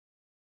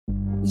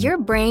Your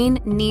brain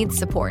needs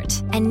support,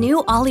 and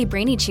new Ollie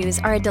Brainy Chews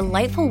are a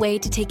delightful way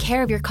to take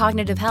care of your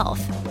cognitive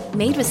health.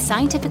 Made with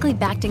scientifically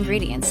backed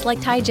ingredients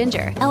like Thai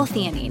ginger,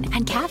 L-theanine,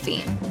 and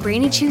caffeine,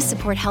 Brainy Chews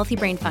support healthy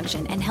brain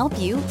function and help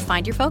you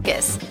find your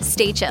focus,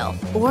 stay chill,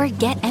 or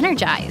get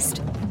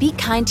energized. Be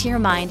kind to your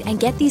mind and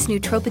get these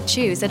nootropic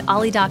chews at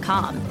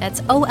ollie.com.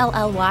 That's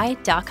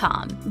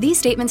OLLY.com. These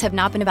statements have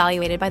not been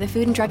evaluated by the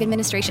Food and Drug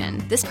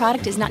Administration. This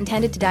product is not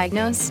intended to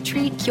diagnose,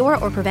 treat, cure,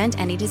 or prevent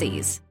any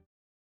disease.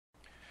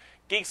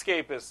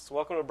 Geekscapists,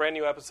 welcome to a brand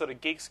new episode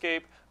of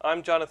Geekscape.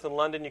 I'm Jonathan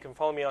London. You can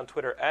follow me on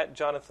Twitter at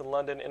Jonathan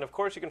London. And of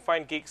course, you can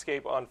find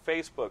Geekscape on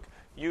Facebook,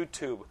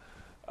 YouTube,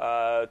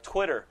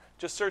 Twitter.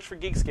 Just search for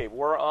Geekscape.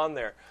 We're on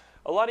there.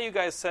 A lot of you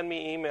guys send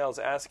me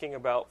emails asking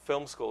about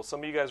film school.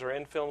 Some of you guys are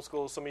in film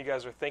school. Some of you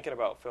guys are thinking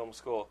about film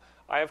school.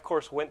 I, of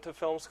course, went to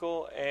film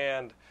school,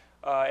 and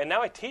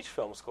now I teach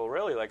film school,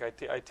 really. Like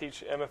I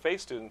teach MFA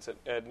students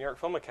at New York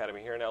Film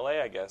Academy here in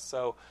LA, I guess.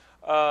 So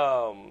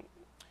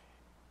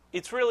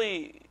it's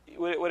really,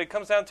 what it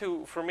comes down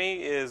to for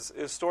me is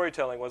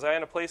storytelling. Was I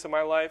in a place in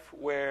my life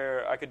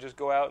where I could just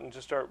go out and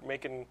just start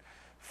making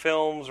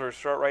films or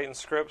start writing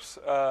scripts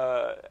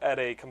at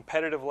a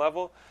competitive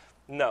level?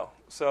 No.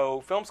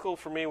 So film school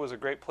for me was a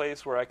great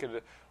place where I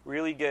could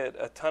really get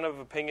a ton of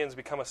opinions,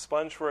 become a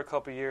sponge for a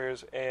couple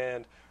years,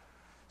 and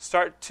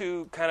start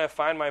to kind of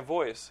find my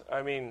voice.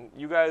 I mean,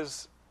 you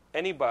guys,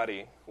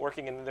 anybody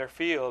working in their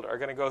field are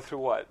going to go through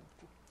what?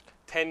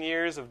 10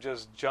 years of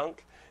just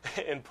junk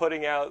and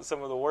putting out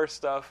some of the worst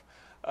stuff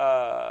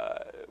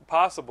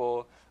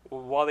possible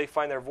while they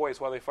find their voice,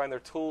 while they find their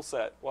tool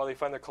set, while they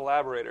find their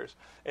collaborators.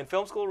 And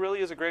film school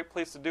really is a great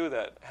place to do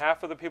that.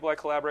 Half of the people I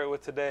collaborate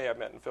with today I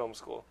met in film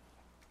school.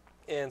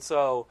 And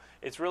so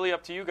it's really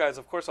up to you guys.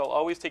 Of course, I'll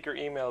always take your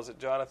emails at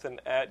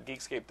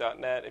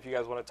jonathan@geekscape.net if you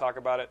guys want to talk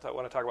about it,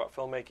 want to talk about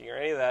filmmaking or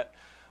any of that.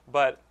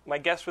 But my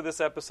guest for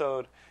this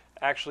episode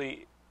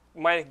actually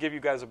might give you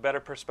guys a better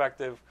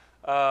perspective.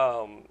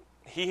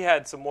 He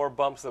had some more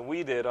bumps than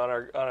we did on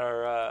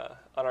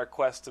our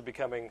quest to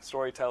becoming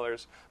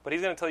storytellers, but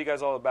he's going to tell you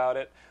guys all about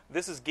it.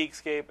 This is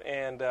Geekscape,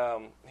 and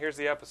here's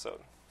the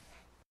episode.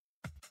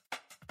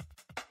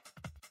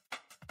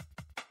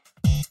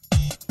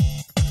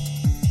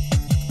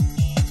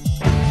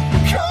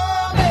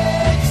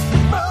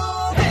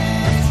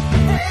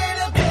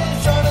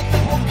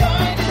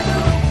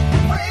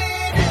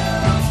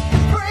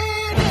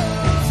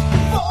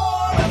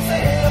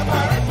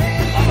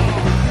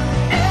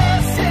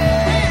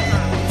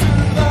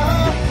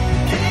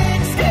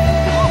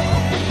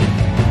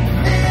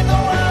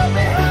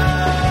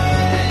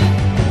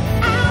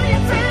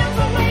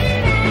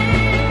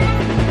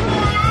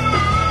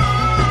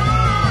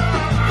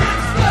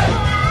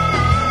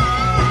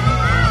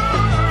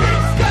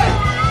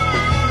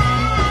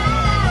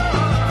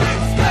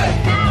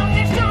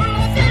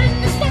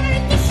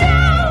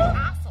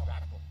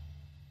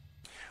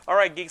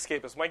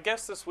 Geekscapists. My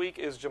guest this week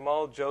is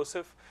Jamal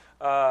Joseph.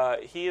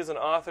 He is an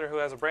author who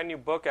has a brand new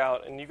book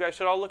out, and you guys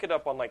should all look it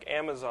up on like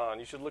Amazon.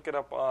 You should look it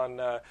up on.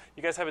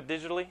 You guys have it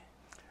digitally?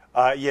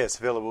 Yes,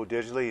 available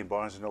digitally in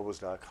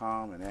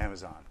BarnesandNobles.com and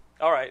Amazon.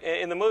 All right.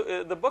 And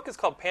the book is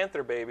called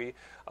Panther Baby: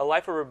 A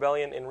Life of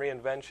Rebellion and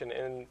Reinvention.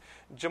 And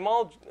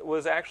Jamal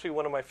was actually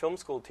one of my film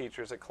school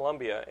teachers at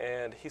Columbia,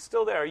 and he's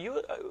still there. Are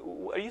you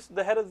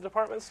the head of the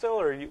department still,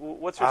 or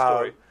what's your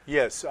story?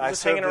 Yes, I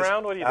just hanging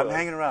around. What are you doing? I'm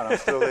hanging around. I'm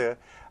still there.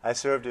 I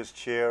served as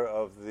chair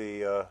of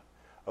the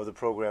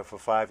program for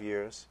 5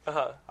 years.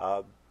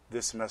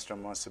 This semester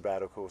I'm on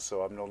sabbatical,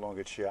 so I'm no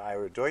longer chair.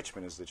 Ira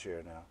Deutschman is the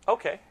chair now.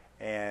 Okay.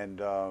 And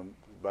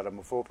but I'm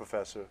a full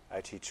professor.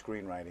 I teach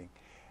screenwriting,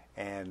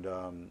 and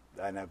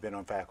I've been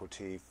on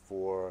faculty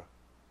for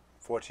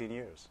 14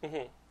 years.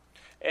 Mm-hmm.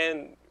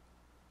 And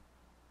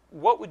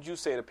what would you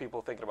say to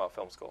people thinking about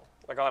film school?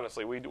 Like,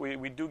 honestly, we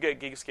do get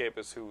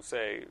Geekscapists who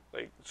say,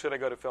 like, should I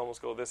go to film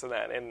school, this and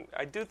that? And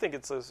I do think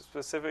it's a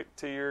specific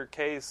to your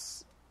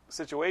case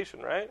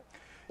situation, right?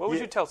 What would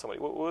you tell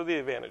somebody? What are the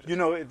advantages? You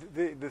know,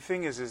 the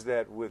thing is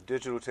that with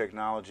digital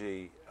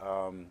technology,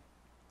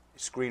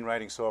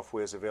 screenwriting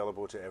software is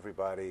available to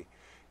everybody.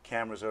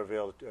 Cameras are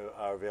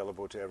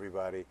available to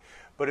everybody.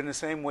 But in the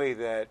same way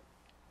that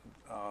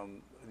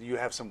you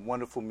have some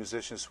wonderful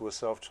musicians who are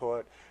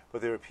self-taught,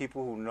 but there are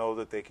people who know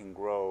that they can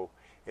grow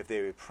if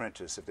they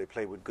apprentice, if they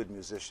play with good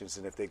musicians,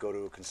 and if they go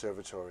to a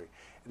conservatory.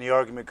 And the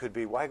argument could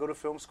be, why go to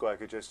film school? I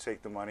could just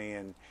take the money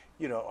and,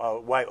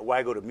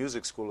 why go to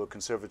music school or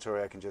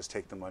conservatory? I can just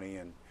take the money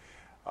and,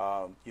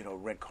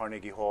 rent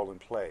Carnegie Hall and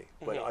play.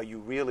 Mm-hmm. But are you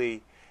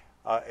really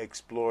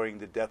exploring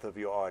the depth of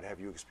your art? Have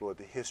you explored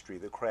the history,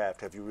 the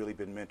craft? Have you really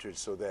been mentored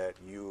so that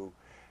you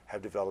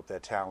have developed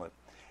that talent?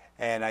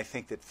 And I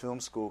think that film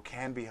school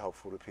can be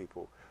helpful to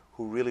people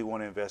who really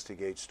want to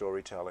investigate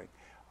storytelling.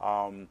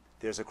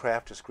 There's a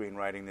craft to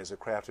screenwriting. There's a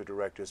craft to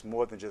director. It's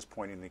more than just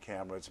pointing the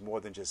camera. It's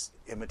more than just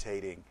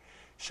imitating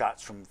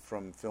shots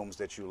from films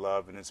that you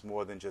love, and it's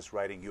more than just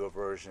writing your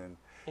version,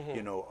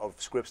 of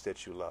scripts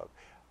that you love.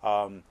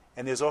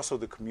 And there's also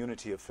the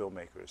community of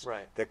filmmakers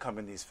Right. that come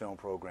in these film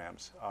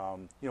programs.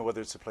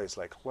 Whether it's a place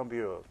like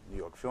Columbia, or New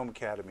York Film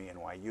Academy,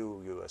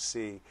 NYU,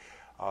 USC.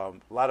 A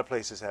lot of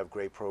places have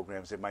great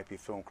programs. There might be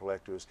film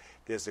collectors.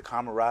 There's the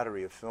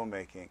camaraderie of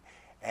filmmaking,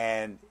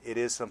 and it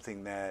is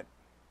something that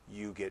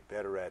you get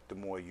better at the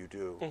more you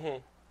do.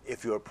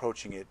 If you're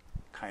approaching it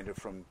kind of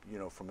from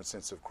a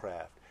sense of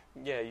craft.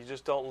 Yeah, you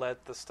just don't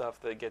let the stuff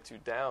that gets you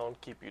down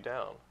keep you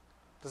down.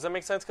 Does that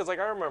make sense? Because I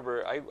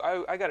remember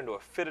I got into a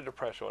fit of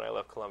depression when I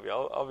left Columbia.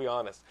 I'll be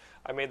honest.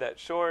 I made that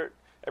short.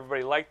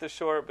 Everybody liked the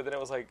short, but then it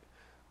was like,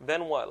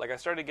 then what? Like I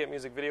started to get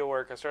music video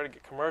work. I started to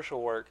get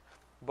commercial work.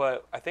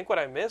 But I think what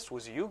I missed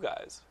was you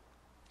guys.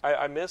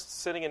 I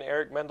missed sitting in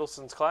Eric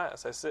Mendelssohn's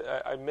class.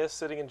 I missed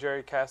sitting in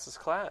Jerry Cass's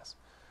class.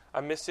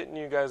 I missed sitting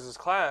in you guys'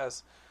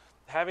 class,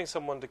 having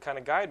someone to kind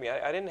of guide me.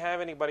 I didn't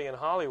have anybody in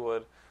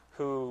Hollywood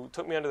who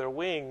took me under their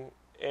wing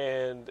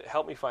and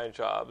helped me find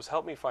jobs,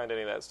 helped me find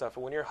any of that stuff.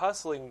 And when you're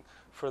hustling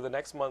for the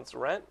next month's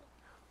rent,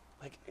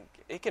 like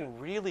it can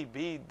really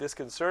be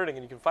disconcerting,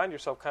 and you can find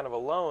yourself kind of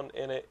alone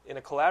in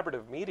a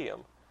collaborative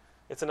medium.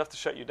 It's enough to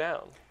shut you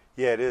down.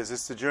 Yeah, it is.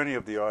 It's the journey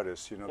of the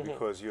artist,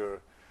 because you're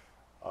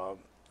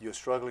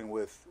struggling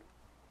with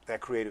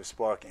that creative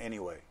spark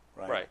anyway,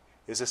 right? Right.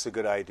 Is this a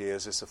good idea?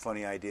 Is this a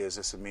funny idea? Is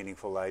this a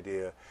meaningful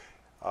idea?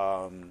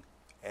 And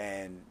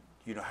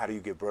how do you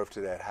give birth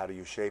to that? How do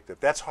you shape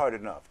that? That's hard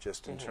enough,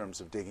 just in terms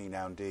of digging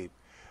down deep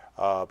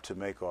to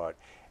make art,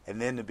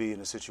 and then to be in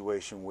a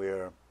situation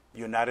where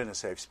you're not in a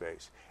safe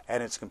space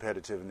and it's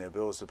competitive and there are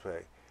bills to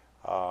pay.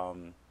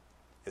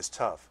 It's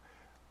tough,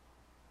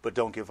 but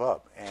don't give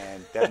up.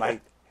 And that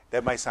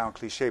might sound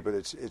cliche, but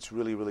it's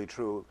really, really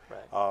true.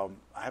 Right.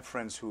 I have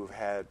friends who have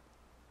had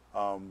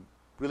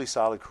really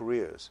solid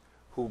careers,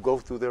 who go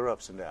through their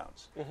ups and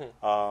downs,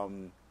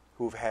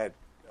 who've had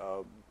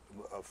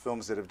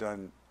films that have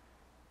done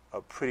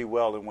pretty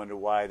well and wonder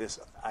why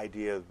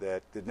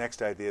the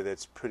next idea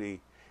that's pretty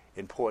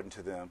important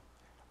to them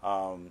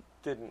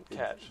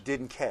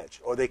didn't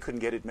catch, or they couldn't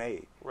get it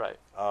made. Right.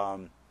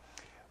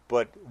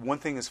 But one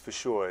thing is for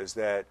sure is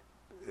that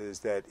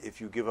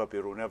if you give up,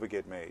 it will never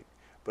get made.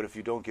 But if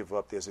you don't give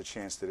up, there's a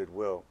chance that it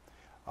will.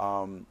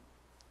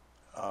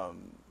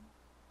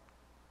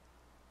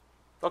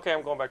 Okay,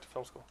 I'm going back to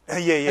film school.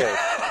 Yeah.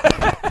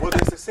 Well,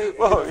 there's a safe.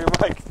 Whoa, your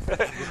mic.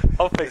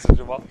 I'll fix it,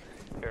 Jamal.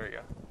 There we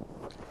go.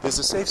 There's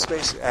a safe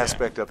space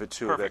aspect of it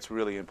too. Perfect. That's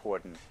really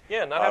important.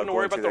 Yeah, not having to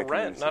worry about the rent,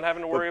 community. not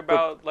having to worry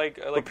about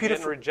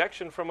getting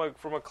rejection from a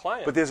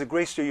client. But there's a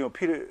great story.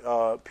 Peter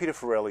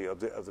Farrelly of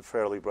the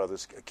Farrelly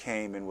brothers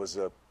came and was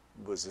a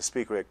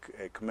speaker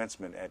at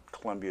commencement at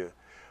Columbia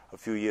a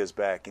few years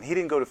back, and he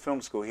didn't go to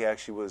film school. He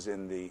actually was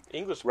in the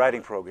English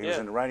writing program. He Yeah. was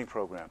in the writing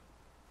program,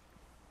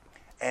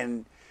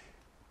 and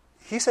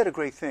he said a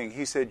great thing.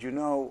 He said,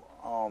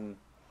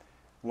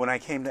 when I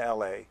came to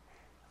L.A.,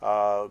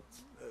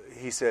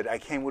 he said, I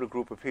came with a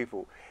group of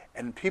people,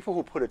 and people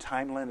who put a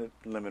time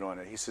limit on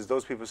it, he says,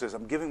 those people says,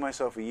 I'm giving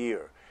myself a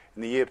year.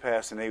 And the year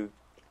passed, and they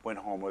went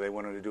home, or they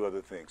wanted to do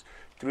other things.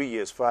 3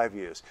 years, 5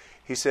 years.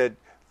 He said,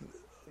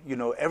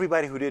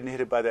 everybody who didn't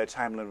hit it by that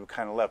time limit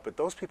kind of left, but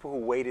those people who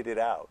waited it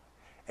out,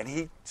 and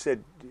he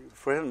said,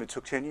 for him, it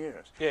took 10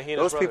 years. Yeah, he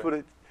and those his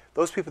brother.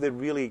 those people that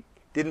really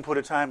didn't put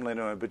a time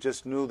limit on it, but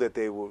just knew that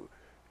they were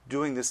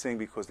doing this thing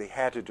because they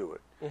had to do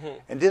it,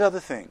 and did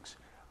other things,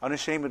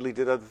 unashamedly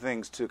did other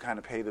things to kind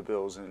of pay the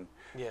bills and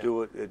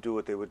do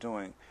what they were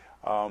doing,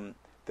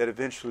 that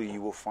eventually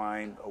you will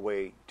find a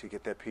way to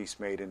get that piece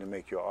made and to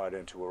make your art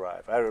and to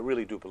arrive. I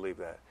really do believe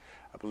that.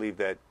 I believe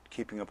that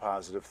keeping a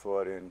positive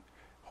thought and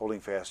holding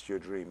fast to your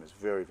dream is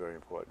very, very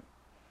important.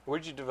 Where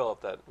did you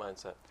develop that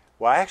mindset?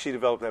 Well, I actually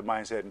developed that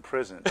mindset in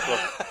prison.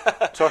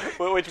 Talk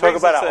Which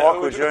about an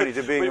awkward journey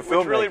to being a filmmaker.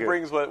 Which really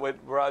brings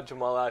what brought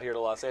Jamal out here to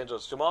Los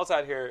Angeles. Jamal's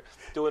out here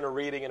doing a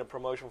reading and a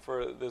promotion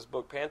for this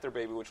book, Panther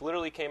Baby, which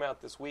literally came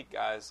out this week,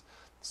 guys.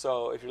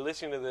 So if you're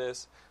listening to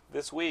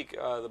this week,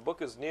 the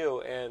book is new,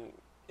 and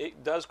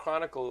it does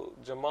chronicle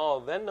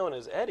Jamal, then known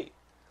as Eddie.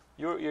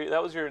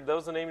 That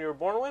was the name you were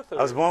born with? Or?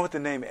 I was born with the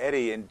name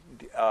Eddie and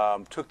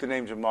took the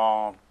name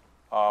Jamal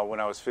when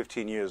I was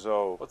 15 years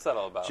old. What's that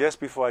all about? Just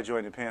before I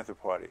joined the Panther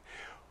Party.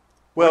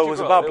 Well, it was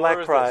about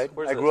Black Pride.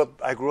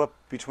 I grew up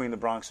between the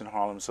Bronx and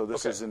Harlem, so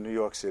this is in New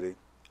York City.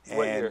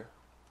 What year?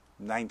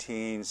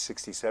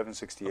 1967,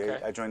 68.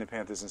 Okay. I joined the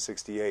Panthers in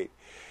 68.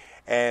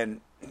 And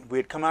we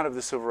had come out of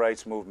the Civil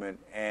Rights Movement,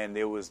 and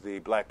there was the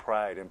Black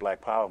Pride and Black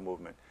Power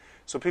movement.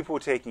 So people were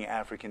taking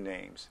African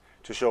names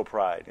to show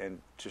pride and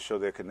to show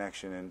their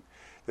connection. And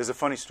there's a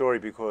funny story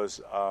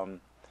because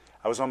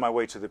I was on my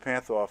way to the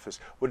Panther office.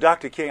 Well,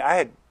 Dr. King, I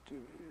had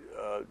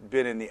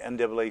been in the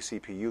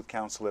NAACP Youth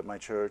Council at my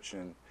church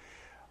and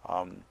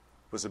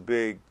was a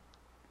big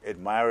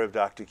admirer of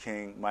Dr.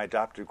 King. My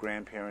adopted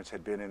grandparents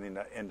had been in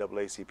the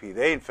NAACP.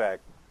 They, in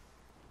fact,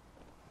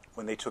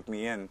 when they took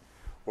me in,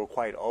 were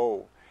quite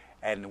old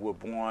and were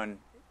born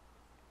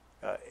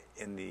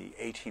in the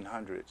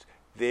 1800s.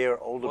 Their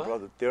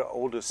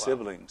older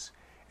siblings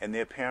and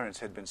their parents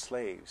had been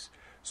slaves.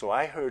 So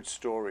I heard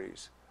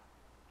stories,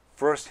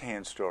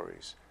 first-hand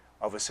stories,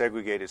 of a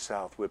segregated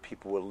South where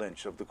people were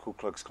lynched, of the Ku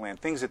Klux Klan,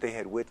 things that they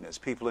had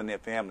witnessed, people and their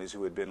families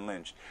who had been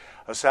lynched.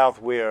 A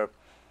South where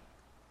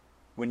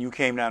when you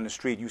came down the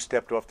street, you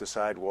stepped off the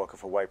sidewalk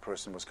if a white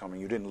person was coming.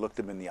 You didn't look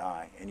them in the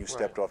eye, and you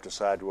stepped off the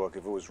sidewalk.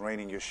 If it was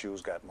raining, your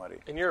shoes got muddy.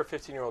 And you're a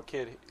 15-year-old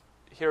kid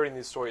hearing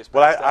these stories.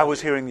 Well, I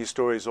was hearing these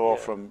stories all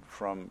from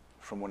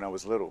when I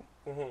was little.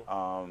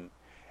 Mm-hmm.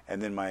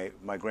 And then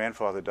my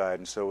grandfather died,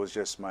 and so it was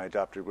just my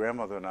adopted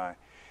grandmother and I.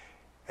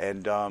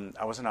 And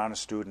I was an honor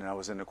student. I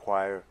was in the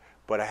choir.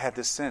 But I had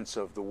this sense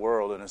of the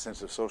world and a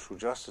sense of social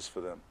justice for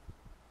them.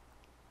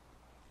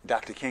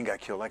 Dr. King got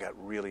killed. I got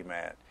really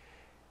mad.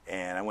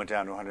 And I went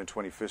down to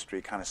 125th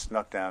Street, kind of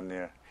snuck down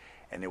there,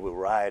 and they were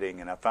rioting.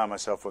 And I found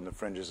myself on the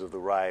fringes of the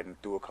riot and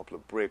threw a couple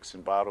of bricks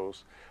and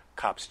bottles.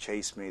 Cops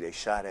chased me. They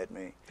shot at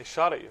me. They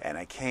shot at you? And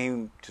I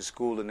came to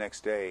school the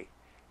next day,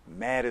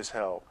 mad as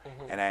hell.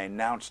 Mm-hmm. And I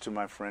announced to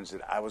my friends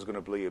that I was going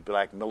to be a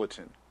black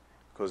militant,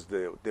 because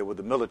there were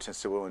the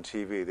militants that were on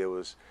TV. There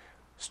was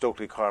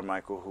Stokely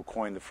Carmichael, who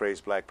coined the phrase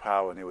Black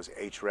Power, and there was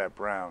H. Rap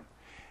Brown.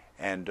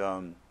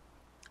 And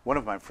one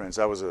of my friends,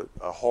 I was a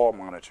hall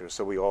monitor,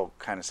 so we all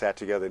kind of sat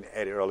together and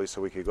ate early so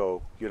we could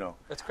go, you know.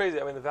 That's crazy.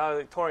 I mean, the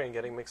valedictorian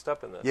getting mixed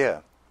up in this. Yeah,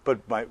 but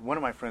one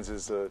of my friends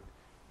is,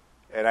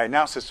 and I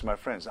announced this to my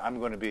friends, I'm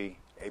going to be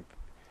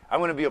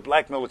a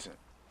black militant.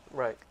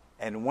 Right.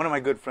 And one of my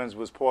good friends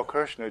was Paul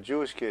Kirshner, a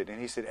Jewish kid, and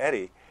he said,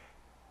 Eddie,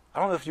 I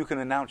don't know if you can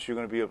announce you're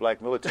going to be a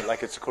black militant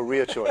like it's a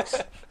career choice,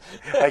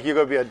 like you're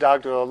going to be a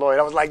doctor or a lawyer.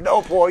 I was like,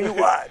 no, Paul, you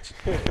watch.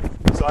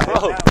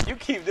 So you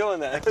keep doing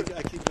that. I keep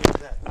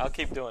doing that. I'll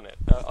keep doing it.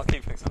 I'll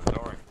keep fixing it.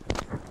 Don't worry.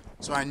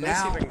 So Let me see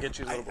if I can get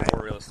you a little bit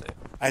more real estate.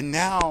 I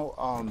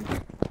now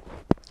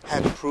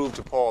had to prove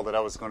to Paul that I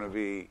was going to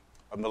be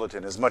a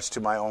militant, as much to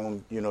my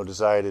own,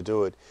 desire to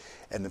do it.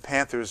 And the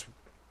Panthers,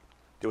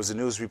 there was a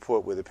news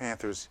report where the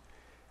Panthers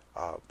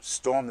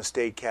stormed the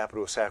state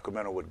capitol of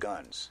Sacramento with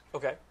guns.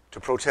 Okay. To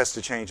protest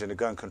the change in the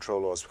gun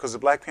control laws, because the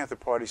Black Panther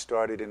Party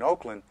started in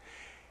Oakland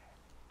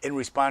in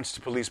response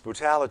to police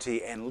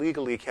brutality and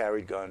legally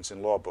carried guns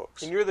in law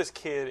books. And you're this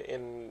kid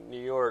in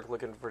New York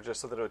looking for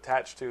just something to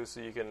attach to, so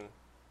you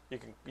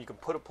can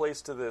put a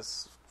place to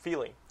this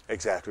feeling.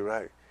 Exactly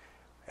right.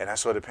 And I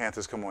saw the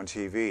Panthers come on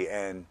TV,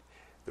 and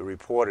the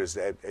reporters,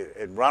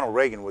 and Ronald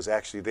Reagan was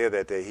actually there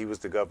that day. He was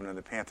the governor, and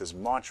the Panthers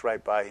marched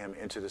right by him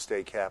into the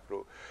state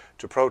capitol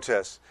to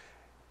protest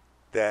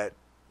that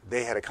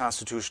they had a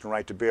constitutional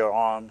right to bear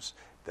arms,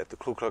 that the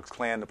Ku Klux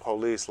Klan, the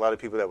police, a lot of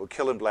people that were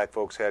killing black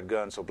folks had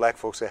guns, so black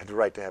folks had the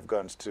right to have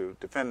guns to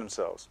defend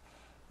themselves.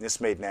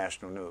 This made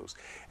national news.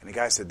 And the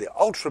guy said, the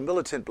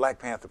ultra-militant Black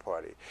Panther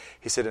Party.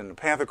 He said, and the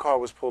Panther car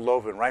was pulled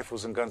over, and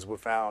rifles and guns were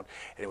found,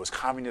 and it was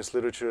communist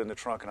literature in the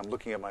trunk, and I'm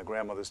looking at my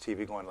grandmother's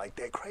TV going, like,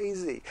 they're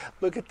crazy.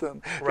 Look at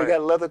them. Right. They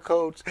got leather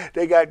coats,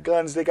 they got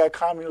guns, they got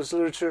communist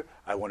literature.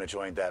 I want to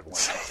join that one.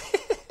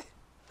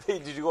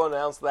 Did you go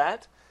announce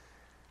that?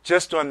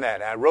 Just on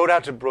that. I rode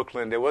out to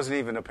Brooklyn. There wasn't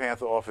even a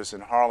Panther office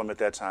in Harlem at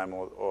that time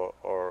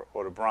or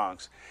the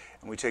Bronx.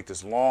 And we take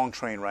this long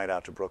train ride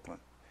out to Brooklyn.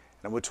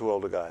 And we're two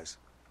older guys.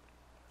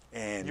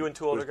 And you and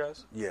two older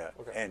guys? Yeah.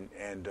 Okay.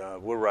 And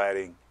we're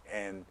riding,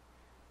 and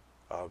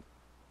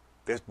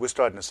we're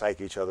starting to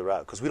psych each other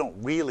out because we don't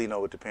really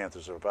know what the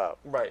Panthers are about.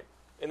 Right.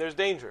 And there's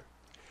danger.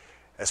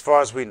 As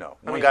far as we know.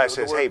 One guy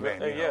says, hey, man,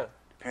 the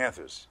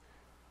Panthers,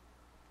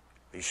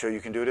 are you sure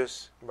you can do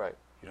this? Right.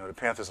 The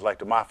Panthers are like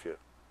the mafia.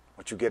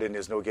 Once you get in,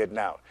 there's no getting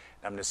out.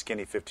 And I'm this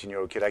skinny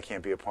 15-year-old kid. I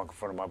can't be a punk in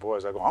front of my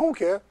boys. I go, I don't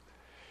care.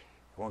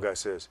 One guy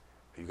says,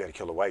 you got to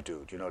kill a white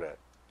dude. You know that.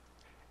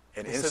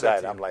 And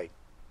inside, I'm like,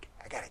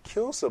 I got to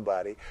kill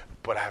somebody,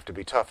 but I have to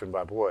be tough in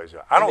my boys.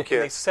 I don't care.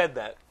 And they said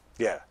that.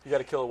 Yeah. You got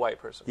to kill a white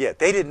person. Yeah,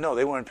 they didn't know.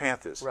 They weren't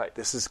Panthers. Right.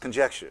 This is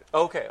conjecture.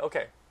 Okay.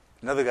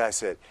 Another guy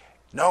said,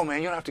 no,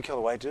 man, you don't have to kill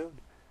a white dude.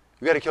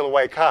 You got to kill a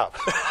white cop.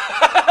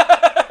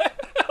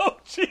 Oh,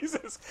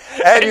 Jesus.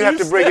 And you have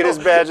to bring in his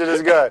badge and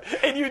his gun.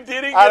 And you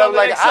didn't get I'm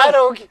like, I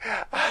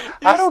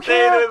don't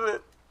care. With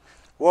it.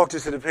 Walked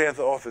into the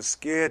Panther office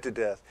scared to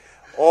death.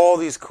 All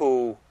these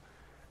cool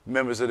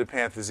members of the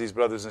Panthers, these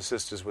brothers and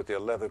sisters with their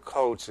leather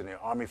coats and their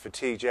army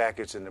fatigue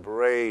jackets and the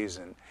berets.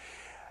 And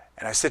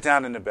I sit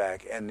down in the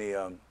back, and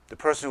the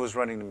person who was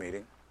running the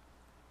meeting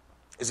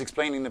is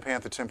explaining the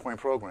Panther 10-point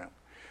program,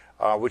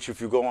 which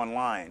if you go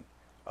online,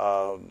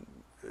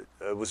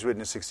 it was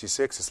written in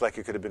 '66. It's like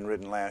it could have been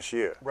written last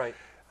year. Right.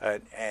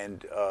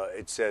 And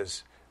it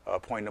says,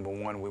 point number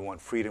 1, we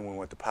want freedom. We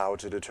want the power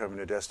to determine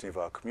the destiny of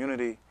our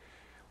community.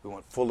 We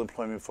want full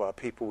employment for our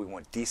people. We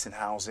want decent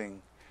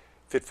housing,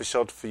 fit for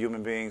shelter for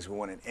human beings. We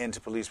want an end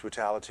to police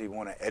brutality. We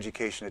want an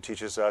education that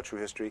teaches us our true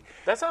history.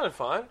 That sounded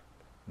fun.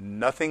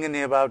 Nothing in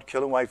there about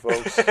killing white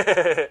folks.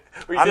 Were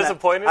you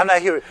disappointed? I'm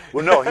not here.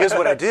 Well, no, here's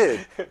what I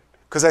did.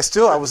 Because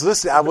I was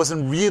listening. I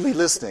wasn't really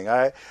listening.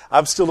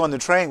 I'm still on the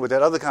train with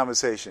that other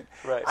conversation.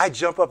 Right. I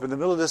jump up in the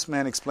middle of this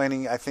man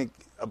explaining, I think,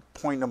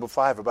 point number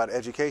 5 about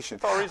education.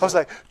 I was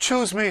like,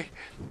 choose me,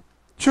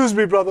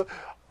 brother.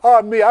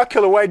 Me, I'll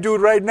kill a white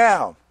dude right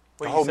now.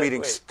 The whole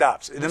meeting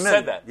stops. You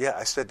said that? Yeah,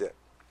 I said that.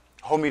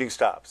 The whole meeting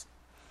stops.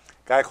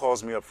 Guy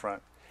calls me up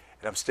front,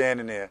 and I'm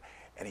standing there,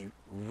 and he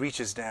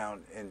reaches down,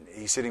 and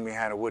he's sitting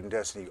behind a wooden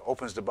desk, and he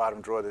opens the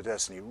bottom drawer of the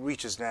desk, and he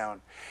reaches down,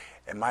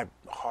 and my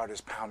heart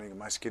is pounding in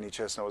my skinny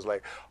chest, and I was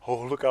like,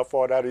 oh, look how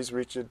far down he's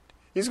reaching.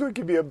 He's going to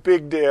give me a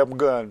big damn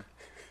gun.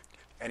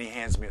 And he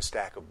hands me a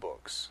stack of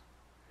books.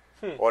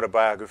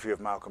 Autobiography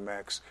of Malcolm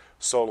X,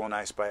 Soul on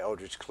Ice by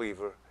Eldridge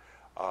Cleaver,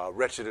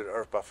 Wretched at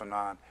Earth by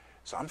Fanon.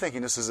 So I'm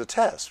thinking this is a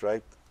test,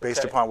 right?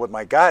 Based upon what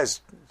my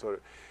guys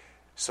thought.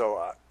 So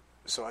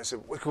I said,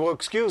 well,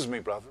 excuse me,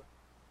 brother.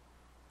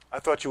 I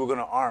thought you were going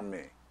to arm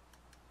me.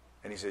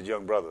 And he said,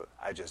 young brother,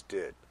 I just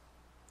did.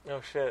 Oh,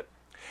 shit.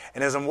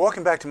 And as I'm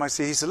walking back to my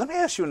seat, he said, let me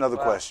ask you another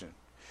question.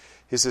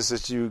 He says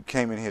that you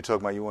came in here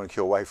talking about you want to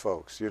kill white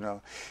folks, you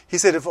know. He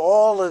said, if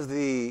all of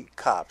the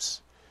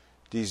cops,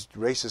 these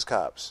racist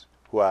cops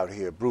who are out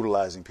here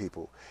brutalizing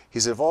people, he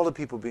said, if all the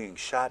people being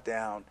shot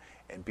down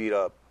and beat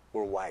up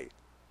were white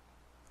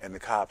and the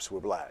cops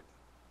were black,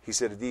 he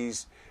said,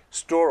 these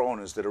store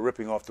owners that are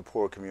ripping off the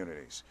poor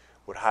communities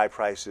with high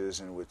prices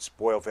and with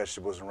spoiled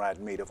vegetables and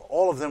rotten meat, if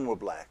all of them were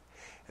black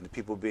and the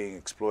people being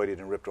exploited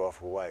and ripped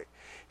off were white,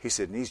 he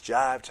said, and these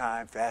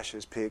jive-time,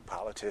 fascist, pig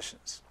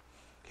politicians,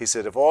 he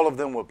said, if all of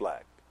them were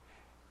black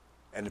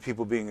and the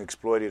people being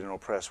exploited and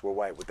oppressed were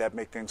white, would that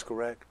make things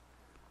correct?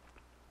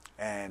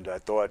 And I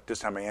thought, this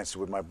time I answered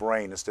with my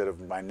brain instead of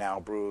my now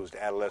bruised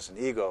adolescent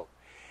ego.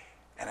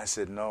 And I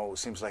said, no, it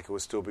seems like it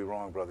would still be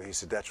wrong, brother. He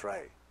said, that's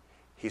right.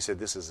 He said,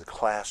 this is a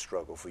class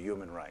struggle for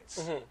human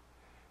rights,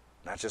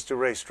 not just a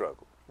race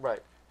struggle.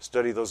 Right.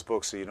 Study those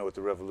books so you know what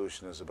the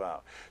revolution is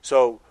about.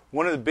 So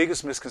one of the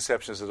biggest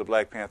misconceptions of the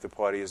Black Panther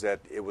Party is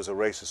that it was a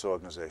racist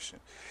organization.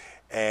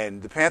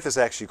 And the Panthers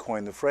actually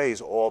coined the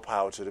phrase, all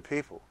power to the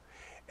people,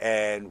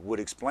 and would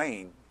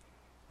explain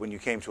when you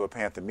came to a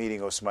Panther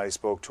meeting or somebody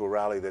spoke to a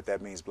rally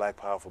that means black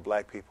power for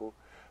black people,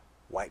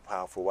 white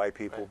power for white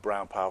people, right,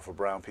 brown power for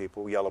brown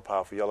people, yellow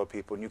power for yellow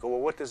people. And you go,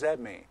 well, what does that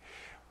mean?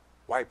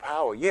 White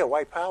power. Yeah,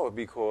 white power,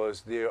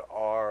 because there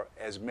are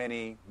as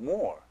many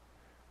more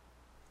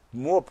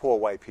poor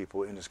white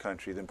people in this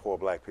country than poor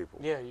black people.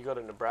 Yeah, you go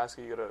to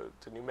Nebraska, you go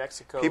to New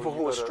Mexico. People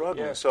who are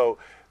struggling. Yeah.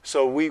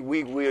 So we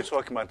are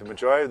talking about the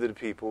majority of the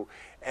people,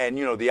 and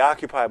you know the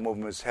Occupy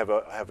movements have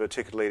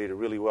articulated it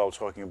really well,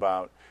 talking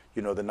about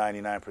the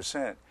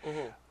 99%.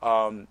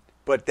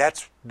 But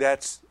that's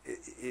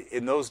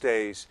in those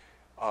days,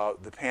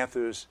 the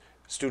Panthers,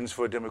 Students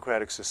for a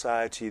Democratic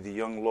Society, the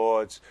Young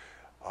Lords,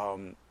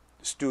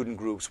 student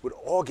groups would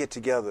all get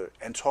together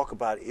and talk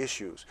about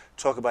issues,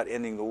 talk about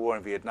ending the war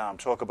in Vietnam,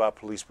 talk about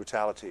police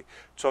brutality,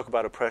 talk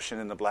about oppression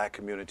in the black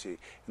community,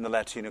 in the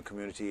Latino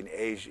community, in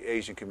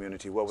Asian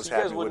community, what was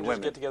happening with women. You guys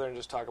wouldn't just get together and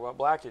just talk about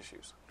black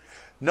issues?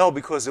 No,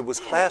 because it was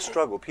class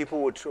struggle.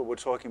 People were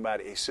talking about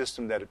a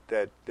system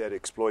that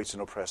exploits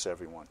and oppresses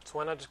everyone. So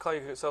why not just call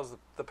yourselves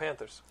the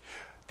Panthers?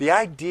 The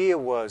idea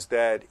was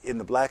that in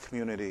the black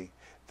community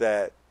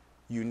that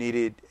you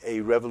needed a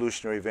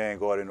revolutionary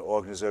vanguard and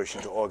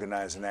organization to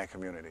organize in that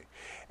community.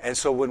 And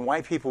so when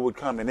white people would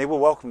come, and they were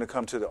welcome to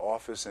come to the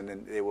office, and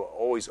then they were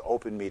always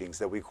open meetings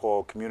that we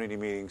call community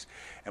meetings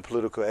and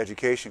political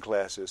education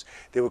classes.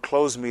 They were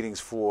closed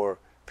meetings for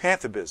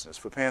Panther business,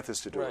 for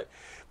Panthers to do it.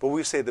 But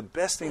we say the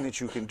best thing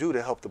that you can do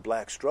to help the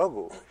black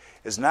struggle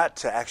is not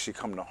to actually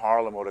come to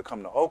Harlem or to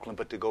come to Oakland,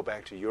 but to go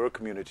back to your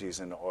communities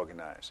and to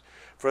organize.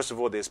 First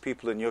of all, there's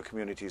people in your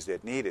communities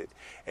that need it,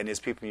 and there's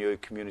people in your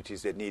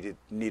communities that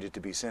needed to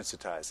be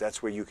sensitized.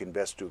 That's where you can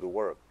best do the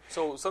work.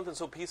 So something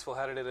so peaceful,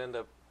 how did it end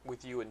up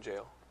with you in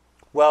jail?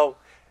 Well,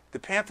 the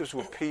Panthers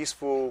were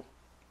peaceful.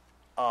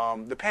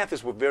 The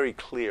Panthers were very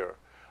clear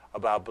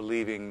about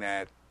believing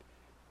that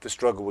the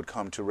struggle would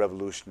come to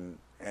revolution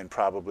and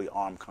probably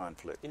armed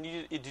conflict. And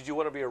did you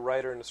want to be a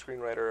writer and a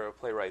screenwriter or a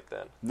playwright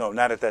then? No,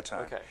 not at that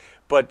time. Okay.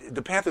 But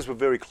the Panthers were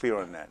very clear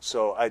on that.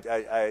 So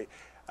the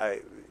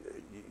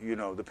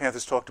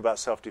Panthers talked about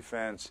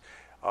self-defense.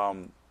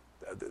 The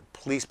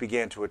police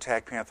began to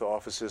attack Panther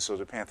offices, so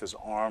the Panthers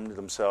armed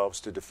themselves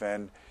to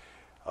defend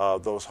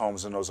those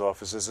homes and those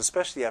offices,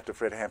 especially after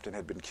Fred Hampton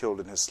had been killed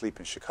in his sleep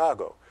in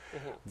Chicago.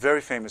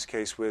 Very famous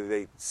case where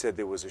they said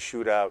there was a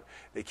shootout.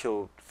 They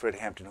killed Fred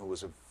Hampton, who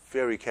was a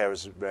very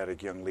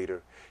charismatic young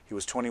leader. He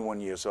was 21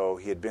 years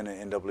old. He had been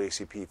an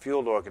NAACP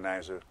field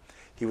organizer.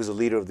 He was a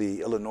leader of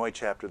the Illinois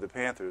chapter of the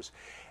Panthers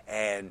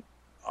and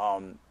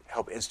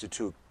helped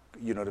institute,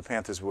 the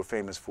Panthers were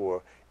famous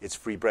for its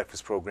free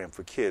breakfast program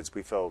for kids.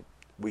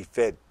 We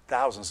fed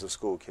thousands of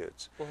school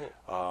kids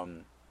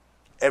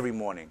every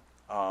morning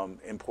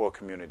in poor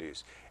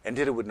communities, and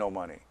did it with no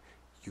money.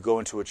 You go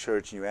into a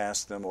church and you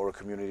ask them, or a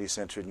community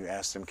center, and you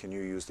ask them, can you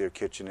use their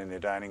kitchen and their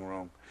dining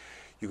room?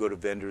 You go to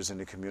vendors in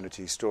the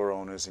community, store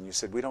owners, and you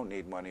said, we don't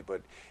need money, but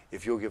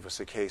if you'll give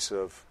us a case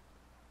of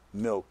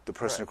milk, the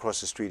person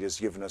across the street is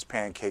giving us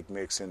pancake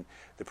mix, and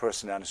the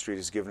person down the street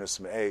is giving us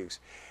some eggs.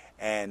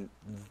 And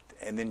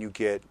then you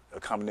get a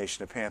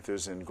combination of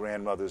Panthers and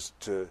grandmothers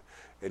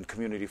and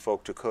community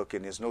folk to cook,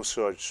 and there's no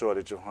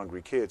shortage of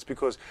hungry kids.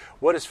 Because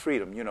what is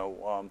freedom?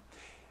 When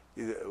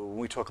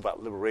we talk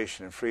about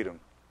liberation and freedom,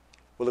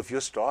 well, if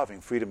you're starving,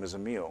 freedom is a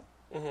meal.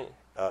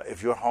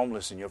 If you're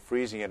homeless and you're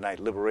freezing at night,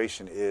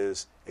 liberation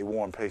is a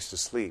warm place to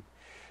sleep.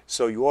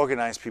 So you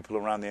organize people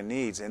around their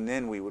needs, and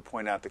then we would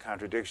point out the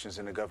contradictions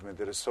in a government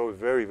that is so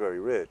very,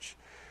 very rich,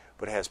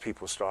 but has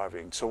people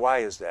starving. So why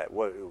is that?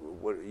 What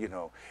you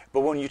know? But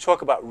when you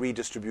talk about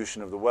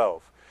redistribution of the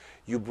wealth,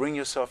 you bring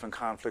yourself in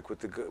conflict with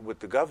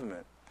the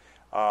government,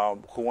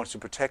 who wants to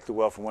protect the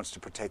wealth and wants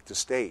to protect the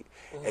state,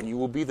 and you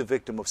will be the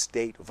victim of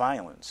state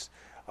violence.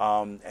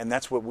 And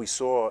that's what we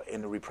saw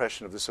in the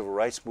repression of the civil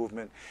rights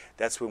movement.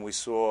 That's when we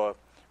saw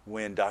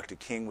when Dr.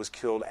 King was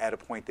killed at a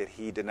point that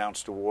he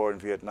denounced the war in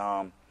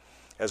Vietnam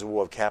as a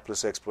war of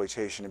capitalist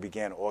exploitation and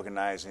began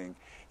organizing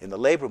in the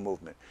labor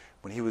movement.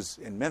 When he was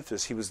in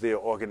Memphis, he was there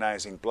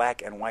organizing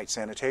black and white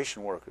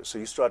sanitation workers. So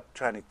you start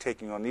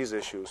taking on these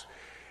issues,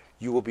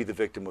 you will be the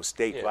victim of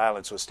state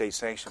violence or state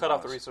sanctioned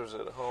violence. Cut off the resources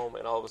at home,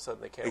 and all of a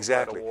sudden they can't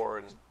fight a war.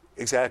 And,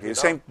 exactly.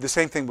 The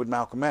same thing with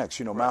Malcolm X.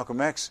 You know,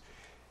 Malcolm X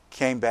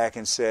came back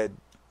and said,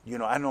 you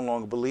know, I no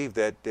longer believe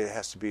that there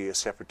has to be a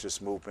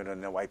separatist movement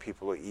and that white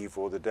people are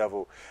evil or the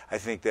devil. I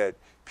think that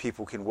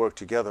people can work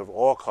together of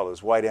all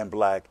colors, white and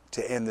black,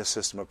 to end this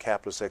system of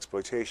capitalist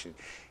exploitation.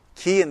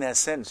 Key in that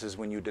sentence is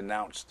when you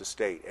denounce the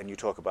state and you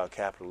talk about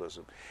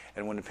capitalism.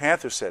 And when the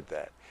Panthers said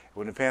that,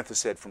 when the Panthers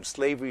said from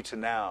slavery to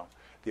now,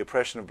 the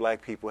oppression of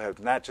black people have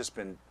not just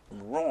been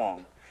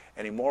wrong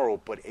and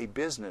immoral, but a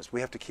business. We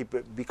have to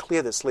be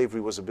clear that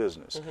slavery was a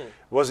business. It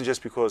wasn't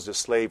just because the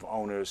slave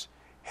owners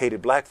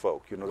hated black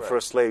folk. You know, the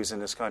first slaves in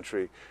this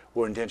country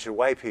were indentured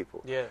white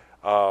people. Yeah.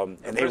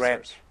 And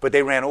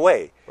they ran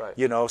away. Right.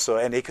 You know,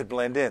 and they could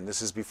blend in.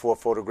 This is before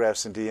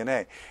photographs and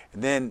DNA.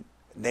 And then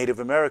Native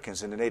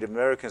Americans, and the Native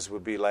Americans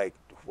would be like,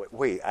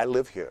 wait, I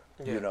live here.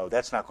 You know,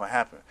 that's not going to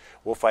happen.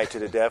 We'll fight to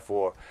the death,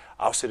 or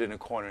I'll sit in a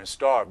corner and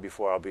starve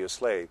before I'll be a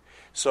slave.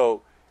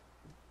 So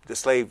the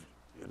slave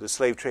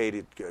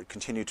trade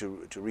continued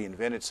to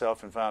reinvent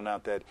itself and found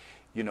out that,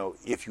 you know,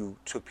 if you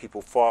took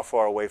people far,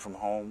 far away from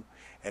home,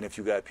 and if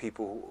you got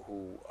people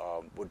who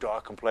were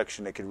dark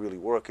complexion, they could really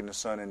work in the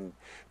sun and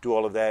do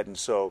all of that. And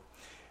so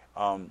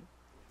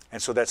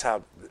that's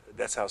how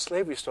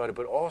slavery started.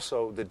 But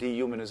also the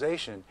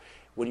dehumanization.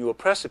 When you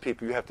oppress the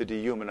people, you have to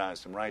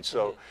dehumanize them, right?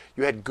 So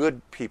you had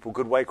good people,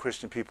 good white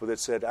Christian people that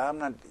said, I'm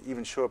not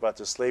even sure about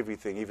the slavery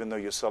thing, even though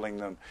you're selling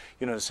them,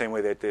 you know, the same way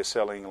that they're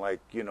selling, like,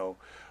 you know,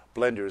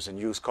 blenders and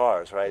used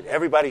cars, right?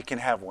 Everybody can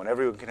have one.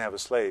 Everyone can have a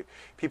slave.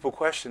 People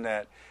question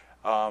that.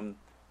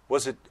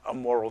 Was it a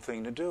moral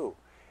thing to do?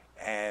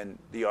 And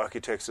the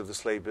architects of the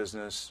slave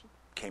business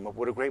came up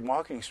with a great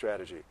marketing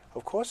strategy.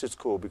 Of course it's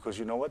cool, because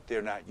you know what?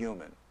 They're not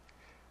human,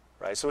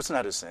 right? So it's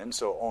not a sin.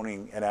 So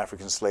owning an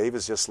African slave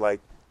is just like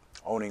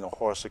owning a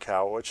horse, a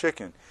cow, or a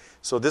chicken.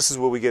 So this is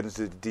where we get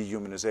into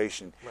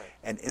dehumanization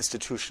and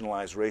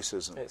institutionalized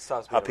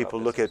racism. How people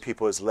look at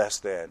people as less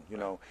than, you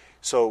know.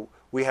 So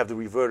we have the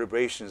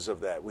reverberations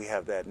of that. We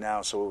have that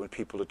now. So when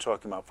people are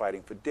talking about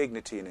fighting for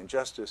dignity and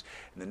injustice,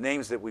 and the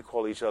names that we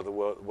call each other,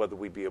 whether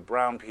we be a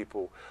brown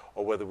people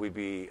or whether we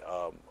be,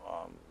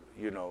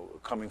 you know,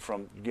 coming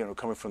from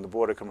the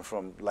border, coming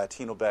from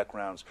Latino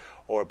backgrounds,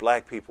 or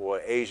black people,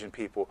 or Asian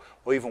people,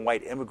 or even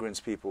white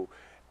immigrants people,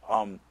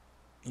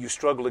 you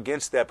struggle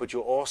against that, but you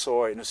also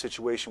are in a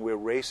situation where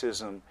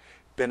racism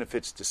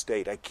benefits the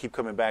state. I keep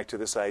coming back to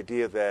this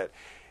idea that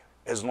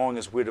as long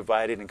as we're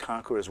divided and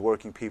conquer as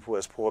working people,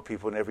 as poor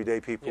people, and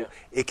everyday people,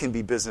 it can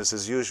be business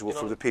as usual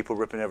for the people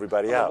ripping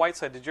everybody out. On the white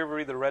side, did you ever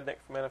read the Redneck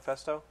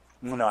Manifesto?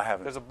 No, I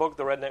haven't. There's a book,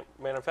 the Redneck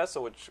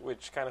Manifesto,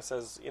 which kind of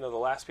says, you know, the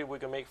last people we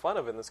can make fun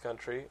of in this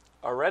country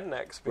are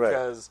rednecks,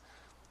 because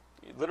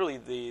literally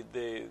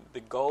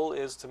the goal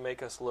is to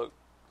make us look,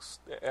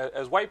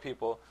 as white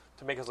people,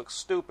 to make us look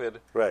stupid,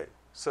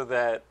 so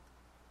that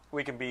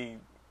we can be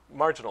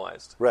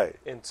marginalized,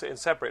 and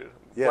separated.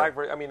 Black,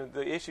 I mean,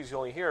 the issues you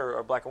only hear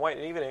are black and white,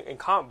 and even in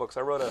comic books,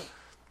 I wrote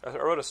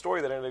a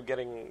story that ended up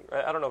getting,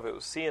 I don't know if it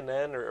was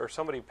CNN or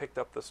somebody picked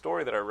up the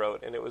story that I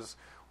wrote, and it was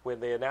when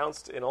they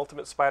announced in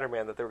Ultimate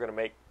Spider-Man that they were going to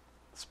make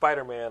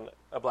Spider-Man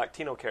a black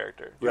Latino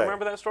character. Do you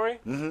remember that story?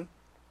 Mm-hmm.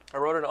 I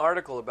wrote an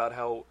article about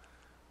how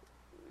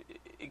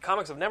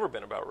comics have never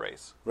been about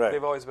race.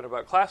 They've always been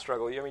about class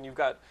struggle. I mean, you've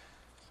got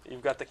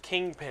the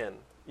Kingpin.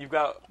 You've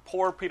got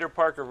poor Peter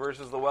Parker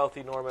versus the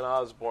wealthy Norman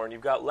Osborn.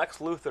 You've got Lex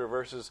Luthor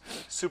versus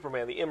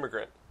Superman, the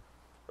immigrant.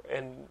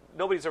 And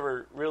nobody's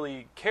ever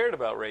really cared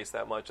about race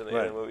that much in the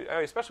movie. I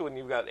mean, especially when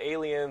you've got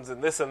aliens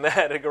and this and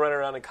that that go running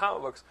around in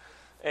comic books.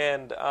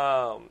 And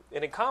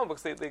in comic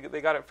books,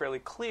 they got it fairly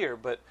clear.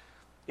 But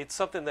it's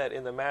something that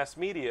in the mass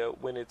media,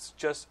 when it's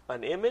just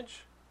an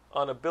image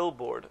on a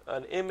billboard,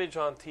 an image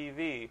on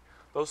TV,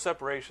 those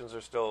separations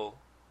are still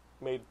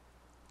made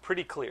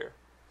pretty clear.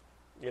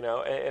 You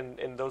know,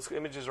 and those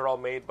images are all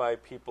made by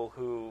people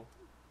who's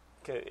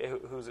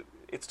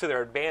it's to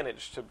their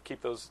advantage to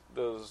keep those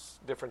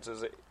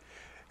differences.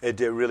 It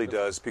really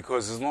does,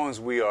 because as long as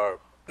we are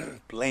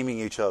blaming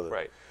each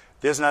other,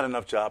 there's not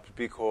enough jobs,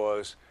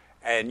 because,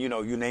 and you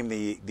know, you name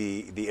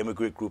the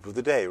immigrant group of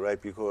the day, right?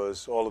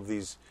 Because all of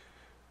these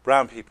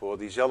brown people, or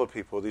these yellow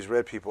people, or these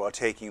red people are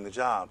taking the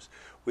jobs.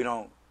 We're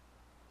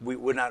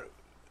not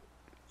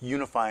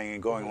unifying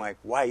and going like,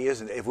 why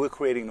isn't, if we're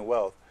creating the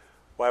wealth,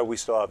 why are we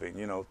starving?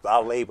 You know,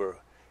 our labor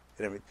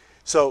and everything.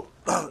 So,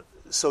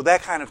 so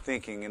that kind of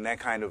thinking and that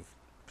kind of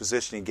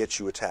positioning gets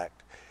you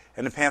attacked.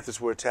 And the Panthers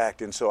were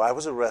attacked, and so I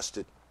was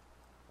arrested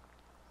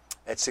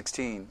at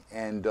 16,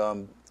 and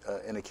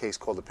in a case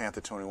called the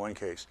Panther 21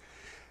 case.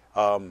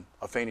 Afeni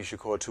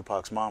Shakur,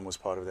 Tupac's mom, was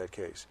part of that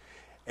case.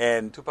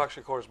 And Tupac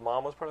Shakur's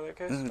mom was part of that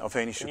case?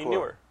 Afeni Shakur. And you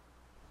knew her?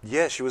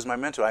 Yeah, she was my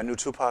mentor. I knew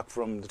Tupac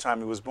from the time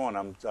he was born.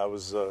 I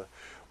was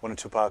one of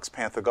Tupac's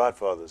Panther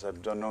godfathers.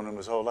 I've known him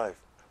his whole life.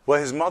 Well,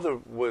 his mother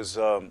was,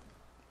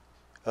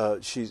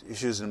 she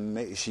is an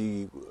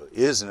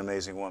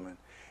amazing woman,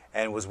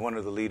 and was one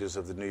of the leaders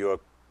of the New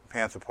York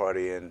Panther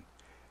Party, and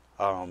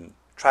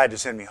tried to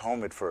send me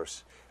home at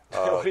first.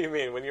 What do you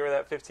mean? When you were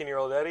that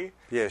 15-year-old Eddie?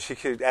 Yeah,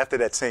 after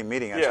that same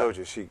meeting I told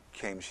you, she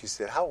came, she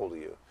said, "How old are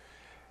you?"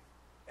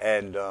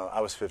 And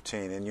I was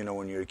 15, and you know,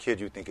 when you're a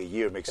kid, you think a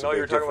year makes a big difference. And all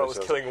you were talking about was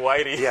killing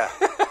Whitey. Yeah.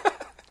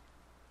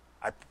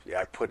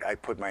 I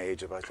put my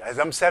age up.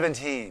 I'm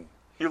 17.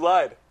 You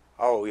lied.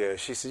 Oh, yeah.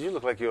 She said, "You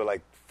look like you're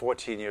like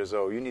 14 years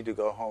old. You need to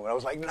go home." And I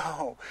was like,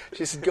 "No."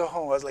 She said, "Go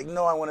home." I was like,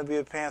 "No, I want to be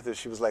a Panther."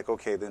 She was like,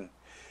 "Okay, then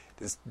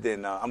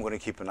I'm going to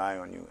keep an eye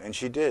on you." And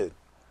she did.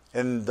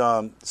 And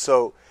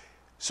so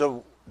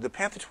the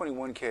Panther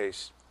 21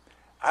 case,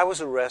 I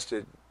was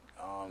arrested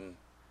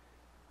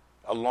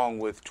along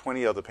with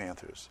 20 other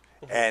Panthers.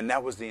 Mm-hmm. And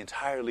that was the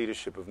entire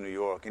leadership of New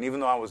York. And even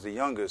though I was the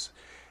youngest,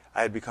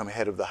 I had become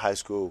head of the high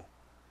school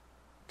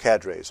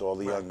cadres, all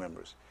the young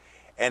members.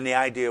 And the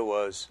idea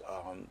was,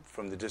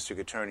 from the district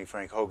attorney,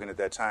 Frank Hogan, at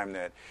that time,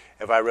 that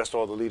if I arrest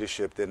all the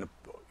leadership, then,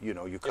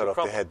 you cut off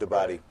the head, the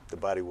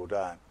body will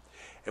die.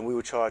 And we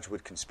were charged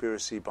with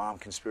conspiracy, bomb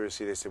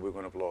conspiracy. They said we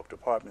were going to blow up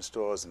department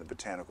stores and the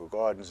botanical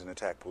gardens and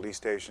attack police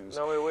stations.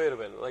 No, wait a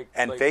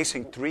minute.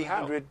 Facing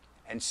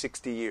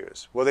 360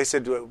 years. Well, they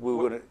said we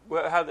were going to...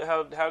 Well,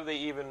 how did they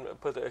even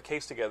put a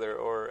case together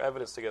or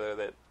evidence together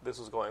that this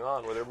was going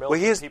on? Were there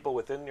militant people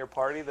within your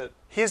party that...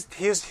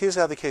 Here's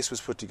how the case was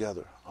put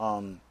together.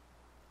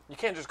 You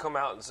can't just come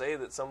out and say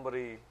that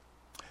somebody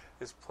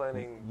is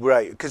planning...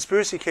 Right.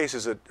 Conspiracy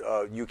cases,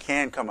 you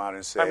can come out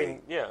and say... I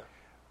mean, yeah.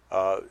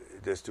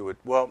 Just do it.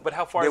 Well, but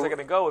how far is it going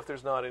to go if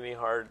there's not any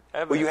hard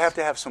evidence? Well, you have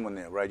to have someone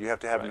there, right? You have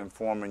to have an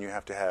informant, and you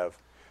have to have,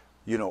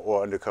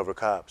 or undercover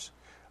cops.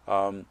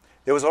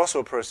 There was also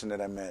a person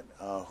that I met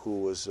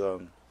who was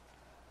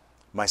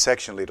my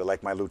section leader,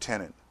 like my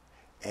lieutenant,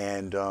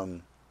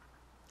 and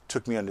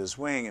took me under his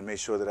wing and made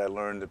sure that I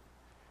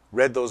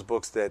read those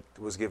books that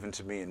was given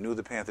to me, and knew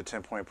the Panther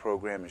 10-point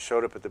program, and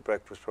showed up at the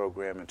breakfast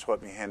program, and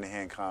taught me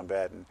hand-to-hand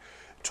combat, and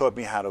taught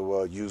me how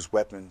to use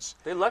weapons.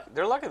 They're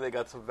lucky they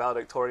got some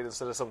valedictorian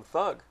instead of some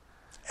thug.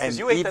 Because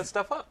you ate that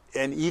stuff up.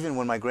 And even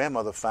when my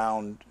grandmother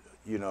found,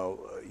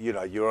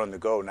 you're on the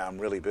go now, I'm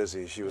really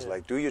busy. She was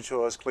like, "Do your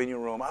chores, clean your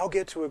room. I'll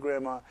get to it,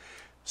 Grandma."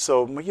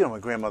 So, my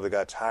grandmother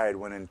got tired,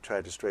 went and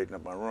tried to straighten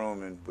up my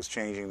room, and was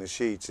changing the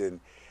sheets. And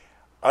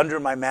under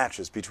my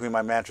mattress, between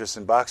my mattress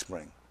and box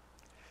spring,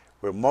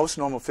 where most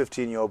normal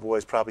 15-year-old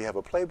boys probably have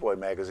a Playboy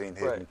magazine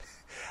hidden. Right.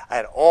 I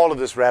had all of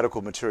this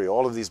radical material,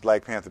 all of these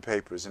Black Panther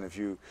papers, and if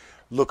you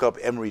look up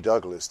Emory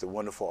Douglas, the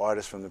wonderful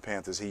artist from the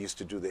Panthers, he used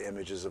to do the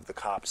images of the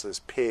cops as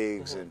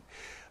pigs, and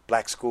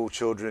black school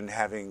children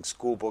having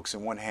school books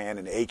in one hand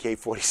and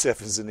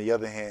AK-47s in the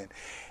other hand.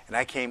 And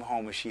I came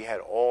home and she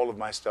had all of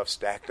my stuff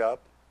stacked up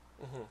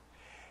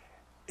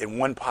in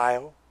one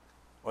pile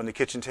on the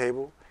kitchen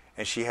table,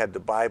 and she had the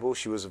Bible.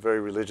 She was a very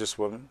religious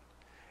woman,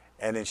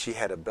 and then she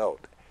had a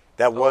belt.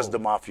 That was the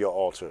mafia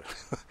altar.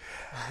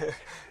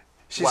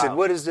 She said,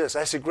 "What is this?"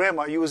 I said,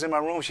 "Grandma, you was in my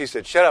room." She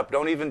said, "Shut up.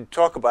 Don't even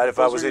talk about it if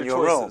I was in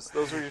your room."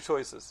 Those were your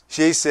choices.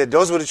 She said,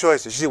 "Those were the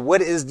choices." She said,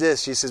 "What is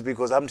this?" She says,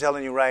 "Because I'm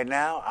telling you right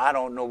now, I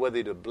don't know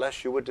whether to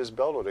bless you with this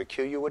belt or to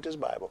kill you with this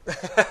Bible."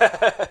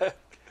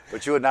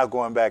 But you are not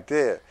going back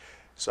there.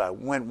 So I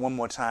went one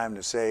more time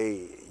to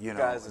say,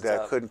 that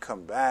I couldn't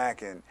come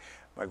back, and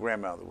my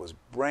grandmother was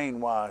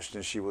brainwashed,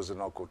 and she was an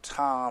Uncle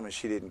Tom, and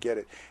she didn't get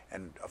it.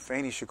 And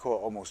Afeni Shakur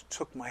almost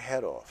took my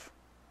head off.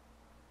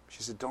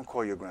 She said, "Don't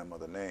call your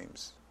grandmother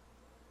names.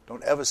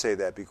 Don't ever say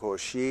that,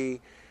 because she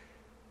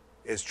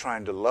is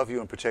trying to love you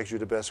and protect you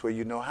the best way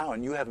you know how,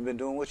 and you haven't been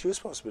doing what you're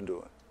supposed to be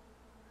doing."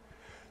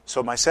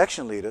 So my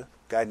section leader,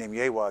 a guy named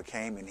Yewa,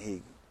 came, and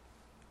he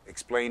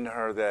explained to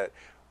her that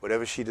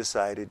whatever she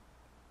decided,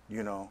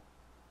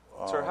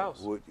 it's her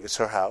house. It's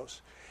her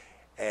house.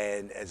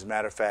 And as a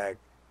matter of fact,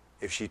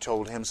 if she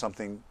told him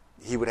something,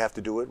 he would have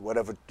to do it.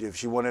 Whatever, if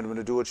she wanted him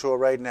to do a chore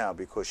right now,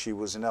 because she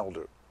was an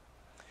elder.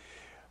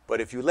 "But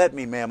if you let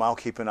me, ma'am, I'll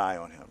keep an eye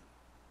on him,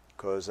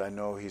 because I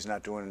know he's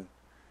not doing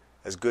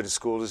as good at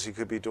school as he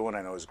could be doing.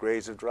 I know his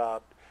grades have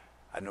dropped.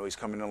 I know he's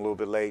coming in a little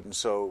bit late." And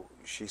so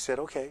she said,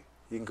 "Okay,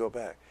 you can go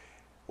back."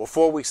 Well,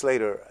 4 weeks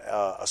later,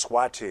 a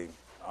SWAT team,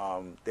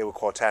 they were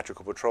called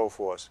Tactical Patrol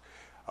Force,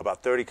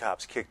 about 30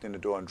 cops kicked in the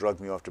door and drugged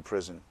me off to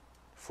prison,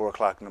 4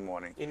 o'clock in the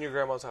morning. In your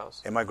grandma's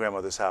house? In my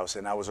grandmother's house,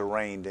 and I was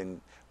arraigned,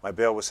 and my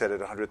bail was set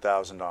at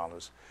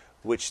 $100,000,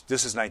 which,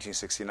 this is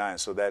 1969,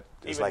 so that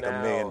is like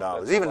 $1 million.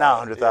 Even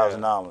now,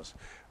 $100,000,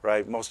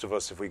 right? Most of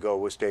us, if we go,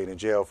 we're staying in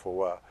jail for a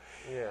while.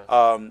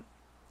 Yeah.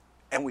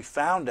 And we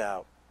found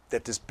out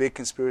that this big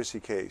conspiracy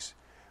case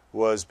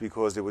was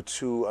because there were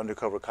two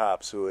undercover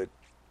cops who had,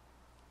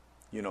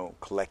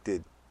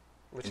 collected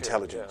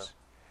intelligence.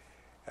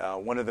 Yeah.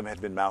 One of them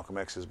had been Malcolm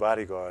X's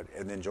bodyguard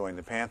and then joined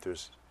the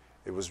Panthers.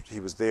 He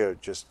was there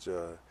just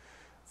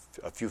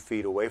a few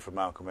feet away from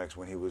Malcolm X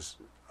when he was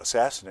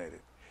assassinated.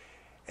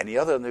 And the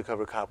other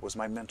undercover cop was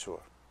my mentor,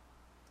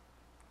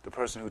 the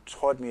person who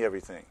taught me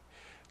everything,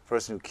 the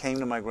person who came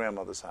to my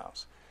grandmother's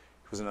house.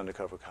 He was an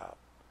undercover cop.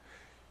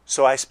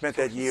 So I spent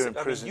that year in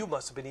prison. You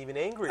must have been even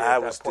angrier I at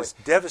that was point.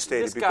 just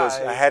devastated because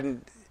I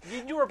hadn't...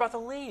 You were about to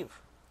leave.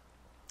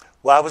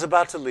 Well, I was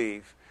about to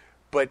leave,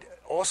 but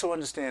also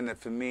understand that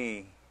for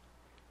me,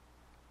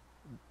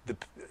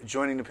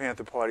 joining the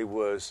Panther Party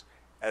was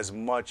as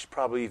much,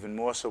 probably even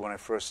more so when I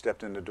first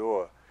stepped in the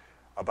door,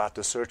 about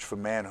the search for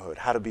manhood,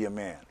 how to be a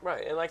man.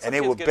 Right, and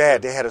they were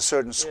bad. They had a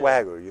certain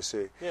swagger, you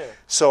see. Yeah.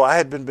 So I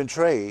had been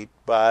betrayed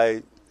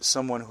by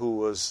someone who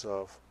was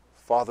a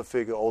father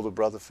figure, older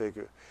brother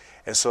figure.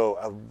 And so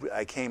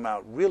I came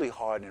out really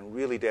hard and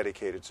really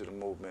dedicated to the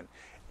movement,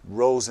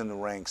 rose in the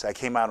ranks. I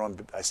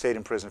stayed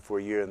in prison for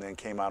a year and then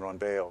came out on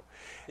bail.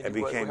 And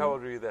became... How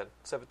old were you then?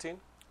 17?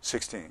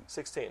 16.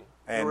 16.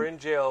 And you were in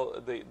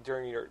jail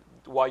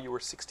while you were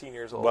 16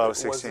 years old. While I was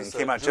 16.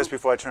 Came out just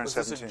before I turned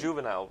 17. Was this a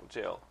juvenile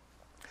jail?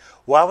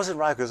 Well, I was in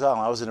Rikers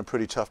Island. I was in a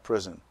pretty tough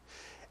prison.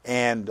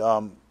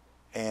 So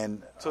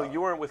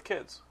you weren't with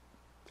kids?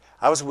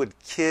 I was with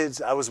kids.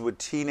 I was with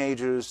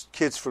teenagers,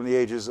 kids from the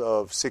ages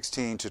of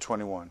 16 to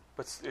 21.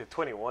 But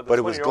 21? But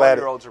it was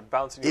 20-year-olds are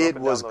bouncing you up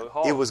and down the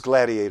halls. It was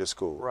gladiator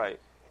school. Right.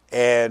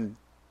 And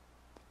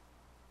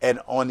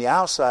on the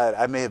outside,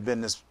 I may have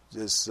been this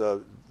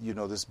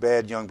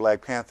bad young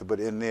Black Panther, but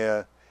in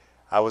there,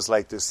 I was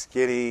like this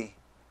skinny,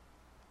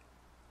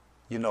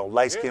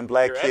 light-skinned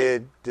black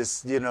kid,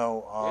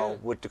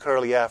 with the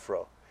curly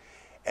afro.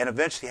 And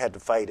eventually had to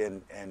fight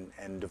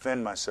and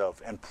defend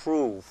myself and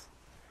prove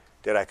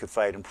that I could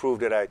fight and prove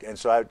that at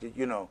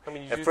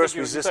first resisted.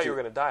 You thought you were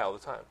going to die all the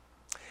time.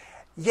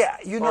 Yeah,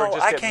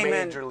 I came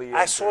in,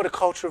 I saw the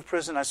culture of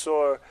prison. I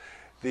saw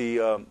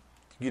the,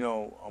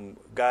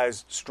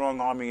 guys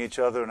strong-arming each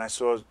other, and I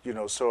saw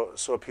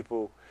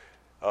people,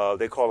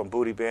 they call them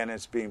booty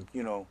bandits,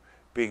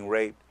 being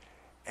raped.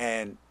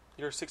 And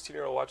you're a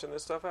 16-year-old watching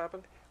this stuff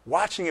happen?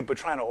 Watching it, but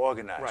trying to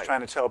organize,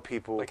 trying to tell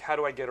people. Like, how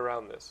do I get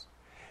around this?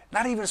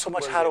 Not even so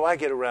much how do I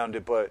get around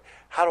it, but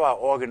how do I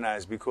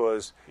organize?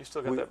 Because you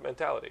still got that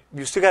mentality.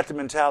 You still got the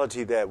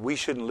mentality that we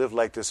shouldn't live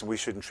like this and we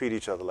shouldn't treat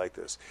each other like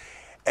this.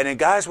 And then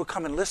guys would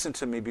come and listen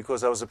to me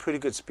because I was a pretty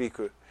good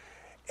speaker.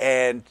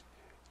 And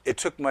it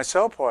took my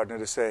cell partner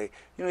to say,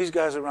 these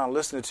guys are around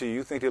listening to you.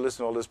 You think they listen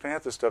to all this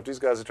Panther stuff. These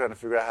guys are trying to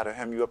figure out how to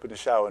hem you up in the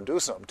shower and do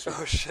something to you.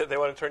 Oh, shit. They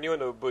want to turn you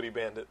into a booty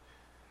bandit.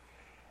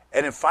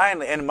 And then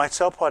finally, and my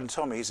cell partner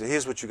told me, he said,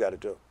 here's what you got to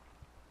do.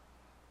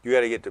 You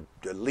got to get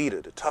the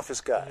leader, the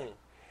toughest guy.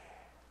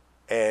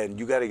 Mm-hmm. And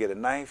you got to get a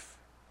knife,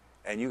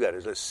 and you got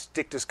to just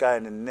stick this guy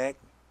in the neck,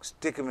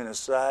 stick him in the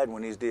side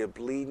when he's there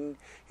bleeding.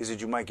 He said,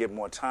 you might get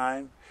more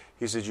time.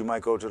 He said, you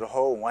might go to the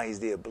hole while he's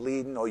there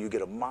bleeding, or you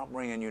get a mop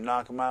ring and you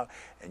knock him out,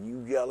 and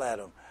you yell at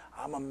him,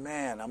 I'm a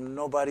man. I'm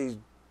nobody's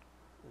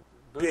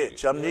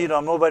bitch. I'm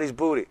nobody's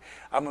booty.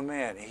 I'm a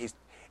man.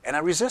 And I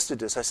resisted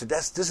this. I said,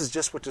 this is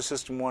just what the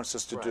system wants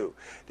us to do.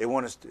 They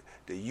want us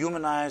to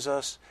humanize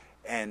us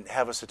and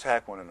have us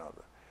attack one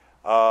another.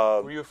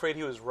 Were you afraid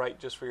he was right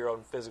just for your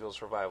own physical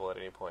survival at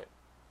any point?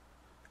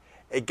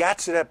 It got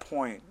to that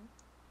point.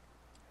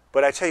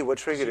 But I tell you what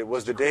triggered it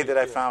was the day that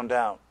I found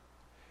out.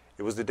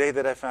 It was the day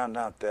that I found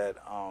out that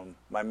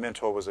my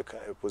mentor was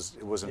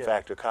in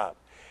fact a cop.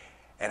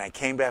 And I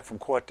came back from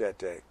court that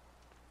day.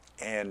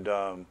 And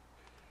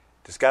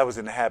this guy was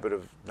in the habit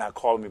of not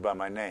calling me by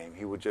my name.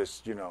 He would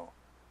just,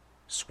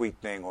 sweet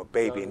thing or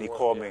baby. And he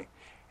called me.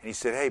 And he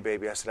said, hey,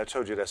 baby. I said, I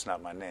told you that's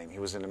not my name. He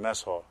was in the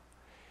mess hall.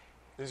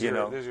 This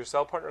is your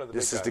cell partner or the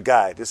This big is guy? the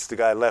guy. This is the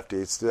guy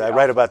Lefty. I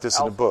write about this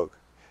in the book.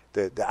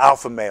 The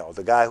alpha male,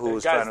 the guy who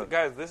was trying to...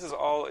 Guys, this is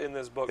all in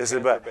this book,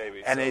 Panther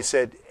Baby. And he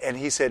said, and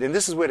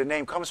this is where the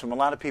name comes from. A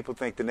lot of people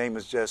think the name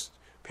is just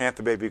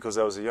Panther Baby because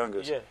I was the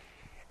youngest. Yeah.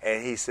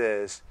 And he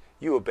says,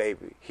 you a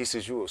baby. He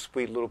says, you a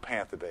sweet little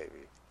Panther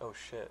Baby. Oh,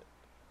 shit.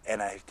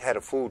 And I had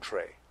a food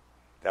tray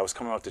that was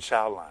coming off the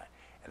child line.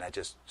 And I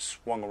just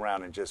swung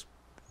around and just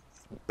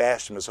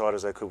bashed him as hard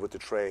as I could with the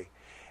tray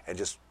and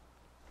just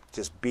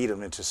beat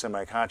him into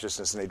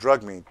semi-consciousness. And they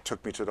drugged me,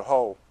 took me to the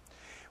hole.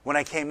 When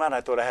I came out,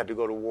 I thought I had to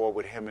go to war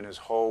with him and his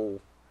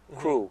whole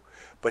crew.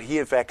 Mm-hmm. But he,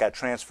 in fact, got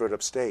transferred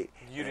upstate.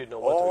 You didn't know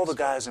what to all the expect.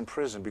 guys in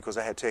prison, because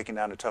I had taken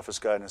down the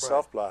toughest guy in the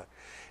South Block,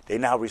 they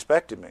now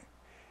respected me.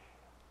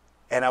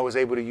 And I was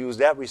able to use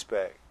that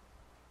respect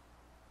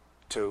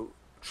to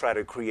try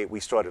to create.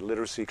 We started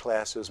literacy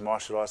classes,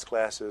 martial arts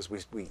classes.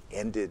 We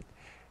ended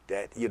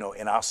that,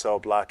 in our cell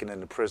block and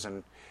in the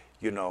prison,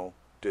 the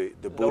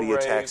booty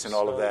attacks and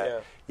all of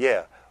that.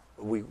 Yeah.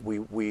 We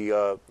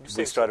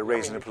started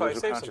raising the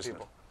political consciousness.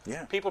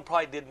 Yeah. People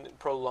probably didn't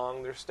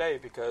prolong their stay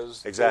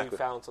because they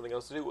found something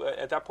else to do.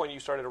 At that point,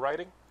 you started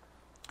writing?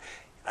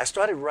 I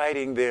started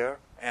writing there,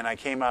 and I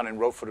came out and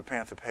wrote for the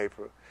Panther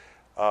paper.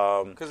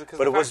 Because the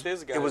fact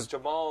is, guys,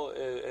 Jamal,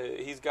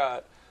 he's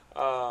got.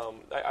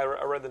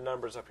 I read the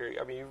numbers up here.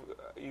 I mean,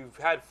 you've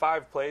had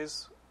 5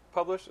 plays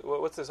published.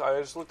 What's this? I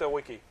just looked at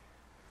Wiki.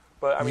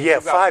 But I mean, yeah,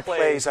 you've got 5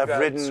 plays. I've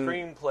written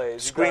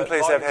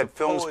screenplays. I've had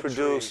films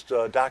produced,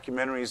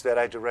 documentaries that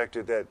I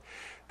directed that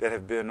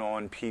have been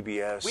on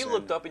PBS. We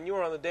looked up, and you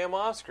were on the damn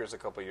Oscars a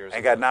couple years ago.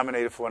 I got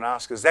nominated for an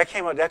Oscars.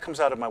 That comes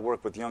out of my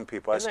work with young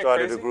people. Isn't I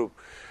started that a group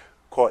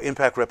called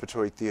Impact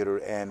Repertory Theater,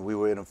 and we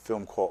were in a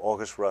film called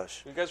August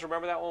Rush. You guys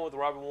remember that one with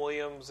Robin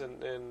Williams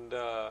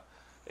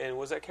and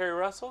was that Kerry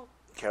Russell?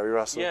 Kerry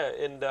Russell.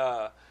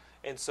 Yeah,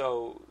 and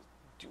so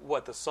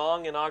what, the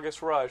song in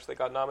August Rush that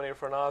got nominated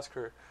for an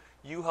Oscar,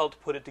 you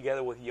helped put it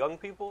together with young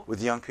people?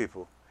 With young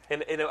people.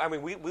 And I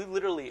mean, we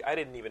literally, I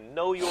didn't even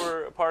know you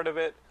were a part of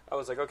it. I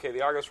was like, okay,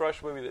 the August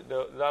Rush movie that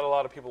not a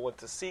lot of people went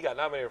to see got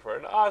nominated for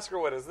an Oscar.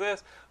 What is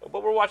this?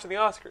 But we're watching the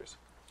Oscars.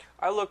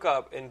 I look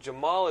up, and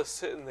Jamal is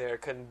sitting there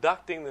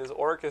conducting this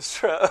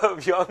orchestra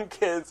of young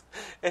kids,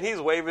 and he's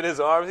waving his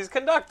arms. He's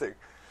conducting.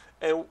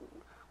 And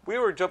we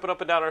were jumping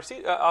up and down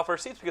off our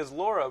seats because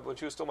Laura, when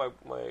she was still my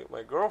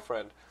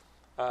girlfriend,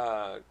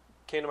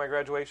 came to my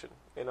graduation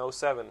in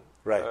 07,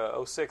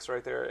 right. 06,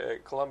 right there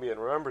at Columbia,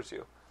 and remembers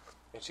you.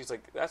 And she's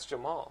like, that's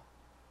Jamal.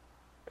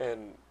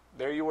 And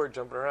there you were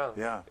jumping around.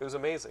 Yeah. It was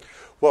amazing.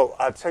 Well,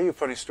 I'll tell you a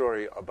funny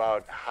story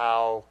about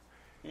how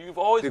you've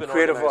always been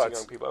organizing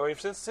young people. I mean,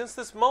 since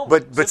this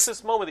moment, since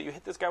this moment that you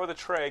hit this guy with a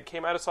tray,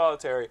 came out of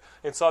solitary,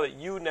 and saw that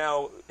you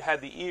now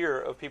had the ear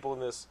of people in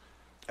this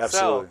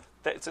absolutely.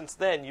 cell. Since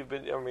then, you've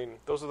been. I mean,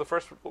 those are the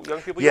first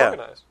young people you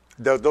organized.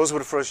 Those were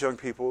the first young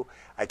people.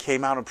 I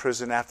came out of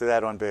prison after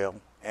that on bail,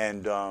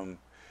 and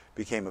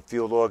became a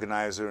field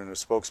organizer and a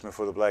spokesman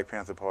for the Black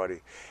Panther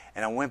Party.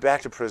 And I went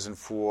back to prison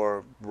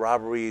for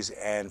robberies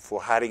and for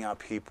hiding out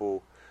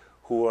people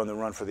who were on the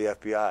run for the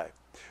FBI.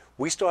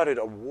 We started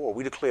a war.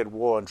 We declared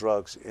war on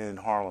drugs in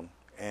Harlem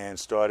and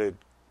started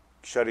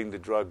shutting the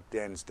drug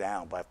dens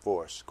down by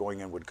force,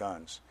 going in with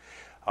guns.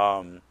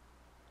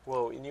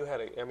 Well, and you had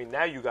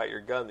now you got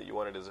your gun that you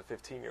wanted as a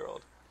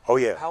 15-year-old. Oh,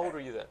 yeah. How old were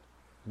you then?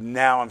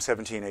 Now I'm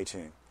 17,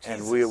 18. Jesus.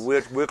 And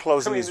we're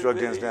closing these drug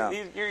dens down.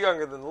 You're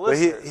younger than the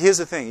listeners. But here's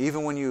the thing.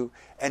 Even when you,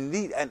 and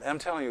I'm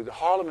telling you,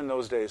 Harlem in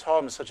those days,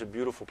 Harlem is such a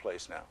beautiful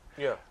place now.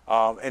 Yeah.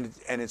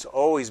 And it's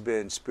always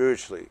been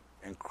spiritually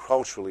and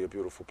culturally a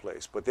beautiful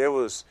place. But there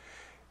was,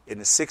 in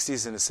the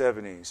 60s and the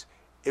 70s,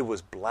 it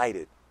was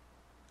blighted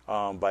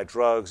by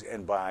drugs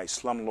and by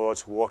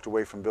slumlords who walked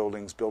away from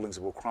buildings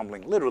that were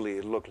crumbling. Literally,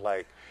 it looked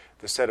like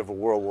the set of a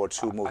World War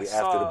II movie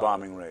after the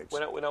bombing raids.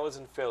 When I was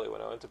in Philly,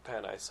 when I went to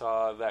Penn, I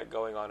saw that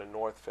going on in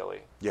North Philly.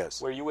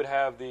 Yes. Where you would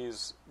have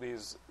these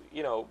these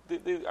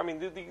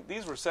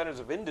were centers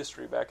of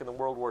industry back in the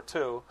World War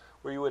II,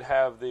 where you would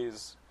have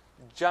these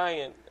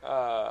giant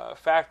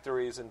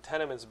factories and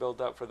tenements built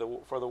up for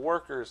the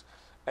workers.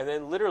 And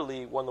then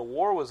literally, when the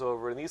war was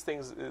over and these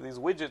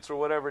widgets or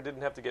whatever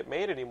didn't have to get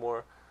made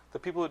anymore, the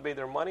people who had made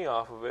their money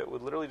off of it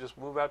would literally just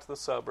move out to the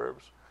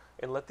suburbs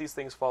and let these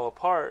things fall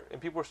apart,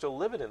 and people were still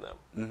living in them.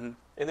 Mm-hmm.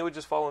 And they would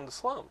just fall into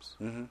slums.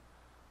 Mm-hmm.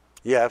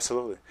 Yeah,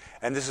 absolutely.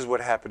 And this is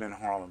what happened in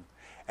Harlem.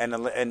 And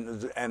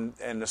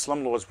the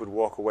slumlords would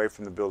walk away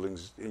from the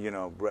buildings,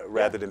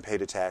 rather than pay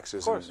the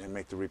taxes and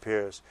make the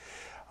repairs.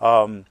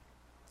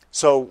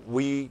 So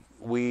we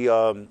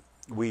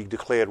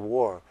declared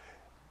war.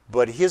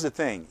 But here's the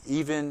thing: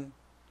 even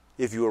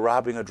if you were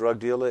robbing a drug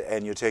dealer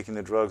and you're taking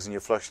the drugs and you're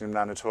flushing them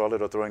down the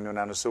toilet or throwing them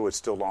down the sewer, it's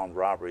still armed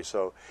robbery.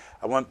 So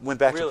I went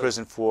back to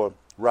prison for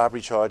robbery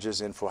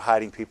charges and for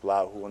hiding people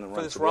out who were on the run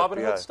for this the Robin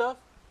FBI. Hood stuff.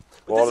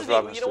 But All this this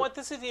Robin you know what?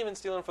 This isn't even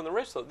stealing from the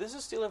rich though. This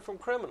is stealing from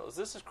criminals.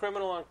 This is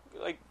criminal.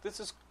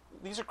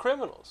 These are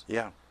criminals.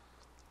 Yeah.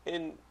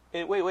 And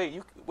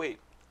wait.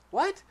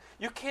 What?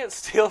 You can't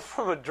steal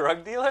from a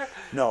drug dealer?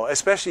 No,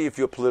 especially if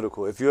you're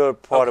political. If you're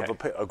part of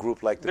a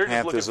group like the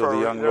Panthers or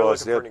the Young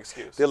Lords,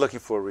 they're looking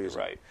for a reason.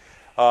 Right.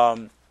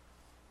 And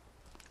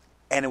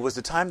it was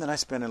the time that I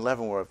spent in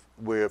Leavenworth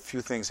where a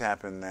few things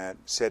happened that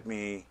set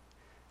me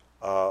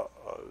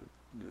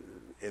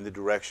in the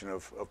direction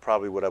of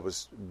probably what I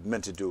was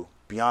meant to do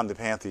beyond the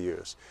Panther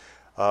years.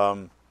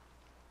 One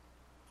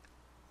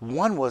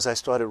was I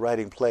started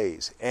writing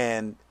plays,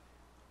 and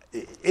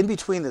in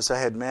between this, I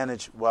had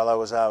managed, while I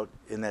was out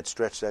in that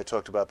stretch that I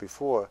talked about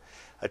before,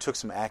 I took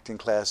some acting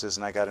classes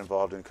and I got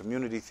involved in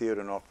community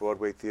theater and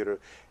off-Broadway theater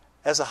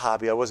as a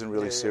hobby. I wasn't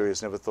really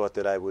serious, never thought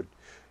that I would,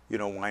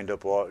 wind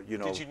up all,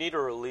 Did you need a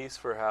release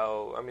for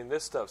how,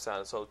 this stuff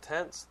sounded so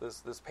tense,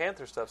 this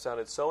Panther stuff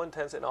sounded so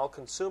intense and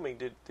all-consuming.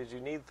 Did you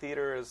need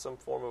theater as some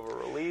form of a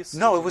release?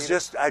 No, it was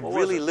just, I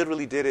really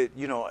literally did it,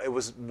 it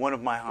was one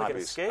of my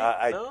hobbies. Like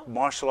an escape?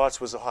 Martial arts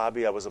was a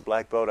hobby. I was a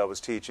black belt. I was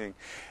teaching.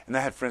 And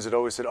I had friends that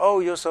always said, oh,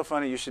 you're so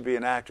funny, you should be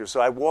an actor.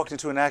 So I walked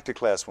into an acting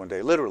class one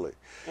day, literally.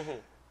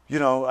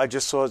 Mm-hmm. I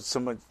just saw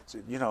someone,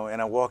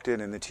 and I walked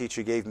in and the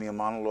teacher gave me a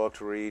monologue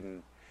to read,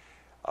 and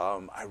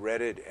I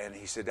read it, and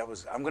he said,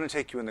 I'm going to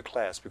take you in the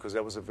class, because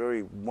that was a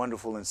very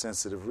wonderful and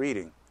sensitive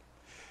reading.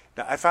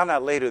 Now, I found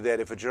out later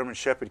that if a German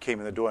Shepherd came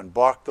in the door and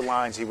barked the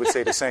lines, he would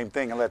say the same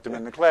thing and let them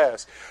in the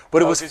class.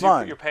 But it was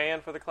fun. You're paying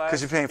for the class?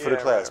 Because you're paying for the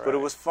class. Right. But it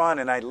was fun,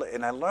 and I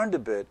learned a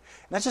bit.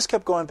 And I just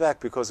kept going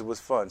back because it was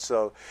fun.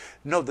 So,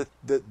 no, the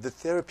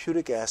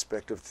therapeutic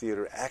aspect of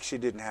theater actually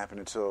didn't happen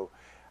until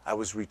I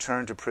was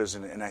returned to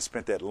prison, and I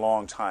spent that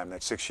long time,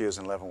 that 6 years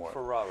in Leavenworth.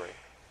 For robbery.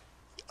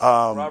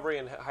 Robbery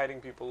and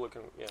hiding people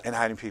looking... Yeah. And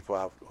hiding people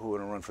out who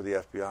would run for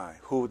the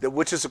FBI,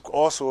 which is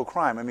also a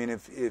crime. I mean,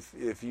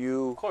 if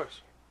you... Of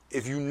course.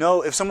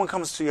 If someone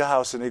comes to your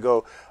house and they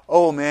go,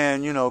 oh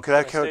man, could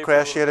I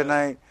crash here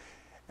tonight?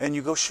 And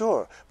you go,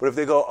 sure. But if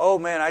they go, oh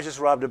man, I just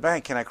robbed a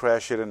bank, can I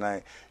crash here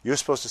tonight? You're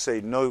supposed to say,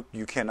 no,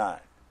 you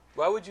cannot.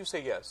 Why would you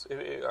say yes?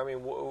 I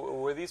mean,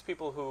 were these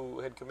people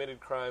who had committed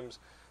crimes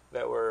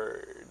that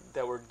were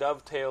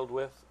dovetailed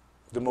with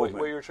the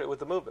movement? With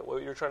the movement,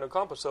 what you're trying to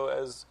accomplish. So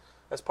as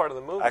part of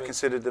the movement, I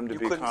considered them to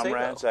be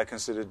comrades. I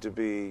considered to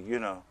be,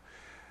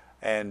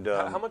 and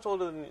how much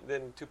older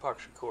than Tupac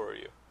Shakur are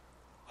you?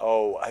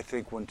 Oh, I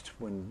think when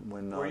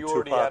were you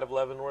already out of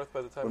Leavenworth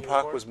by the time when you were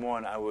born? Pac was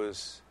born, I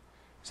was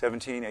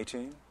 17,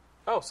 18.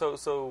 Oh,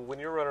 so when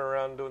you're running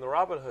around doing the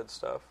Robin Hood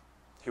stuff,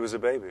 he was a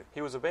baby.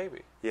 He was a baby.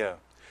 Yeah.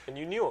 And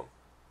you knew him.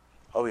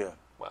 Oh yeah.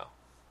 Wow.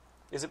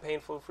 Is it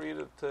painful for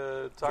you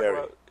to talk Very,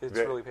 about? It's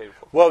really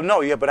painful. Well,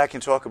 no, yeah, but I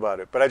can talk about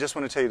it. But I just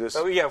want to tell you this.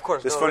 Oh yeah, of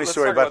course. This funny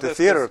story about the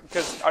theater.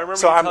 Because I remember.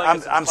 So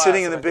I'm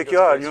sitting in the big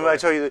yard. I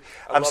tell you,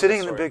 I'm sitting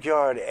in the big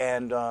yard,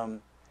 and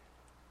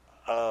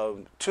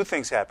two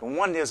things happened.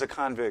 One, there's a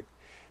convict.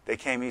 They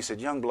came. He said,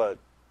 "Young blood."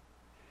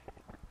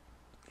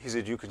 He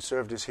said, "You can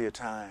serve this here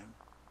time,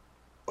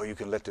 or you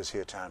can let this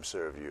here time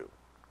serve you."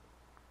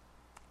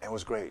 And it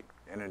was great,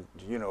 and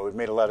it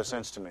made a lot of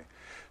sense to me.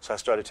 So I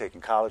started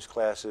taking college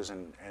classes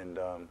and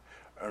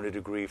earned a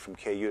degree from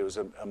KU. It was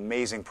an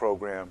amazing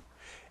program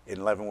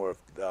in Leavenworth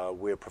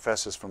where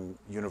professors from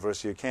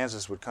University of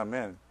Kansas would come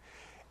in,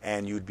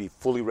 and you'd be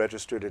fully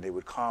registered, and they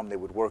would come. They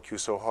would work you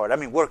so hard. I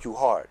mean, work you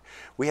hard.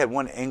 We had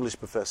one English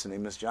professor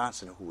named Miss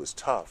Johnson who was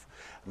tough.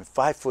 I mean,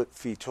 5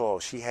 feet tall.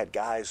 She had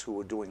guys who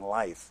were doing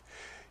life,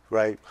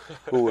 right?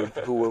 who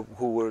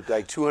were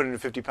like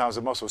 250 pounds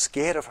of muscle,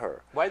 scared of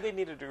her. Why did they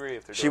need a degree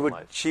if they're doing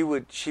life?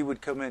 She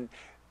would come in.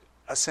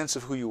 A sense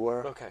of who you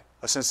were, okay.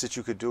 A sense that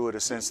you could do it, a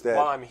sense that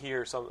while I'm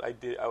here,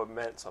 I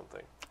meant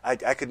something.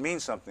 I could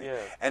mean something, yeah.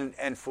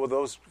 And for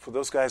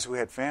those guys who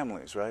had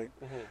families, right,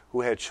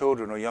 who had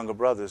children or younger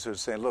brothers who were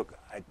saying, "Look,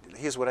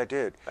 here's what I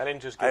did. I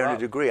didn't just give up. I earned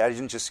a degree. I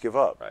didn't just give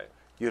up, right?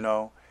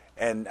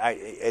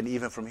 And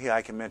even from here,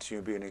 I can mention you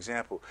and be an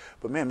example.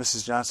 But man,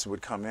 Mrs. Johnson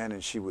would come in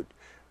and she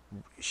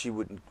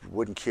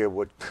wouldn't care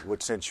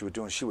what sense you were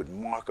doing. She would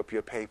mark up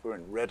your paper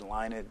and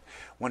redline it.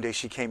 One day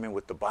she came in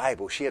with the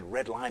Bible. She had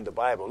redlined the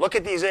Bible. Look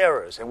at these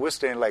errors, and we're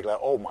standing like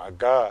oh my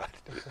God.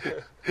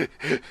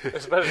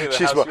 Especially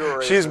the house you were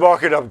raised she's in.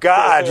 Marking up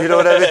God. You know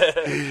what I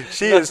mean?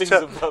 She is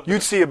tough.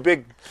 You'd see a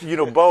big,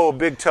 Bo, a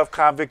big tough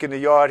convict in the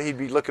yard. He'd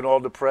be looking all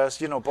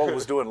depressed. Bo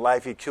was doing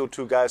life. He killed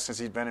 2 guys since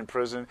he'd been in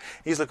prison.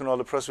 He's looking all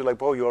depressed. We're like,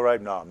 Bo, you all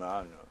right? Nah, man.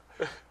 I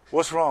know.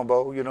 What's wrong,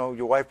 Bo?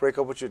 Your wife break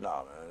up with you?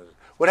 Nah, man.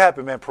 What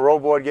happened, man? Parole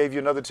board gave you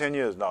another 10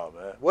 years? No,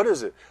 man. What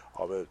is it?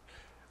 Oh, man,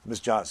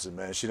 Miss Johnson,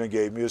 man, she done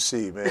gave me a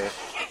C, man.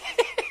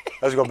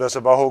 That's going to mess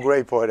up my whole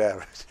grade point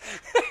average.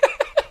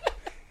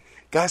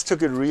 Guys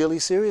took it really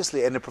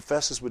seriously, and the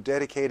professors were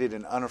dedicated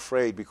and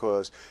unafraid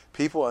because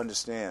people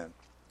understand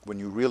when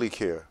you really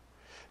care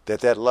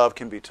that love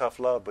can be tough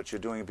love, but you're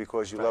doing it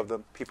because you love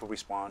them. People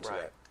respond to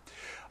that.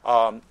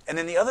 And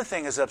then the other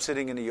thing is I'm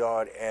sitting in the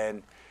yard,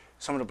 and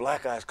some of the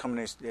black guys come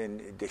in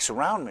and they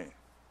surround me.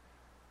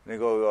 And they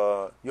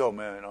go, yo,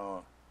 man,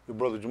 your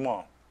brother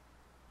Jamal,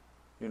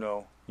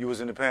 you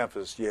was in the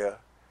Panthers, yeah.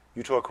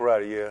 You taught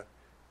karate, yeah.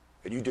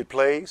 And you did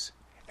plays?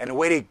 And the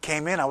way they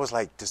came in, I was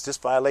like, does this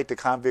violate the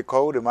convict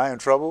code? Am I in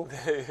trouble?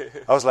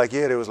 I was like,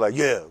 yeah. They was like,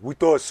 yeah, we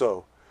thought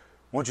so.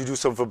 Why don't you do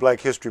something for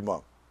Black History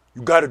Month?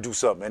 You got to do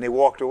something. And they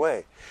walked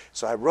away.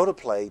 So I wrote a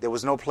play. There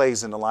was no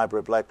plays in the library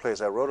of black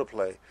plays. I wrote a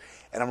play,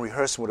 and I'm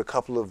rehearsing with a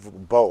couple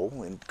of Bo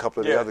and a couple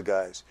of the other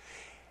guys.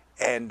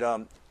 And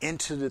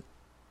into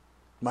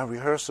my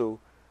rehearsal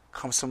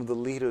comes some of the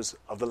leaders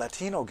of the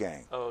Latino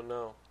gang. Oh,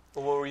 no.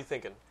 Well, what were you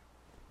thinking?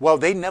 Well,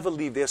 they never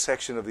leave their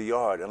section of the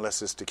yard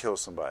unless it's to kill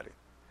somebody.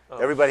 Oh,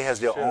 everybody has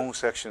their own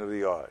section of the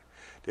yard.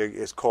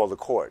 It's called the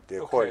court,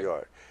 their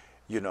courtyard.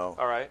 All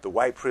right. The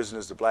white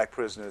prisoners, the black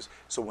prisoners.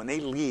 So when they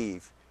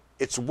leave,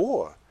 it's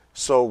war.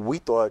 So we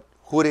thought,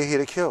 who are they here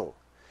to kill?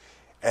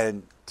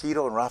 And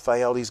Tito and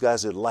Raphael, these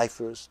guys are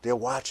lifers. They're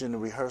watching the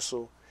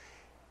rehearsal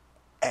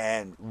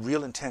and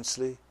real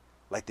intensely,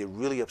 like they're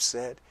really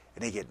upset.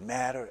 And they get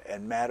madder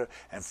and madder.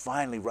 And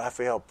finally,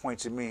 Raphael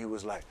points at me. He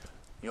was like,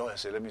 yo, I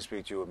said, let me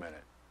speak to you a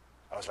minute.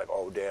 I was like,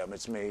 oh, damn,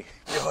 it's me.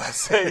 Yo, I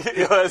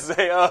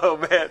say, oh,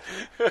 man.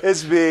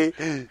 It's me.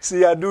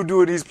 See, I knew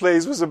doing these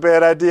plays was a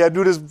bad idea. I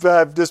knew this,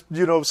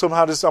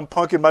 somehow I'm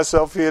punking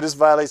myself here. This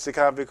violates the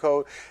convict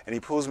code. And he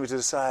pulls me to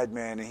the side,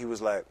 man, and he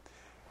was like,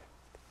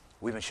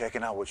 we've been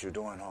checking out what you're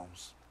doing,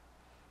 Holmes.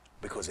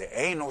 Because there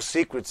ain't no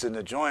secrets in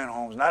the joint,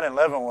 Holmes, not in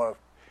Leavenworth.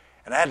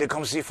 And I had to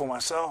come see for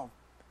myself.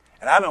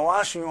 And I've been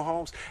watching you,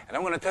 Holmes, and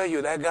I'm going to tell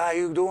you, that guy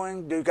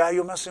the guy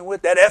you're messing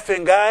with, that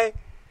effing guy,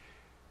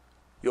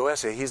 yo, I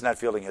say, he's not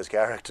feeling his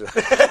character.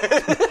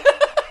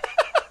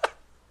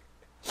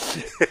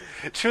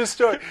 True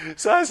story.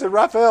 So I said,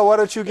 Raphael, why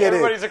don't you get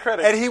Everybody's in? a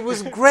critic. And he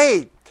was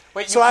great.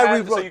 Wait, so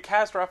you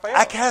cast Raphael?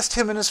 I cast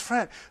him and his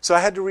friend. So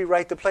I had to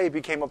rewrite the play. It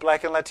became a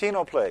Black and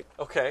Latino play.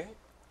 Okay.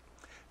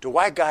 The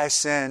white guys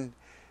send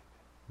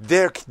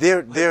their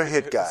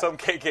hit guy. Some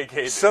KKK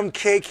dude. Some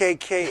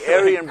KKK,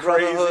 Aryan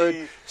Crazy.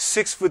 Brotherhood,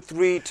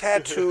 6'3",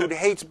 tattooed,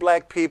 hates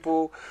black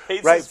people.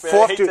 Hates right?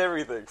 Hispanic, hates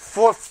everything.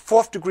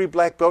 Fourth degree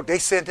black belt. They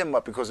sent him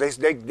up because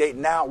they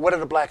now, what are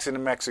the blacks and the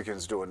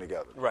Mexicans doing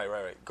together? Right.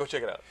 Go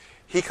check it out.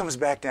 He comes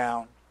back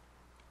down.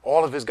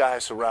 All of his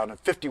guys surround him,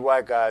 50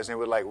 white guys, and they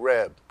were like,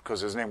 Reb,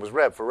 because his name was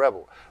Reb for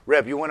Rebel.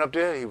 Reb, you went up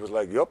there? He was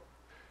like, yup.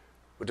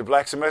 With the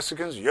blacks and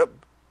Mexicans? Yup.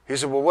 He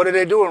said, well, what are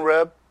they doing,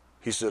 Reb?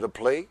 He said, a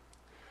play.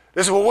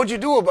 They said, well, what'd you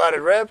do about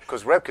it, Reb?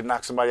 Because Reb could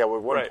knock somebody out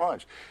with one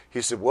punch.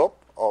 He said, well,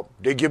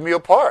 they give me a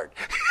part.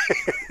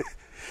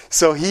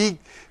 So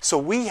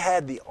we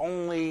had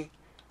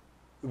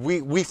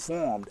we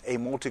formed a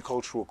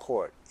multicultural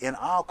court. In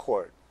our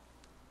court,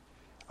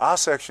 our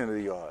section of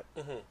the yard,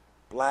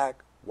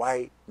 black,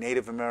 white,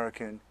 Native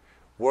American,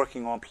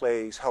 working on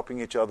plays, helping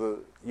each other,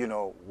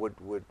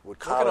 with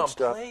college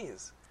stuff.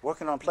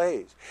 Working on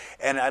plays.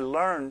 And I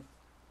learned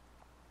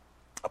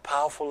a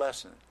powerful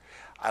lesson.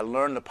 I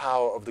learned the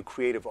power of the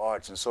creative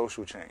arts and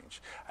social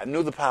change. I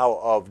knew the power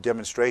of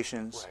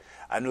demonstrations. Right.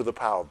 I knew the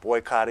power of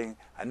boycotting.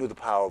 I knew the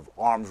power of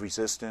armed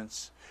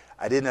resistance.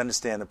 I didn't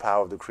understand the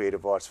power of the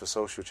creative arts for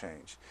social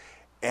change.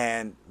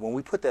 And when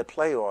we put that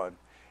play on,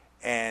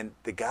 and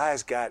the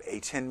guys got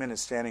a 10-minute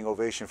standing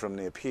ovation from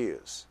their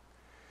peers.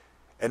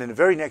 And then the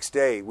very next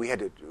day, we had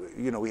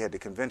to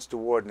convince the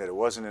warden that it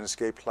wasn't an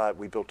escape plot.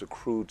 We built a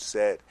crude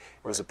set. It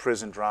was a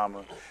prison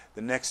drama.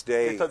 The next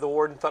day, the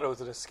warden thought it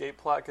was an escape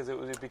plot because it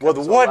became well,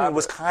 the so warden elaborate.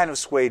 was kind of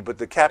swayed, but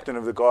the captain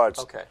of the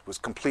guards was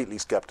completely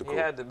skeptical. He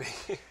had to be.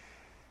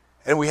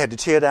 And we had to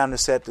tear down the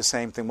set, the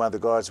same thing while the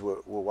guards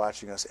were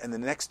watching us. And the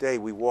next day,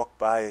 we walked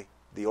by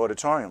the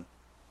auditorium,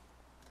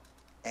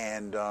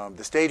 and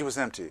the stage was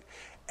empty.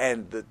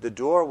 And the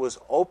door was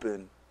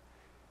open,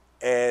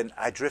 and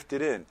I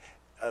drifted in.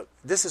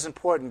 This is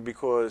important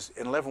because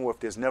in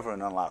Leavenworth, there's never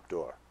an unlocked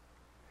door.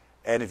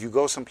 And if you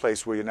go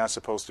someplace where you're not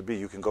supposed to be,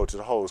 you can go to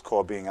the hole. It's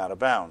called being out of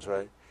bounds,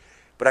 right?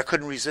 But I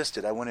couldn't resist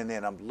it. I went in there,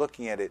 and I'm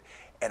looking at it,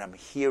 and I'm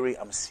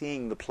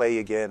seeing the play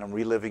again. I'm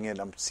reliving it.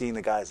 I'm seeing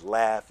the guys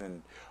laugh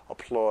and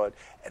applaud.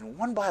 And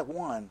one by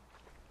one,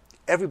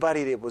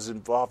 everybody that was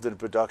involved in the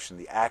production,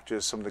 the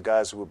actors, some of the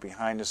guys who were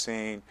behind the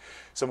scene,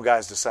 some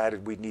guys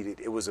decided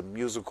it was a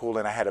musical,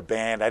 and I had a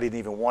band. I didn't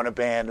even want a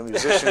band. The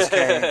musicians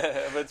came.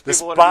 The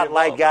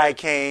spotlight guy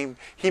came.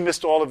 He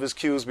missed all of his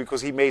cues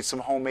because he made some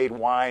homemade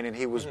wine, and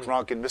he was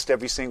drunk and missed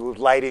every single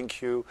lighting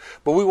cue.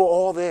 But we were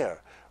all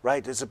there,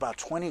 right? There's about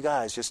 20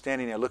 guys just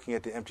standing there looking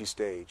at the empty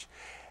stage.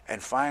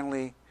 And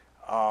finally...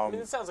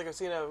 it sounds like I've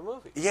seen it in a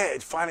movie. Yeah,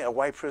 finally a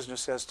white prisoner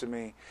says to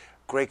me,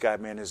 great guy,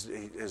 man.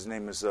 His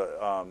name is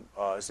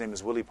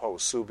Willie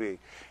Post, Subi,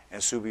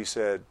 and Subi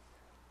said,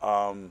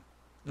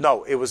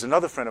 no, it was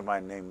another friend of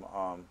mine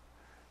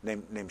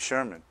named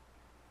Sherman,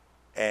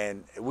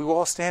 and we were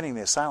all standing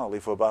there silently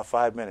for about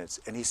 5 minutes,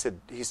 and he said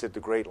the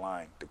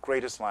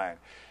greatest line.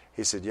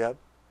 He said, "Yep,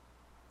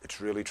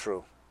 it's really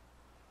true.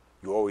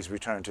 You always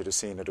return to the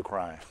scene of the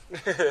crime."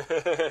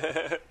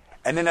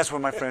 And then that's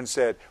when my friend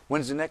said,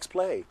 "When's the next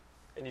play?"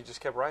 And you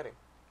just kept writing.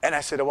 And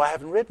I said, "Oh, I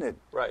haven't written it."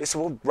 Right. They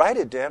said, "Well, write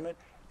it, damn it."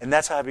 And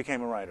that's how I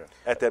became a writer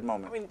at that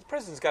moment. I mean,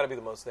 prison's got to be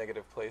the most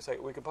negative place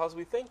we could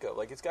possibly think of.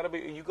 Like, it's got to be,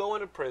 you go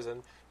into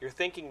prison, you're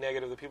thinking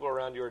negative, the people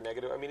around you are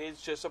negative. I mean,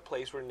 it's just a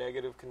place where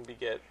negative can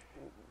get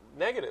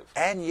negative.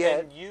 And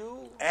yet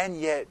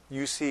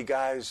you see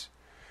guys,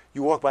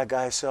 you walk by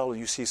Guy's cell and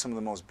you see some of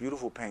the most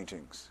beautiful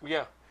paintings.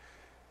 Yeah.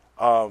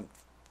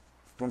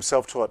 From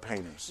self-taught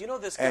painters. You know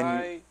this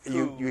guy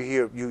who...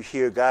 you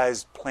hear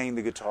guys playing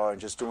the guitar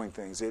and just doing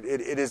things.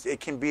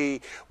 It can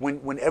be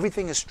when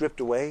everything is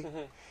stripped away,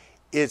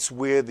 it's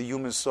where the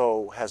human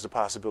soul has the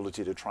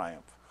possibility to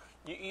triumph.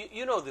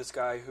 You know this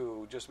guy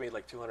who just made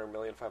like $200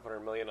 million,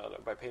 $500 million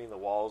by painting the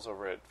walls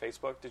over at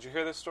Facebook. Did you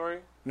hear this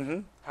story?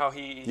 Mm-hmm. How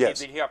he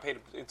got paid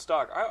in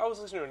stock. I was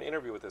listening to an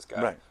interview with this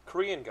guy,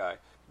 Korean guy,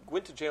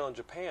 went to jail in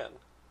Japan,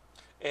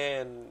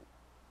 and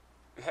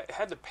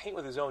had to paint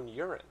with his own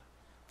urine.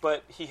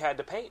 But he had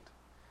to paint.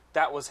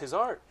 That was his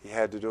art. He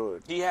had to do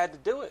it. He had to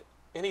do it.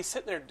 And he's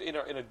sitting there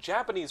in a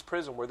Japanese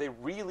prison where they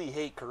really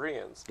hate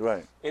Koreans.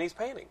 Right. And he's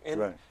painting. And,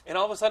 right. And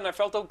all of a sudden I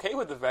felt okay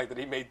with the fact that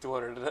he made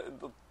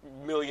 $200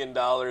 million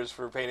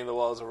for painting the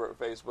walls over at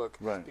Facebook.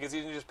 Right. Because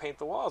he didn't just paint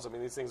the walls. I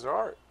mean, these things are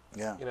art.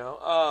 Yeah. You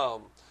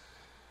know?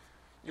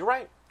 You're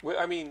right.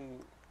 I mean,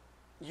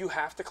 you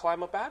have to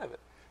climb up out of it.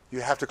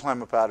 You have to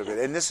climb up out of it.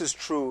 And this is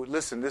true.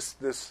 Listen,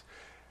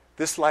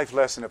 this life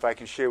lesson, if I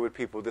can share with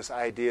people, this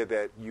idea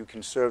that you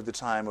can serve the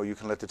time or you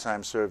can let the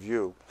time serve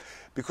you,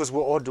 because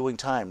we're all doing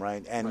time,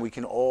 right? And we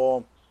can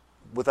all,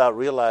 without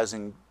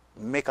realizing,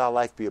 make our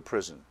life be a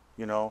prison.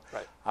 You know,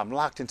 Right. I'm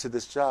locked into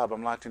this job.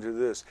 I'm locked into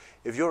this.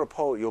 If you're a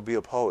poet, you'll be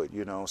a poet.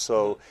 You know,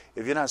 so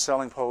if you're not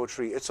selling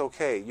poetry, it's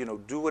okay. You know,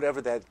 do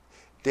whatever that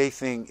day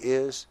thing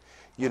is.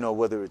 You know,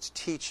 whether it's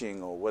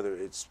teaching or whether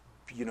it's,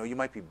 you know, you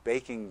might be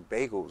baking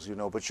bagels. You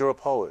know, but you're a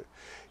poet.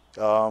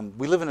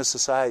 We live in a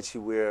society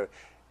where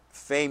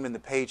fame and the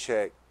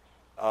paycheck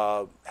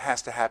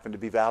has to happen to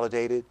be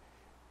validated,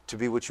 to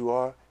be what you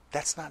are.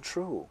 That's not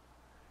true.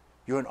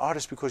 You're an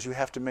artist because you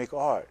have to make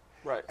art.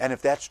 Right. And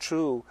if that's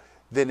true,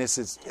 then it's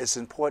as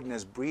important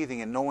as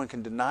breathing, and no one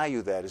can deny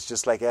you that. It's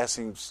just like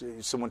asking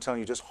someone, telling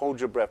you, just hold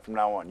your breath from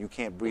now on. You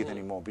can't breathe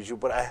anymore.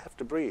 But I have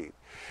to breathe.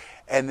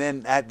 And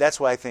then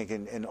that's why I think,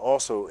 and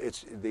also,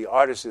 it's the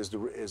artist is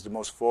the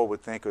most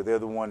forward thinker. They're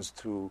the ones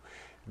through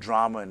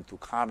drama and through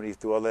comedy,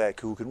 through all that,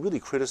 who can really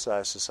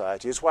criticize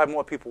society. It's why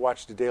more people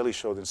watch The Daily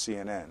Show than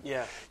CNN.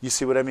 Yeah. You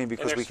see what I mean?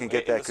 Because we can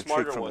get that critique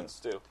smarter from ones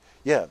too.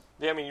 Yeah.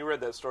 Yeah, I mean, you read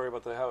that story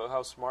about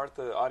how smart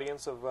the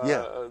audience of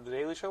The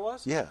Daily Show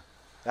was? Yeah,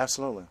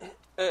 absolutely.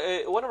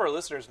 One of our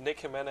listeners,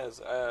 Nick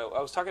Jimenez, I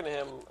was talking to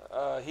him.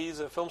 He's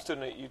a film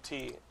student at UT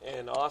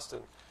in Austin,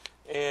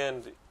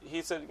 and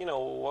he said, you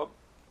know,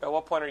 at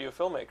what point are you a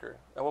filmmaker?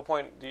 At what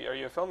point are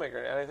you a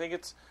filmmaker? And I think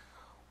it's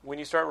when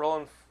you start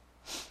rolling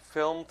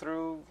film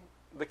through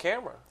the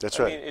camera. That's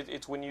I right. mean,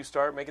 it's when you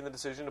start making the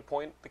decision to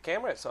point the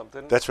camera at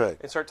something. That's right.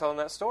 And start telling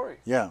that story.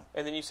 Yeah.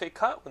 And then you say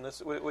cut when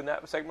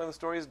that segment of the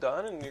story is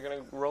done, and you're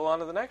going to roll on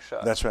to the next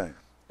shot. That's right.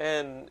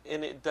 And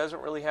it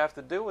doesn't really have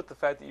to do with the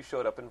fact that you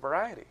showed up in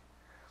Variety.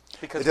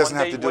 Because It doesn't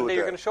one have day, to do one with day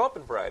you're that. going to show up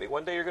in Variety.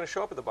 One day you're going to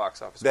show up at the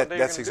box office. That's one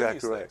day you're exactly going to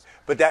do these right. things.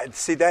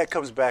 But that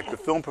comes back. The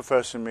film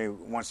professor in me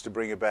wants to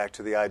bring it back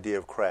to the idea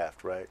of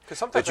craft, right? Because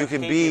sometimes that you I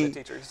can hate be, being a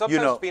teacher. Sometimes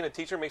you know, being a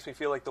teacher makes me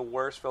feel like the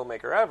worst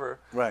filmmaker ever.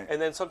 Right.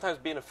 And then sometimes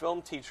being a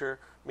film teacher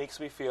makes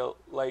me feel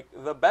like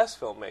the best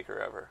filmmaker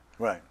ever.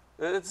 right.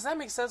 Does that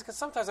make sense? Because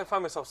sometimes I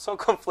find myself so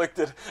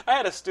conflicted. I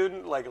had a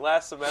student like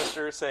last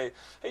semester say,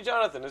 "Hey,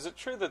 Jonathan, is it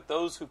true that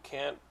those who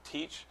can't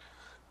teach?"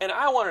 And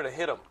I wanted to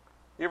hit him.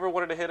 You ever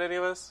wanted to hit any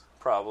of us?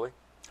 Probably.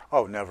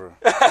 Oh, never.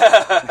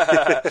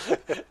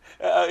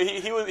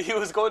 He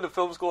was going to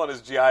film school on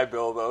his GI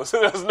Bill though,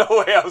 so there was no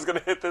way I was going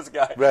to hit this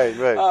guy. Right.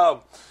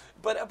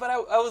 But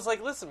I was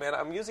like, listen, man,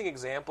 I'm using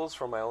examples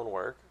from my own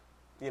work,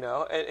 you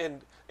know,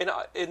 and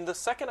the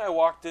second I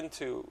walked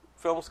into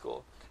film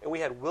school, and we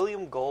had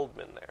William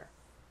Goldman there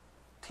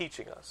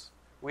teaching us.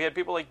 We had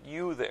people like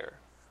you there.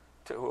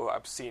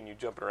 I'm seeing you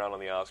jumping around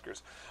on the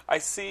Oscars. I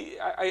see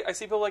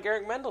people like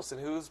Eric Mendelsohn,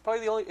 who's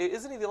probably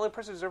isn't he the only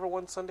person who's ever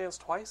won Sundance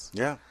twice?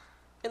 Yeah.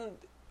 And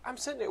I'm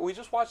sitting there. We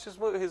just watched his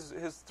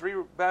three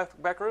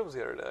back rooms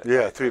the other day.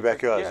 Yeah, Three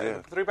Backyards.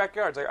 Yeah. Three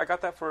Backyards. I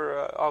got that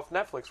off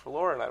Netflix for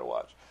Laura and I to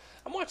watch.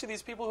 I'm watching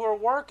these people who are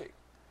working.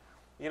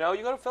 You know,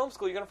 you go to film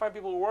school, you're going to find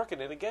people who are working.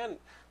 And again,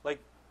 like,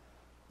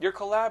 your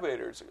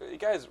collaborators. You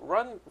guys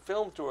run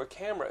film through a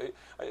camera.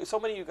 So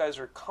many of you guys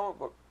are comic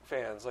book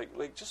fans.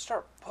 Like just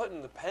start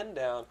putting the pen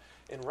down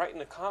and writing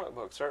a comic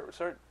book. Start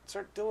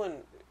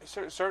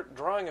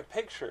drawing a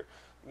picture.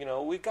 You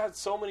know, we've got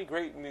so many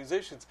great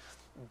musicians.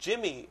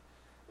 Jimmy,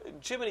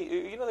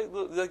 you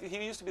know,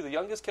 he used to be the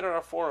youngest kid on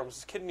our forums.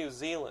 This kid in New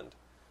Zealand.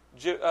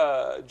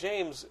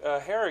 James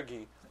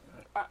Harrigy.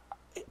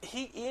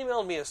 He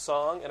emailed me a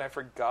song, and I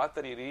forgot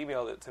that he had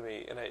emailed it to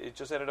me, and it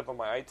just ended up on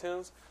my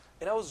iTunes.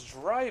 And I was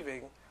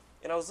driving,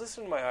 and I was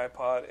listening to my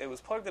iPod. It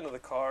was plugged into the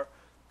car,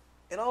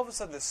 and all of a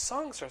sudden this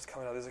song starts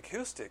coming out, this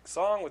acoustic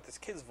song with this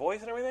kid's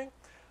voice and everything.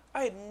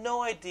 I had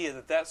no idea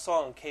that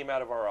song came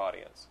out of our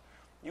audience.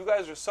 You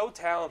guys are so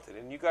talented,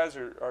 and you guys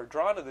are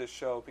drawn to this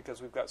show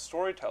because we've got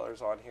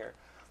storytellers on here.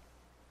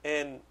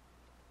 And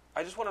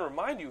I just want to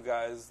remind you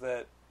guys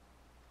that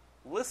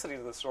listening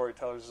to the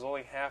storytellers is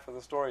only half of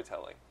the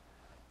storytelling.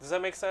 Does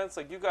that make sense?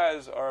 Like, you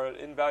guys are an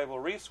invaluable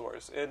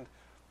resource,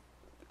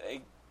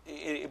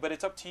 but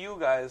it's up to you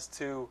guys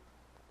to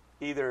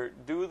either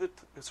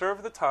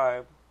serve the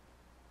time,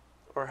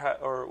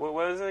 or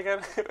what is it again?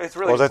 It's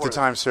really Or let the important.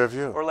 time serve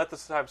you. Or let the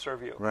time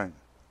serve you. Right.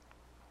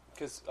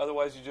 Because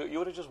otherwise you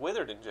would have just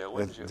withered in jail,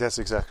 wouldn't you? That's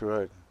exactly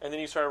right. And then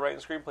you started writing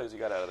screenplays. You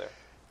got out of there.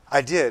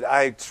 I did.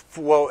 I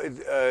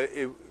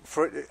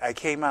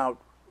came out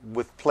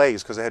with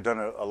plays because I had done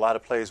a lot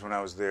of plays when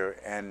I was there,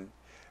 and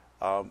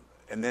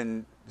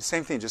then the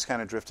same thing, just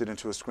kind of drifted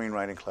into a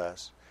screenwriting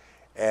class,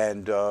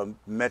 and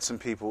met some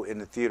people in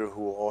the theater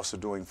who were also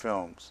doing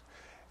films,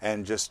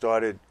 and just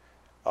started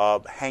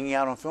hanging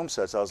out on film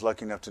sets. I was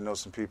lucky enough to know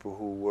some people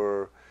who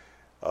were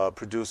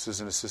producers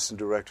and assistant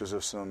directors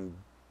of some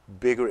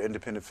bigger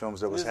independent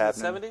films that was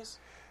happening. In the 70s?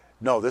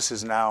 No, this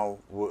is now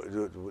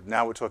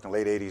we're talking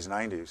late 80s,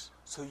 90s.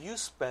 So you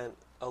spent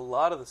a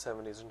lot of the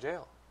 70s in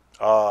jail.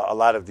 A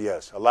lot of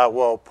yes, a lot.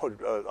 Well,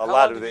 How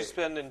long did you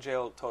spend in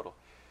jail total?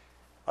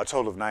 A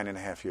total of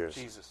 9.5 years.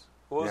 Jesus.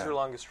 What was your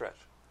longest stretch?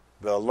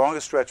 The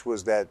longest stretch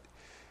was that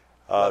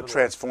Leavenworth.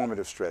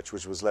 transformative stretch,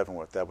 which was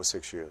Leavenworth. That was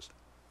 6 years.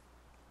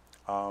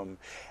 And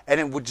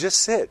it would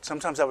just sit.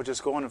 Sometimes I would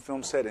just go on a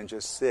film set and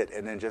just sit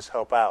and then just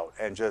help out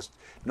and just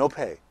no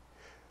pay.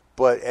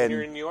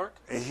 Here in New York?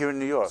 Here in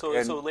New York. So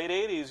late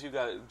 80s, you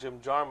got Jim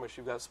Jarmusch,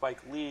 you've got Spike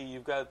Lee,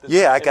 you've got this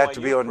I NYU got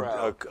to be on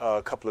crowd.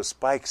 a couple of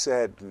Spike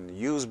set and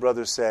Hughes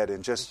Brothers set,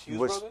 and just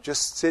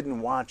sit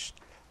and watch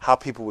how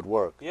people would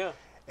work. Yeah.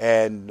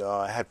 And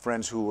I had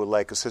friends who were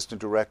like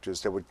assistant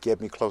directors that would get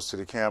me close to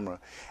the camera.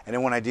 And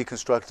then when I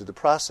deconstructed the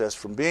process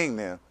from being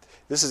there,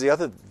 this is the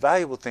other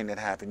valuable thing that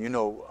happened.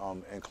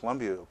 In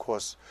Columbia, of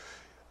course,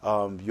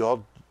 you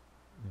all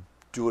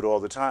do it all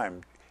the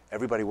time.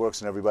 Everybody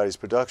works in everybody's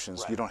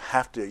productions. Right.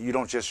 You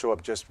don't just show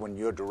up just when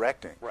you're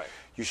directing. Right.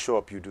 You show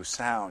up, you do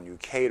sound, you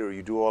cater,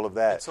 you do all of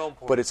that. It's so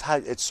important.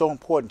 But it's so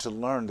important to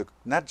learn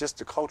not just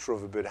the culture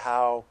of it, but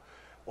how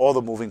all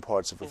the moving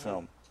parts of a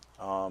film.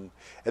 And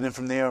then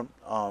from there,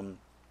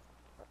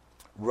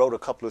 wrote a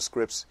couple of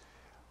scripts,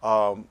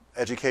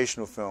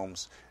 educational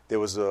films. There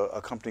was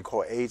a company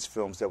called AIDS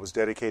Films that was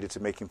dedicated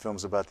to making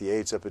films about the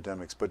AIDS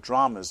epidemics, but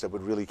dramas that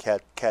would really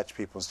catch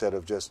people instead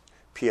of just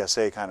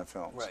PSA kind of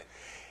films. Right.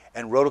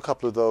 And wrote a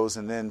couple of those,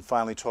 and then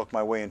finally talked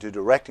my way into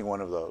directing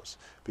one of those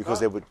because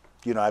they would,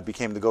 I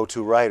became the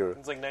go-to writer.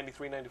 It's like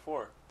 93,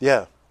 94.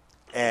 Yeah,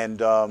 and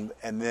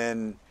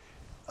then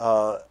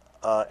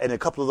a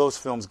couple of those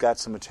films got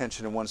some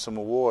attention and won some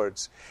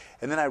awards.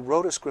 And then I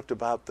wrote a script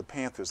about the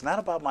Panthers, not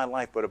about my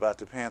life, but about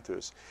the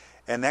Panthers,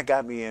 and that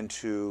got me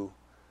into.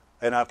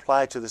 And I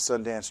applied to the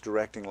Sundance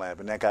Directing Lab,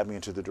 and that got me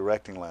into the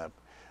Directing Lab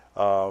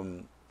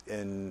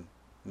in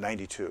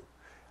 '92,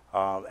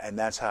 and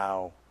that's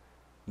how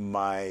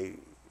my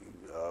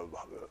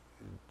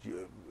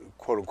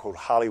quote-unquote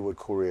Hollywood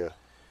career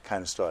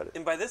kind of started.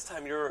 And by this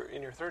time, you're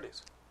in your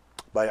 30s.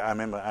 I'm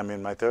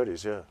in my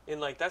 30s, yeah. And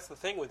like that's the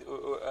thing with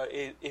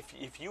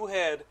if you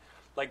had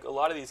like a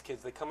lot of these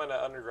kids, they come out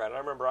of undergrad. And I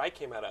remember I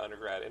came out of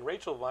undergrad, and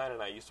Rachel Vine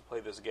and I used to play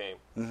this game.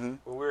 Mm-hmm.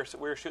 When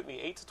we were shooting the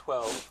 8 to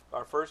 12,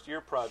 our first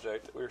year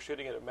project. We were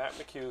shooting it at Matt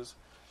McHugh's,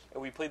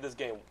 and we played this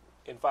game.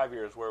 In 5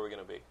 years, where are we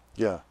going to be?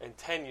 Yeah. In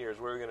 10 years,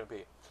 where are we going to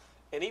be?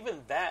 And even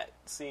that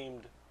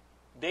seemed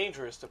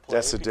dangerous to play.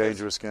 That's a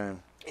dangerous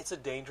game. It's a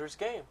dangerous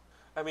game.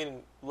 I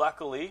mean,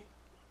 luckily,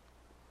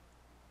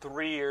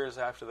 3 years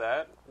after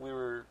that,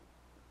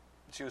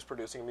 she was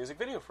producing a music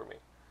video for me.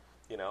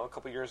 A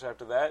couple years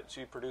after that,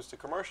 she produced a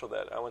commercial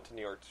that I went to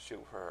New York to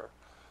shoot for her.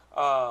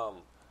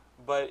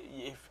 But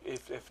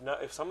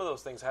if some of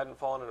those things hadn't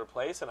fallen into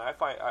place, and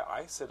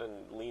I sit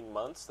in lean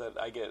months that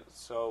I get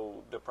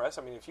so depressed.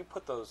 I mean, if you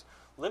put those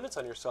limits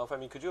on yourself, I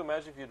mean, could you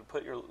imagine if you'd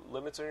put your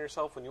limits on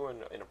yourself when you were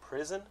in a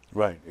prison?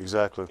 Right,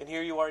 exactly. And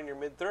here you are in your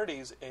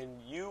mid-30s, and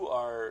you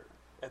are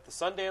at the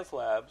Sundance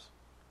Labs,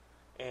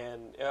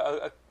 and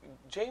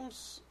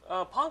James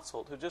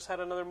Ponsoldt, who just had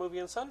another movie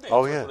in Sundance.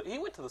 Oh, yeah. He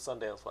went to the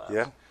Sundance Labs.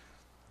 Yeah,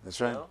 that's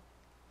right.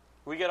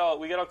 We get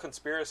all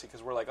conspiracy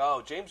because we're like,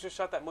 oh, James just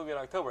shot that movie in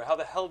October. How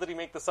the hell did he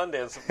make the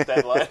Sundance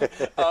deadline?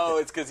 Oh,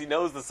 it's because he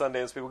knows the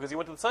Sundance people because he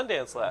went to the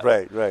Sundance Lab.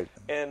 Right.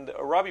 And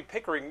Robbie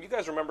Pickering, you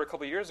guys remember a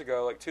couple years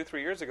ago, like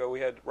 2-3 years ago, we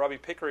had Robbie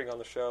Pickering on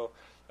the show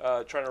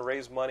trying to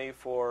raise money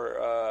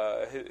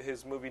for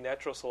his movie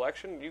Natural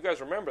Selection. You guys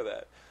remember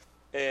that?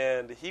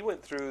 And he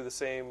went through the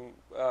same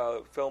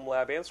film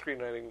lab and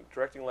screenwriting,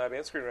 directing lab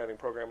and screenwriting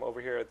program over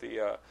here at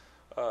the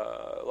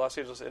Los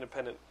Angeles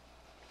Independent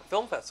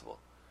Film Festival.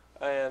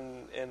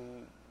 And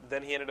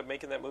then he ended up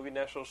making that movie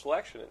Natural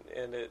Selection,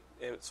 and it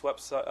swept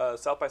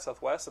South by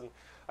Southwest. And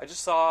I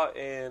just saw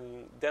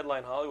in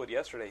Deadline Hollywood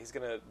yesterday, he's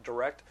going to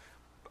direct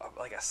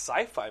like a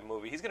sci-fi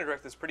movie. He's going to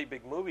direct this pretty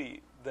big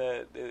movie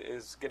that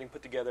is getting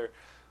put together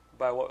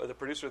by the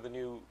producer of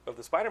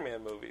the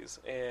Spider-Man movies.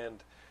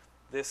 And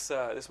this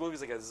movie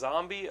is like a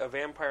zombie, a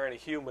vampire, and a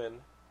human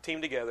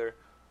team together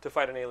to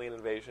fight an alien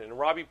invasion. And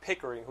Robbie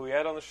Pickering, who we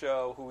had on the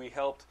show, who we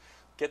helped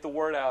get the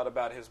word out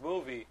about his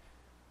movie,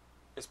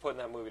 is putting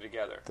that movie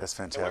together. That's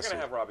fantastic. And we're going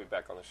to have Robbie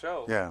back on the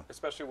show. Yeah.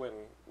 Especially when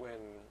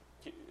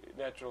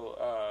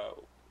Natural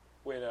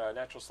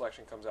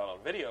Selection comes out on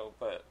video.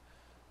 But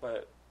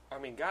I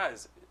mean,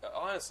 guys,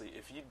 honestly,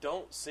 if you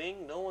don't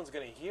sing, no one's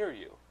going to hear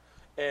you.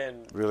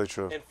 And really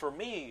true. And for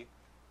me,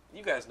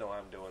 you guys know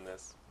I'm doing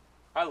this.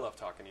 I love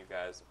talking to you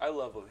guys. I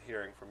love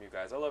hearing from you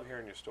guys. I love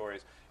hearing your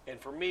stories. And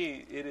for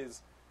me, it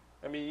is.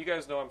 I mean, you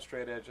guys know I'm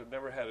straight edge. I've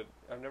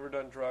never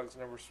done drugs,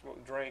 never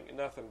drank,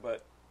 nothing.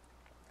 But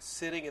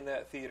sitting in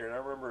that theater, and I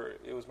remember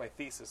it was my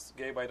thesis,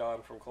 Gay by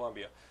Dawn from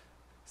Columbia,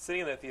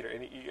 sitting in that theater,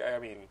 and I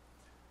mean,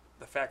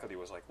 the faculty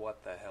was like,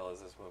 what the hell is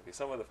this movie?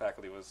 Some of the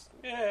faculty was,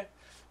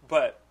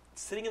 but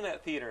sitting in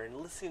that theater and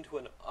listening to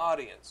an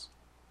audience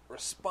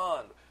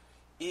respond,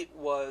 it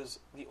was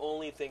the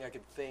only thing I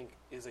could think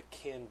is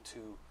akin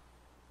to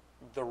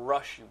the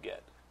rush you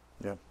get.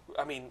 Yeah.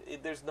 I mean,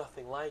 there's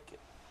nothing like it.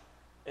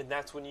 And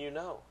that's when you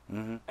know.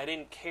 Mm-hmm. I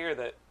didn't care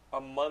that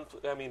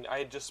I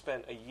had just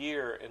spent a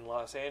year in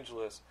Los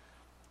Angeles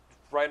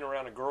riding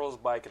around a girl's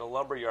bike in a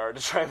lumberyard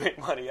to try and make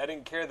money. I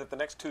didn't care that the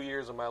next 2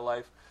 years of my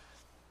life,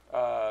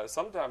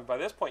 sometime by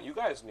this point, you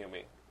guys knew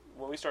me.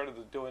 When we started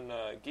doing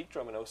Geek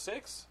Drum in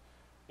 2006,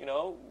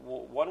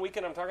 one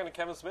weekend I'm talking to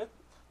Kevin Smith.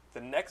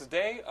 The next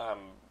day,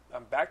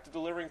 I'm back to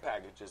delivering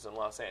packages in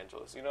Los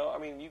Angeles. I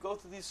mean, you go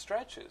through these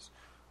stretches.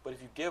 But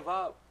if you give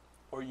up,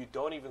 or you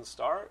don't even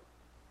start,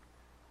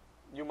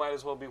 you might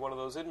as well be one of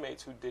those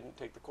inmates who didn't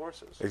take the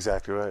courses.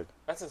 Exactly right.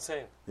 That's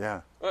insane.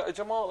 Yeah.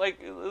 Jamal, like,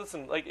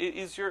 listen, like,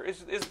 is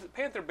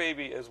Panther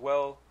Baby as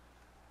well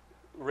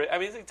written? I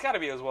mean, it's got to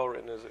be as well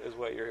written as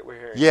what we're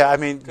hearing. Yeah, I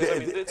mean,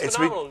 it's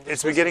phenomenal.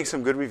 It's been getting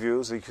some good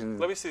reviews. You can.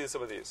 Let me see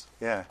some of these.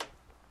 Yeah.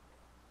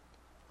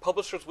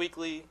 Publishers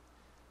Weekly,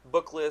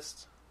 Book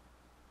List,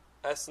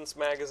 Essence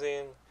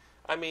Magazine.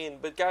 I mean,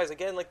 but guys,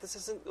 again, like, this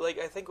isn't, like,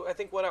 I think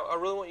what I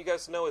really want you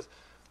guys to know is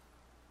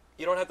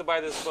you don't have to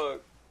buy this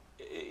book.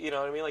 You know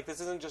what I mean? Like, this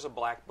isn't just a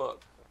black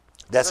book.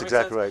 That's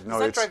exactly right. No,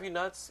 does that drive you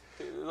nuts?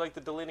 Like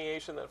the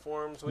delineation that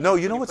forms? No,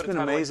 you know what's been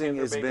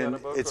amazing? I've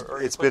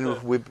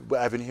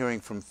been hearing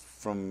from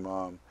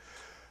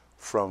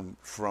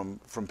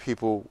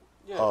people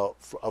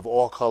of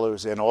all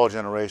colors and all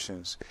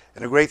generations.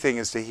 And the great thing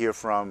is to hear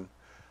from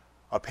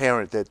a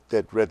parent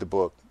that read the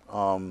book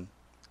and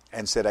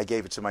said, I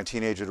gave it to my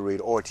teenager to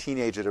read, or a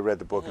teenager that read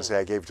the book and said,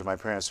 I gave it to my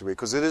parents to read.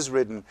 Because it is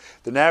written,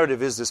 the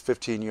narrative is this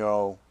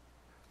 15-year-old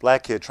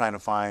black kid trying to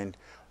find,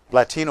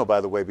 Latino,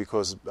 by the way,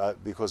 because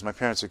my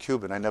parents are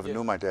Cuban. I never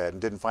knew my dad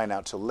and didn't find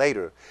out till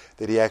later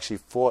that he actually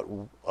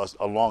fought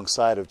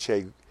alongside of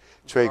Che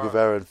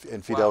Guevara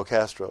and Fidel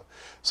Castro.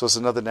 So it's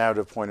another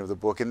narrative point of the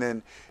book. And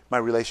then my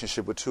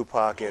relationship with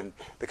Tupac and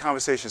the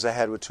conversations I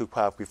had with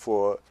Tupac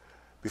before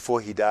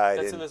he died.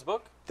 That's in this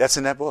book? That's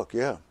in that book,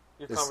 yeah.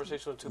 Your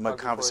conversation with Tupac. My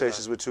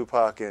conversations with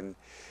Tupac and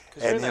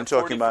him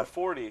talking about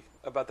 40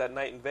 about that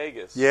night in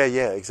Vegas. Yeah,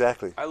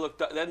 exactly. I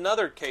looked up,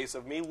 another case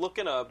of me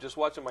looking up, just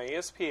watching my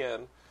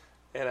ESPN,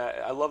 and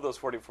I love those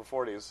 40 for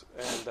 40s,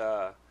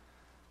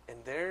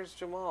 and there's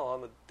Jamal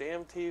on the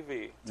damn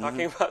TV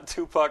talking about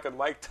Tupac and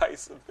Mike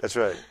Tyson. That's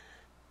right.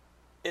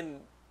 And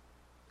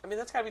I mean,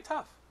 that's got to be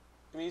tough.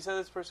 I mean, you saw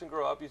this person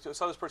grow up, you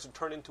saw this person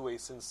turn into a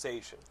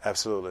sensation.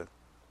 Absolutely.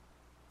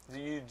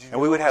 And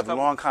we would have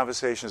long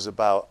conversations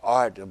about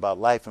art, about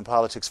life and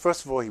politics.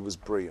 First of all, he was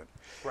brilliant.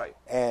 Right.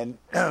 And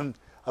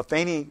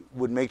Afeni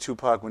would make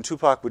Tupac, when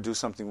Tupac would do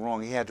something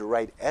wrong, he had to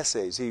write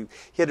essays. He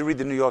had to read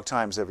the New York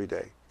Times every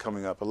day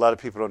coming up. A lot of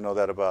people don't know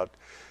that about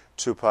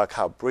Tupac,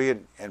 how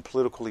brilliant and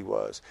political he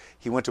was.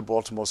 He went to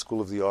Baltimore School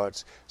of the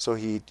Arts, so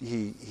he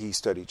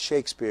studied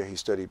Shakespeare, he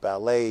studied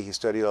ballet, he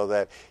studied all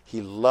that.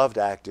 He loved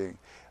acting.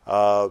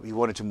 He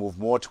wanted to move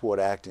more toward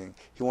acting.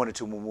 He wanted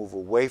to move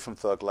away from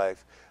thug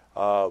life.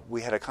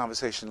 We had a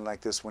conversation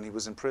like this when he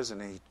was in prison.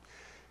 And he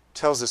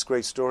tells this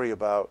great story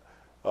about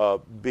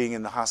being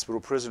in the hospital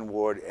prison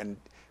ward, and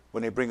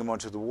when they bring him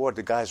onto the ward,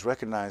 the guys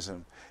recognize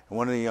him. And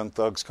one of the young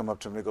thugs come up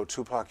to him and they go,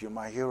 Tupac, you're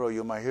my hero,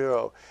 you're my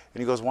hero. And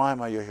he goes, why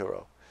am I your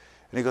hero?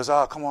 And he goes,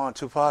 oh, come on,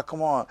 Tupac,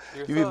 come on.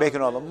 You've been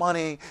making all the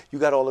money, you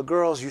got all the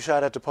girls, you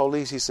shot at the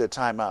police. He said,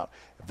 time out.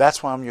 If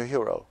that's why I'm your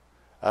hero,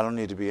 I don't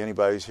need to be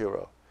anybody's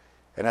hero.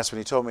 And that's when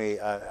he told me,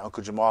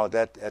 Uncle Jamal,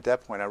 at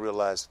that point I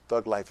realized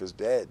thug life is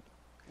dead.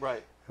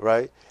 Right.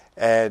 Right?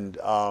 And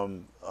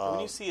when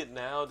you see it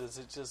now, does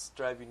it just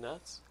drive you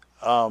nuts?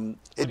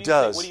 It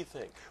does. What do you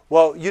think?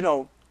 Well, you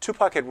know,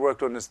 Tupac had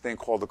worked on this thing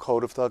called the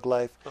Code of Thug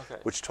Life,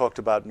 which talked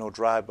about no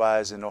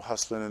drive-bys and no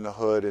hustling in the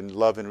hood and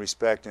love and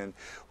respect, and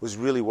was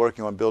really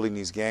working on building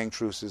these gang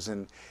truces.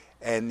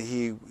 And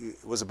he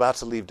was about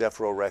to leave Death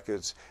Row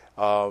Records.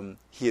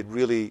 He had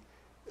really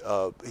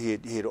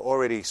he had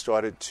already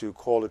started to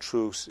call a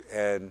truce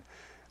and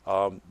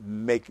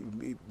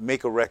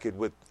make a record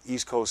with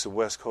East Coast and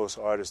West Coast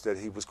artists that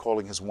he was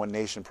calling his One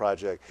Nation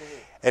project.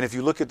 And if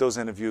you look at those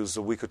interviews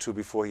a week or two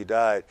before he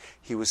died,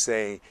 he was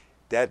saying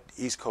that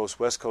East Coast,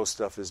 West Coast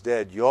stuff is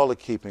dead. Y'all are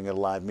keeping it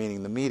alive,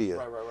 meaning the media.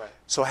 Right.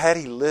 So had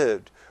he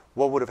lived,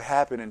 what would have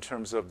happened in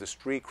terms of the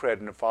street cred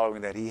and the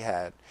following that he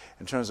had,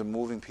 in terms of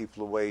moving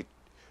people away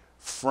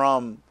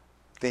from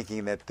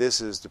thinking that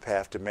this is the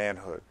path to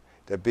manhood,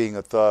 that being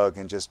a thug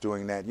and just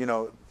doing that. You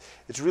know,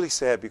 it's really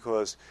sad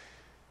because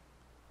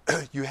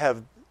you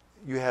have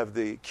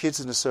the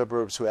kids in the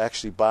suburbs who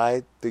actually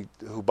buy the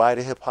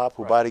hip hop,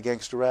 who buy the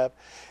gangster rap,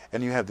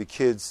 and you have the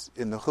kids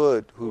in the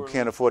hood who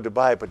can't afford to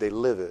buy it, but they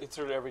live it. It's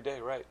every day,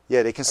 right?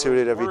 Yeah, they consider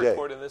it every day. We're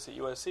recording this at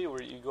USC, where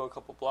you go a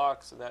couple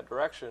blocks in that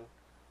direction,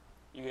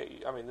 this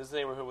is the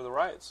neighborhood with the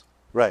riots.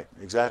 Right,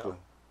 exactly. You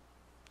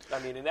know?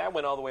 I mean, and that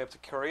went all the way up to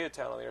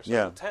Koreatown on the other side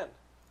of 10.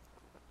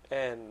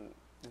 And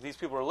these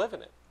people are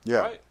living it. Yeah,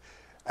 right?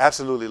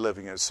 Absolutely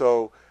living it.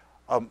 So.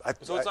 So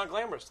it's not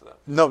glamorous to them.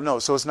 No.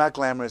 So it's not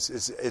glamorous.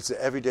 It's an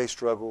everyday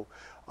struggle.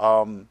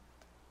 You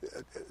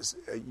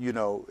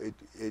know,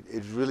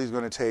 it really is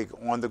going to take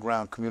on the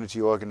ground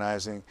community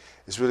organizing.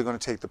 It's really going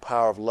to take the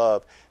power of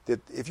love. That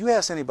if you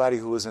ask anybody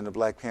who was in the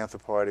Black Panther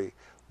Party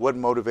what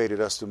motivated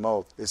us the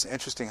most, it's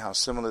interesting how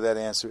similar that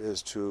answer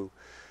is to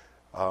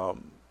the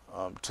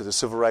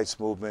civil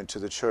rights movement, to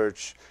the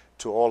church,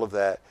 to all of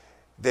that.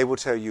 They will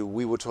tell you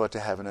we were taught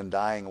to have an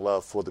undying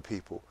love for the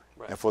people.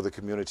 Right. And for the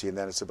community, and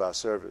then it's about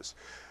service.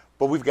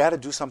 But we've got to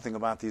do something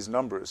about these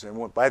numbers.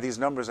 And by these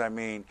numbers, I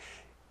mean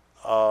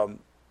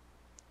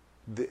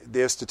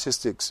there are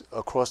statistics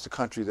across the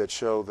country that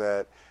show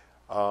that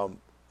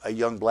a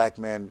young black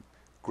man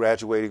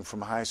graduating from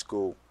high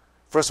school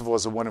first of all,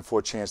 it's a 1 in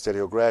 4 chance that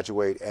he'll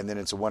graduate, and then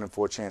it's a 1 in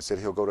 4 chance that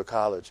he'll go to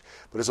college.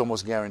 But it's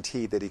almost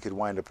guaranteed that he could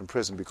wind up in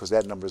prison because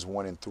that number is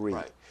 1 in 3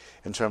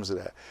 in terms of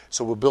that.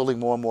 So we're building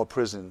more and more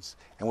prisons,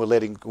 and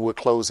we're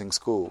closing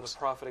schools.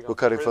 We're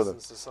cutting for them.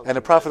 And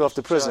the profit off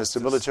the prison is the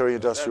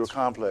military-industrial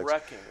complex.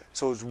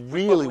 So it's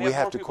really, we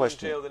have to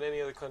question. More people in jail than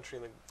any other country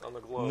on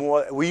the globe.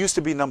 More, we used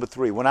to be number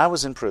 3. When I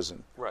was in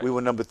prison, we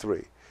were number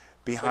 3.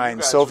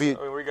 Behind Soviet,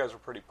 you guys were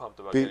pretty pumped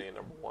about getting a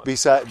number 1.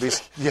 Beside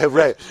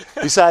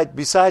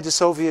the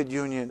Soviet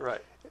Union,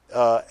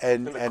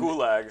 and the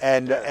Gulag,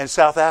 and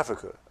South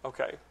Africa.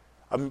 Okay.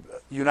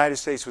 United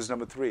States was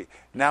number 3.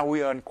 Now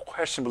we are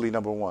unquestionably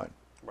number 1.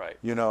 Right.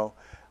 You know,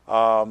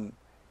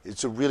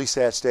 it's a really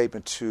sad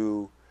statement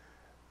to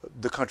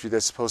the country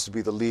that's supposed to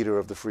be the leader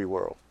of the free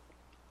world.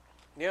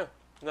 Yeah,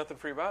 nothing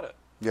free about it.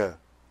 Yeah.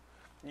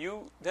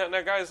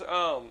 Now, guys.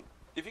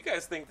 If you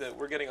guys think that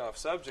we're getting off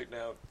subject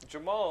now,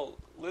 Jamal,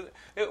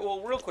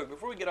 well, real quick,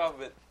 before we get off of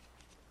it,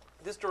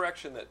 this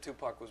direction that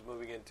Tupac was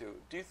moving into,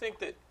 do you think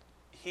that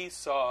he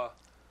saw,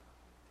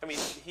 I mean,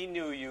 he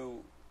knew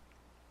you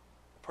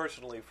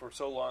personally for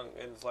so long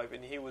in his life,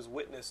 and he was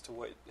witness to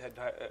what had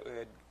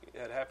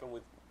happened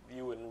with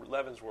you in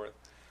Leavenworth.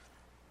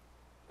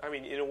 I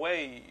mean, in a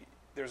way,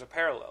 there's a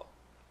parallel.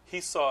 He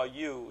saw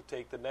you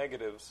take the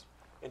negatives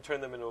and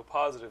turn them into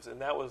positives, and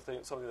that was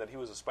something that he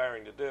was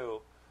aspiring to do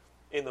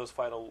in those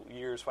final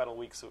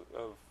weeks of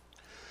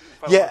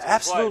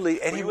absolutely.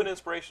 Life. Were you an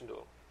inspiration to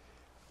him?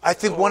 I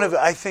think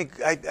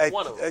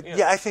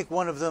I think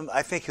one of them.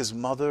 I think his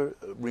mother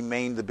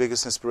remained the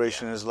biggest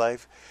inspiration in his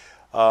life.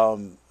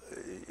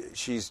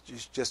 She's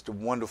just a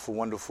wonderful,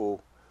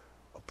 wonderful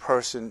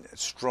person,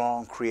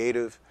 strong,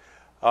 creative.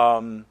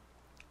 And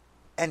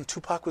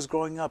Tupac was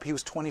growing up. He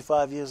was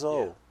 25 years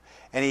old,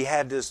 and he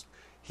had this.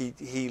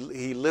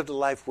 He lived a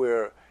life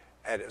where,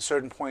 at a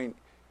certain point,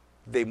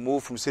 they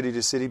moved from city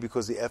to city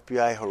because the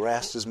FBI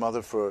harassed his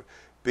mother for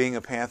being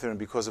a Panther and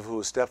because of who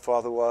his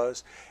stepfather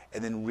was,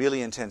 and then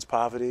really intense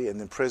poverty, and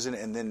then prison,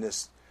 and then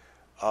this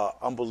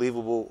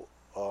unbelievable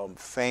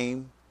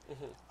fame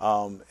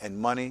and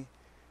money.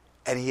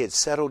 And he had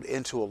settled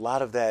into a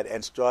lot of that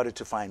and started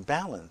to find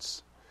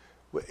balance.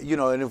 You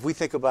know, and if we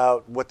think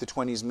about what the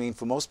 20s mean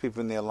for most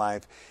people in their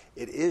life,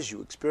 it is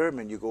you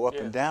experiment, you go up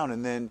and down,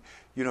 and then,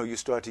 you know, you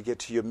start to get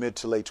to your mid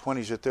to late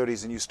 20s or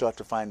 30s, and you start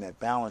to find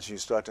that balance. You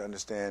start to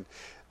understand,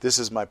 this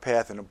is my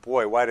path, and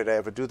boy, why did I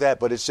ever do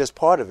that? But it's just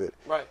part of it.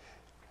 Right.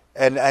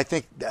 And I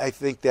think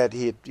that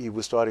he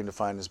was starting to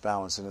find his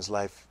balance, and his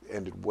life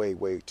ended way,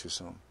 way too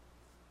soon.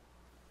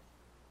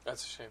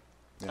 That's a shame.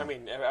 Yeah. I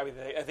mean,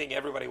 I think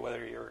everybody,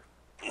 whether you're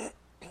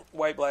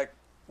white, black,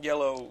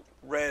 yellow,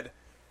 red,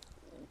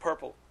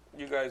 purple,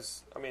 you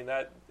guys,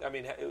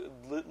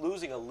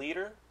 losing a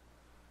leader,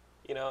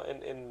 you know,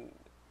 and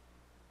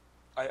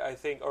I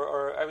think,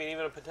 or I mean,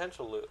 even a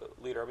potential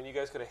leader. I mean, you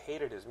guys could have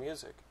hated his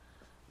music,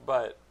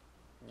 but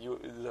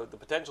the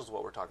potential is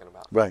what we're talking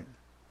about, right?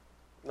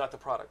 Not the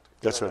product.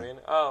 That's right. I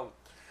mean?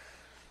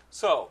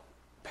 So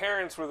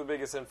parents were the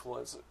biggest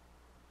influence.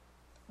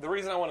 The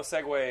reason I want to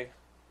segue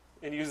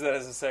and use that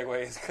as a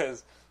segue is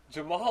because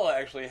Jamal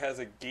actually has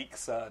a geek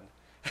son.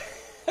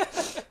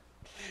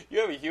 You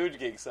have a huge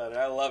geek son,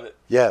 and I love it.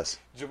 Yes.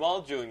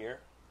 Jamal Jr.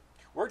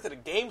 worked at a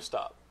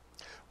GameStop.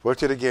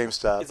 Worked at a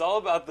GameStop. It's all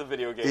about the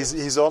video games.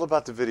 He's all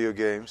about the video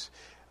games,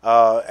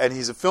 and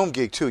he's a film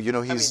geek too. You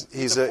know, he's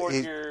a fourth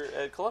year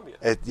at Columbia.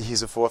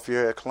 He's a 4th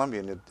year at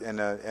Columbia,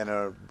 and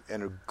a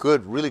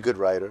good, really good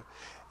writer,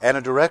 and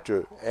a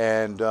director.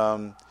 And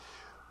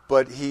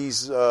but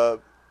he's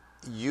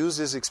used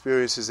his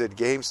experiences at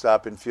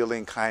GameStop and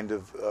feeling kind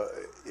of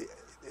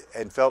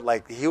and felt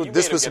like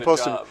this was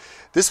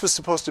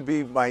supposed to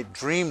be my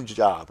dream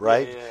job,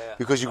 right? Yeah.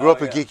 Because you grew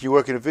up a geek, you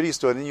work in a video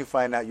store, and then you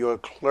find out you're a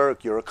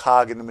clerk, you're a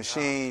cog in the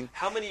machine.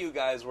 How many of you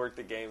guys worked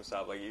at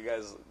GameStop? Like, you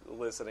guys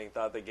listening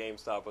thought that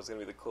GameStop was going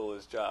to be the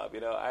coolest job.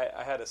 You know,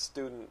 I had a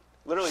student,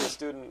 literally a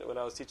student when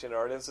I was teaching at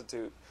Art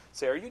Institute,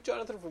 say, "Are you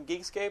Jonathan from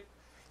Geekscape?"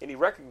 And he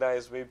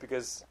recognized me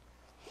because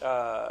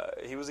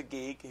he was a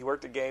geek, he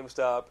worked at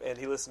GameStop, and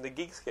he listened to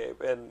Geekscape.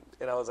 And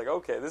I was like,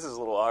 okay, this is a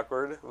little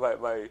awkward,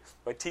 my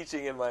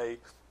teaching and my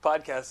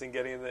podcasting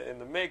getting in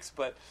the mix.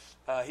 But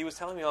he was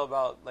telling me all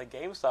about like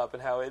GameStop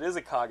and how it is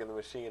a cog in the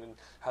machine and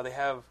how they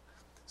have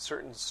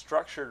certain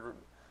structured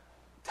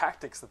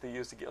tactics that they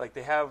use to get, like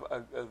they have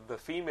the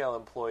female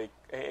employee,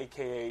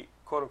 a.k.a.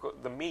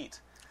 quote-unquote, the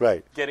meat.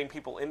 Right. Getting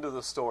people into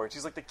the store.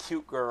 She's like the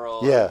cute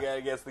girl. Yeah. I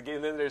guess the game.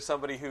 And then there's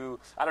somebody who,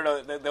 I don't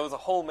know, there was a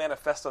whole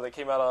manifesto that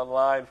came out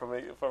online from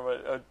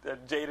a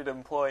jaded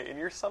employee, and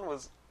your son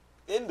was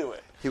into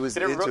it. He was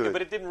into it.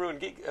 But it didn't ruin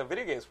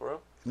video games for him.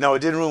 No,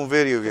 it didn't ruin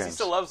video games. He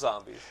still loves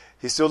zombies.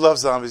 He still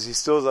loves zombies. He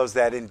still loves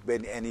that.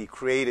 And he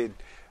created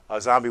a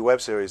zombie web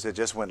series that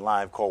just went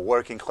live called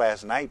Working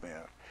Class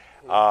Nightmare.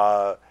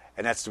 Mm-hmm.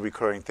 And that's the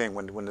recurring thing.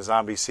 When the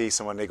zombies see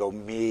someone, they go,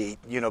 me,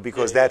 you know,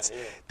 because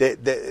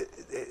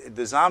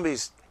the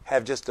zombies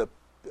have just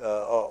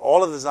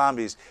all of the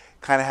zombies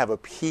kind of have a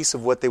piece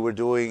of what they were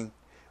doing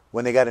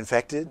when they got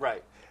infected.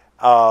 Right.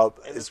 And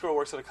this girl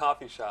works at a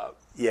coffee shop.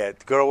 Yeah,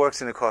 the girl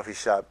works in a coffee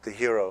shop, the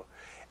hero.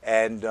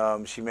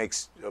 and she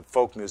makes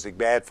folk music,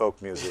 bad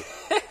folk music.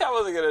 I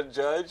wasn't going to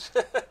judge.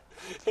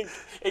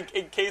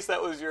 in case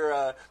that was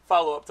your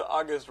follow-up to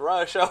August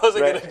Rush, I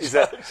wasn't going to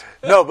judge.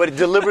 No, but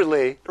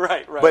deliberately.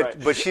 Right.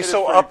 But she's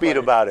so upbeat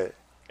about it.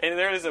 And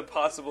there is a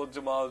possible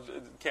Jamal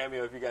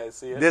cameo if you guys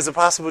see it. There's a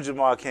possible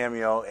Jamal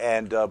cameo,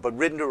 and but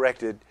written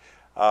directed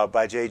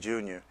by Jay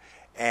Jr.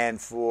 And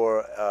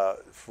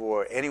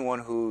for anyone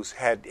who's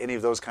had any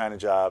of those kind of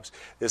jobs,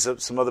 there's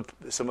some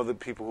other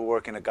people who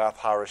work in a goth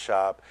horror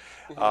shop,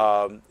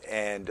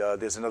 and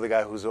there's another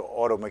guy who's an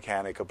auto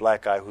mechanic, a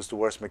black guy who's the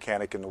worst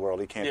mechanic in the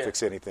world. He can't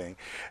fix anything,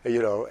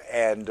 you know.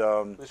 And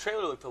the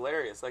trailer looked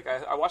hilarious. Like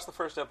I watched the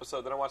first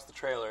episode, then I watched the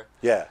trailer.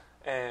 Yeah.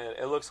 And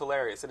it looks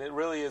hilarious, and it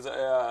really is.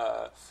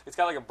 It's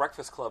got like a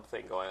Breakfast Club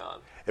thing going on.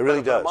 It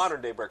really does. A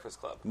modern day Breakfast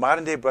Club.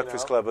 Modern day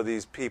Breakfast Club are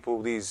these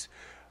people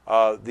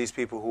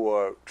who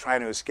are trying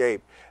to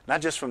escape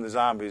not just from the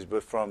zombies,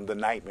 but from the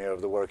nightmare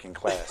of the working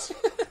class.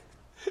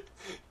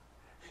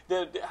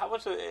 How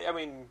much? I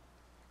mean,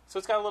 so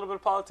it's got a little bit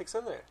of politics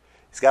in there.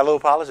 It's got a little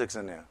politics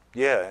in there.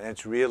 Yeah, and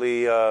it's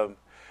really. You're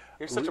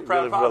such a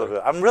proud father.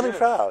 Relevant. I'm really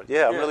proud.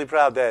 Yeah, I'm really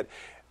proud that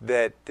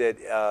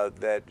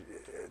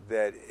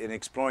in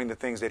exploring the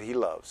things that he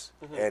loves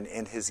and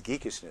in his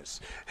geekishness,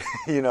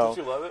 you know.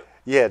 Did you love it?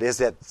 Yeah, there's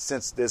that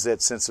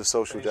sense of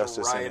social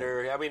justice. He's a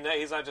writer. I mean,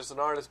 he's not just an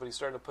artist, but he's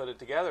starting to put it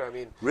together. I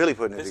mean, really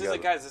putting it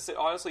together. This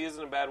honestly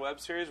isn't a bad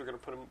web series. We're going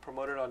to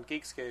promote it on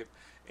Geekscape,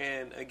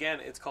 and again,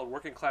 it's called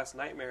Working Class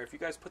Nightmare. If you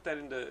guys put that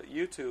into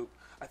YouTube,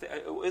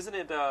 isn't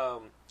it?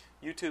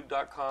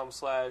 YouTube.com/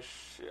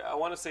 I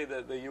want to say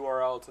the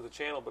URL to the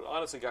channel, but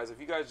honestly, guys, if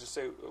you guys just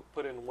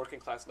put in Working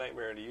Class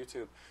Nightmare into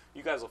YouTube,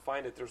 you guys will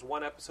find it. There's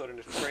one episode and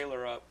a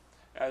trailer up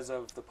as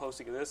of the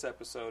posting of this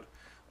episode,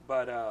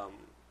 but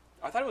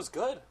I thought it was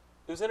good.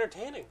 It was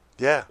entertaining.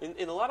 Yeah.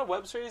 In a lot of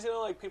web series, you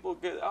know, like people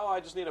get, I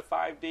just need a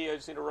 5D, I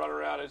just need to run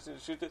around, I just need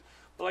to shoot this.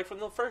 But like from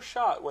the first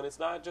shot, when it's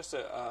not just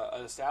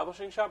an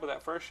establishing shot, but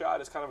that first shot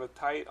is kind of a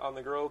tight on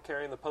the girl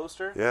carrying the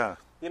poster. Yeah.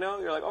 You know,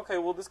 you're like, okay,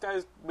 well, this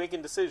guy's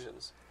making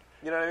decisions.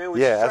 You know what I mean?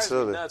 Which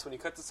absolutely. Nuts when you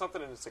cut to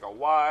something and it's like a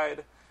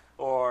wide,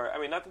 or I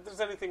mean, not that there's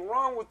anything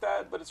wrong with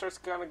that, but it starts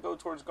to kind of go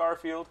towards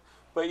Garfield.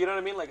 But you know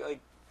what I mean? Like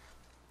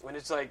when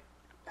it's like,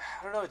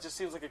 I don't know, it just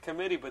seems like a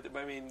committee. But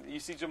I mean, you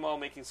see Jamal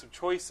making some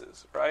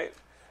choices, right?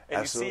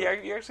 And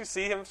you actually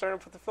see him starting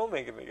to put the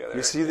filmmaking together.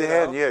 You see the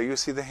hand, you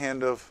see the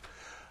hand of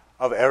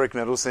Eric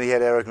Mendelsohn. He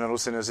had Eric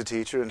Mendelsohn as a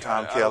teacher, and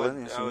Tom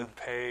Kellen. I would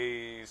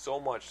pay so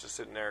much to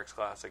sit in Eric's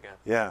class again.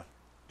 Yeah.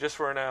 Just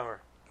for an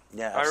hour.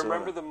 Yeah, absolutely. I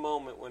remember the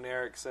moment when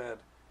Eric said,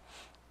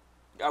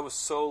 I was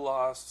so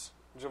lost,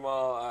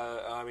 Jamal.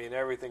 I mean,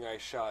 everything I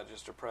shot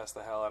just depressed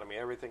the hell out of me.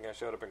 Everything I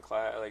showed in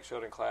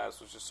class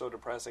was just so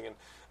depressing. And,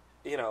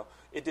 you know,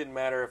 it didn't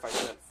matter if I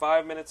spent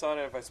 5 minutes on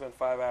it, if I spent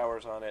 5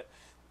 hours on it.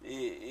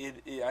 I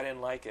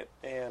didn't like it.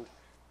 And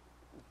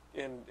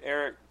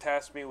Eric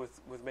tasked me with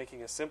making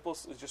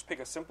pick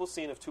a simple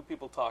scene of two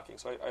people talking.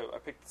 So I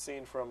picked the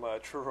scene from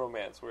True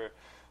Romance where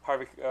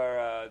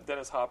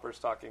Dennis Hopper's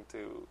talking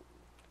to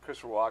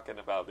Christopher Walken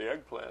about the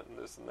eggplant and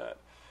this and that.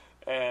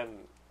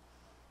 And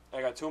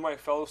I got two of my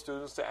fellow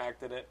students to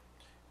act in it,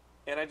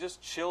 and I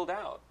just chilled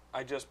out.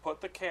 I just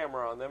put the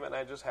camera on them, and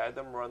I just had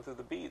them run through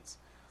the beats.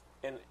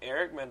 And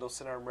Eric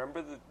Mendelsohn, I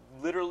remember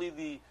literally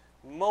the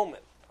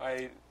moment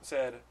I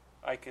said,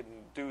 I can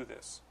do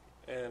this.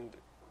 And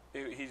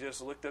he just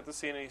looked at the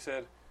scene and he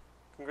said,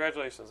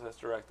 congratulations, that's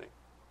directing.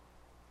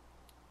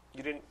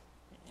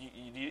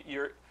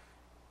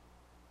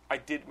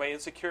 My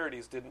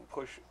insecurities didn't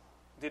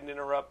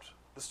interrupt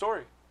the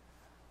story,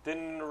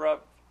 didn't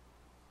interrupt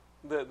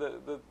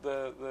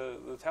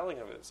the telling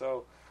of it.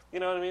 So, you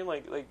know what I mean?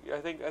 Like I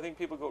think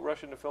people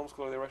rush into film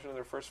school, they rush into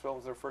their first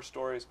films, their first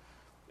stories,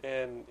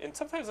 and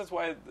sometimes that's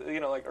why, you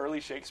know, like early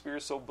Shakespeare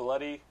is so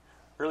bloody,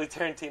 early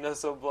Tarantino is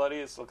so bloody.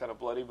 It's still kind of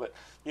bloody, but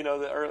you know,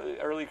 the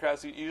early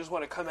crafts, you just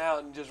want to come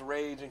out and just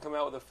rage and come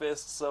out with a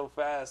fist so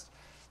fast,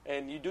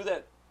 and you do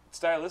that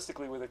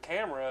stylistically with a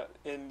camera,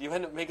 and you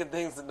end up making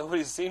things that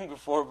nobody's seen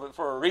before, but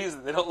for a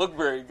reason they don't look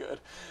very good,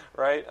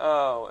 right?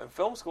 And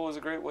film school is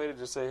a great way to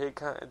just say, hey,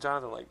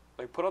 Jonathan,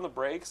 like put on the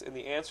brakes, and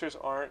the answers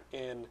aren't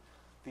in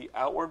the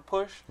outward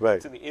push, right.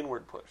 It's in the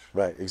inward push.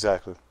 Right,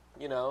 exactly.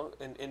 You know,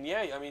 and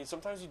yeah, I mean,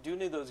 sometimes you do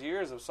need those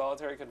years of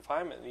solitary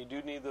confinement, and you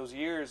do need those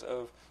years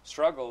of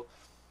struggle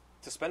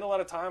to spend a lot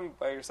of time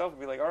by yourself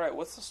and be like, all right,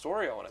 what's the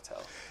story I want to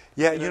tell?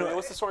 Yeah, you know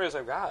what's the stories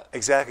I've got?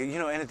 Exactly. You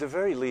know, and at the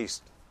very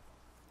least,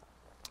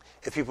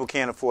 if people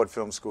can't afford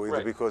film school,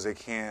 either because they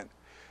can't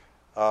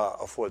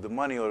afford the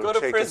money or to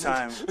take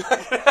prison. the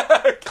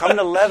time, come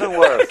to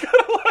Leavenworth.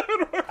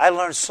 I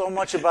learned so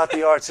much about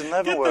the arts in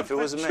Leavenworth. Get the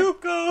it was amazing.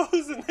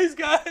 Pachucos and these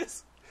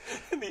guys,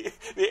 and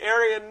the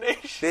Aryan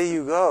nation. There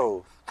you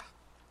go.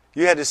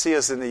 You had to see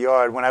us in the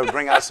yard when I would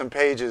bring out some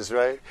pages,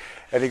 right?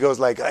 And he goes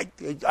like,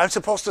 I'm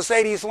supposed to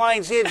say these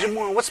lines here,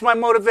 Jamal. What's my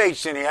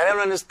motivation here? I don't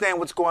understand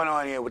what's going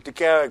on here with the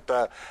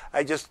character.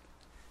 I just...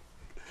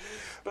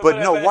 But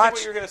no, watch.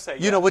 What you're gonna say,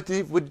 you know,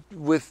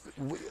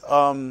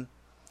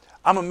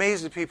 I'm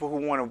amazed at people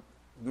who want to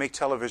make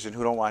television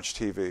who don't watch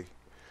TV.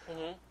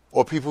 Mm-hmm.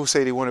 or people who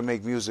say they want to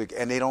make music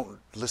and they don't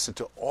listen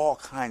to all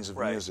kinds of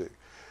Right. music.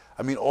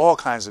 I mean, all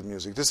kinds of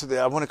music.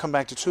 I want to come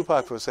back to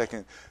Tupac for a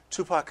second.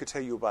 Tupac could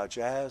tell you about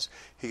jazz.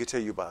 He could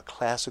tell you about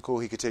classical.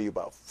 He could tell you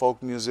about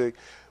folk music.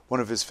 One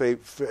of his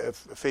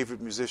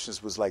favorite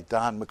musicians was like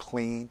Don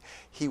McLean.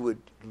 He would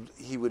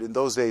in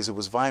those days it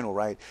was vinyl,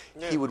 right?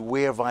 Yeah. He would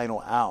wear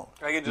vinyl out,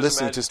 I can just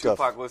listening imagine to stuff.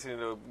 Tupac listening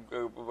to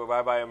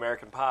Bye Bye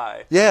American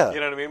Pie. Yeah. You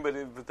know what I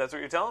mean? But that's what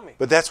you're telling me.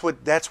 But that's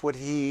what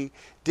he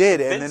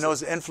did, and then Vincent.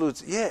 those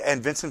influence. Yeah,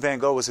 and Vincent Van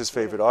Gogh was his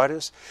favorite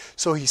artist,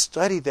 so he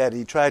studied that.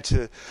 He tried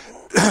to,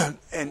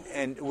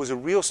 and was a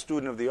real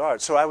student of the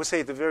art. So I would say,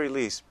 at the very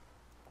least,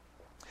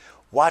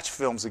 watch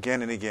films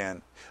again and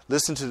again.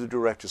 Listen to the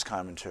director's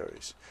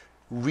commentaries.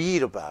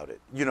 Read about it.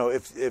 You know,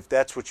 if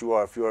that's what you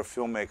are, if you're a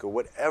filmmaker,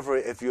 whatever.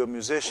 If you're a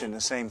musician, the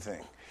same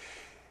thing.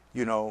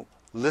 You know,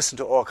 listen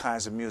to all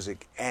kinds of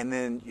music, and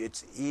then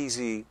it's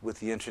easy with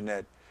the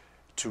internet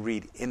to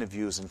read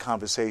interviews and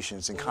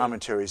conversations and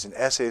commentaries and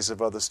essays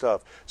of other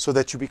stuff, so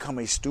that you become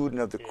a student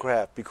of the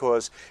craft.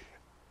 Because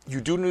you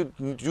do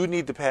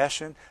need the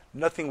passion.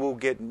 Nothing will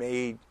get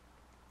made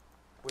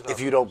if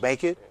you don't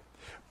make it,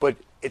 but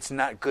it's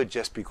not good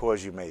just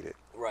because you made it.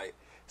 Right.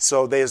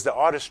 So there's the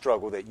artist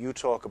struggle that you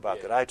talk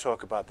about, that I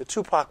talk about, that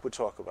Tupac would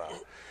talk about,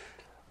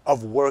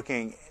 of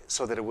working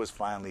so that it was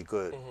finally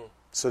good,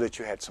 so that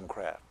you had some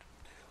craft.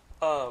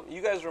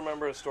 You guys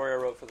remember a story I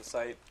wrote for the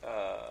site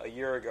a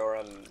year ago,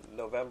 around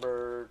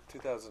November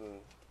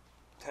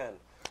 2010.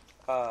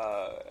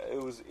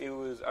 It was.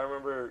 I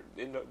remember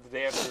the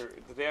day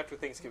after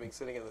Thanksgiving,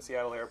 sitting in the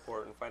Seattle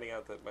airport and finding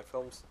out that my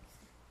films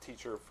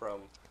teacher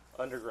from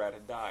undergrad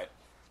had died.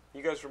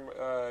 You guys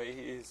remember?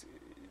 He's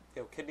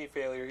kidney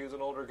failure. He was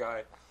an older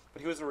guy,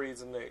 but he was the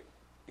reason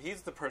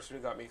he's the person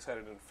who got me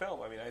excited in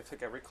film. I mean, I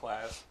took every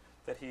class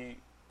that he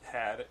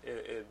had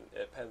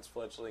at Penn's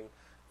fledgling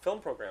film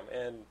program,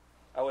 and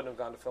I wouldn't have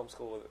gone to film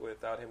school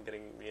without him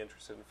getting me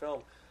interested in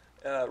film.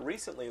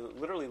 Recently,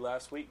 literally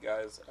last week,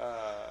 guys,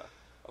 I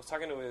was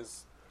talking to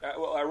his.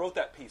 I wrote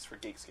that piece for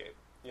Geekscape.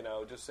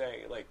 Just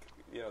saying,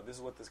 this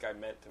is what this guy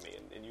meant to me,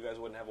 and you guys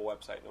wouldn't have a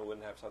website, and we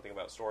wouldn't have something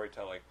about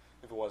storytelling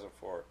if it wasn't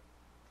for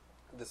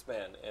this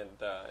man.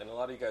 And a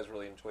lot of you guys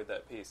really enjoyed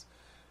that piece.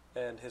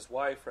 And his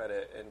wife read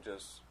it and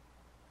just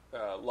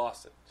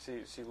lost it.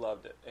 She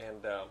loved it,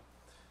 and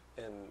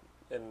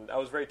I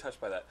was very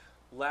touched by that.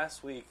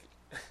 Last week,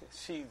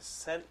 she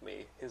sent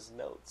me his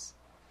notes.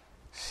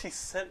 She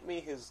sent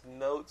me his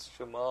notes,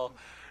 Jamal,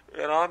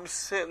 and I'm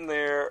sitting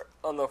there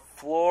on the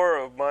floor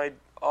of my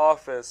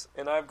office,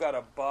 and I've got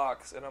a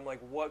box, and I'm like,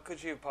 what could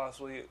she have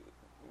possibly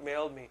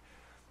mailed me?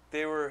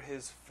 They were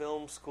his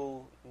film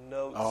school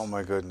notes. Oh,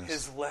 my goodness.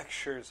 His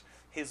lectures,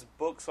 his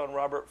books on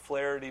Robert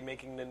Flaherty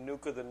making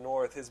Nanook of the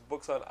North, his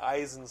books on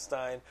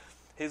Eisenstein,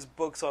 his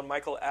books on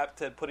Michael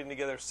Apted putting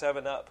together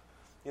 7-Up.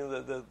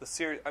 The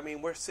series. I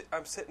mean,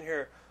 I'm sitting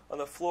here on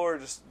the floor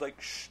just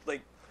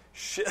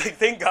shit.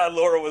 Thank God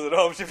Laura was at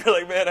home. She'd be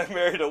like, man, I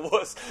married a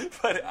wuss.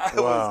 But it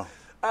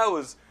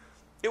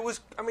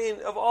was, I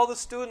mean, of all the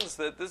students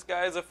that this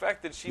guy has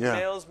affected, she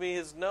mails me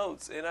his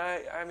notes. And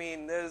I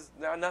mean, there's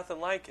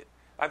nothing like it.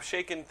 I'm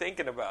shaking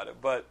thinking about it,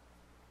 but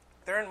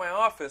they're in my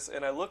office,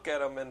 and I look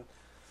at them, and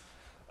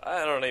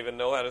I don't even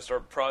know how to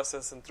start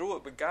processing through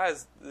it. But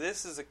guys,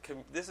 this is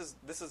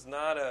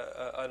not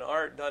an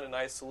art done in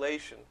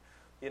isolation.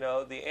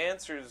 The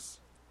answers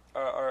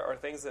are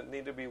things that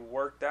need to be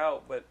worked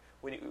out. But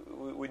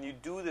when you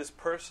do this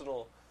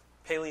personal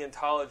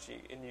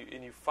paleontology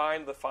and you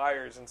find the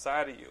fires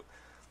inside of you,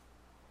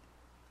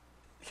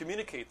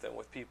 communicate them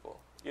with people.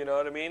 You know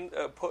what I mean?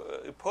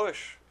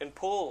 Push and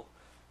pull.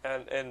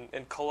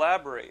 And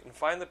collaborate and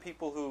find the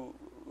people who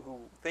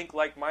think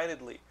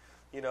like-mindedly.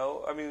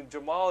 I mean,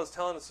 Jamal is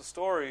telling us a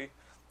story,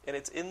 and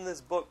it's in this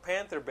book,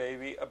 Panther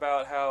Baby,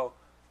 about how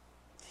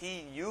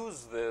he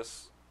used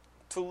this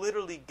to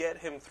literally get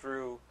him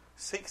through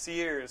 6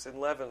 years in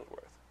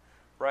Leavenworth,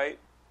 right?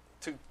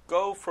 To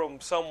go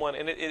from someone,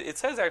 and it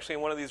says actually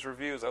in one of these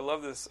reviews, I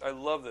love this.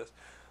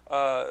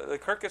 The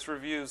Kirkus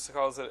Reviews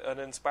calls it an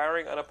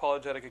inspiring,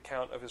 unapologetic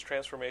account of his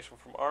transformation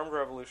from armed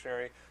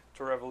revolutionary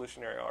to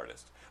revolutionary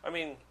artist. I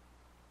mean,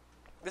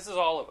 this is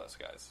all of us,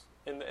 guys.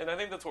 And I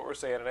think that's what we're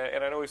saying,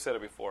 and I know we've said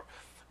it before.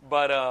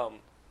 But,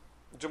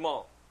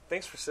 Jamal,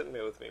 thanks for sitting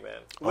there with me, man.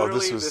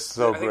 Literally, this was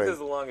so great. I think this is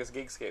the longest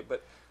Geekscape,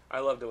 but I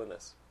love doing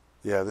this.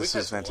 Yeah, this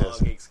is We've had fantastic.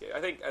 some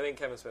long Geekscape. I think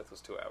Kevin Smith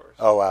was 2 hours.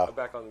 Oh, wow.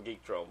 Back on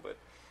Geekdrome, but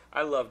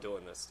I love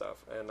doing this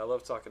stuff, and I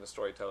love talking to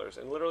storytellers.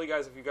 And literally,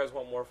 guys, if you guys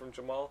want more from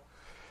Jamal,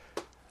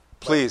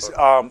 please.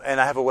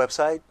 And I have a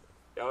website.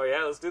 oh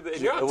yeah, let's do that.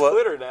 And you're on Well,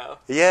 Twitter now.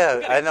 Yeah,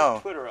 You gotta I get know.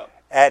 Twitter up.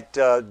 At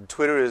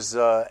Twitter is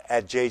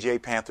at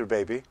JJ Panther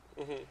Baby,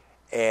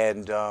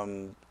 and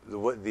the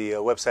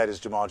website is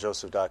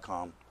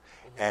jamaljoseph.com.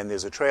 And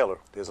there's a trailer.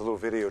 There's a little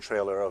video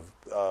trailer of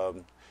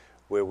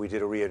where we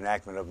did a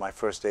reenactment of my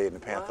first day in the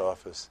Panther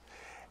office.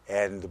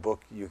 And the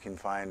book you can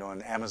find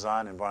on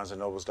Amazon and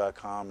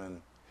BarnesandNobles.com.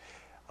 And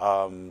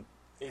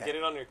You get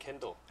it on your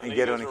Kindle. I know get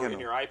you it on guys your were Kindle. in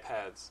your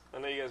iPads. I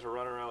know you guys were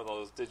running around with all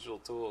those digital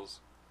tools.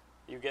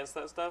 You against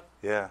that stuff?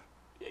 yeah,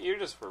 You're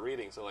just for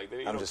reading, so like you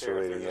I'm don't just care for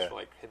if reading, they're just yeah.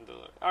 like hidden.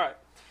 All right,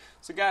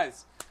 so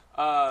guys,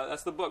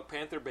 that's the book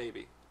Panther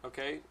Baby.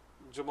 Okay,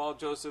 Jamal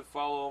Joseph,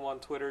 follow him on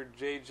Twitter,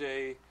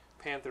 JJ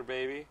Panther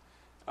Baby.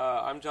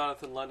 I'm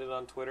Jonathan London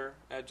on Twitter,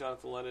 at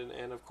Jonathan London,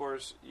 and of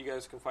course, you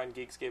guys can find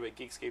Geekscape at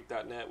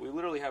geekscape.net. We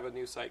literally have a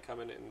new site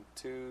coming in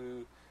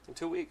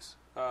 2 weeks,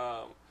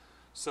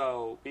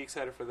 so be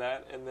excited for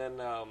that. And then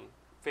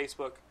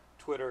Facebook,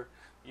 Twitter,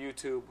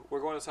 YouTube.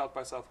 We're going to South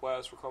by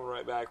Southwest. We're coming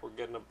right back. We're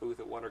getting a booth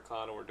at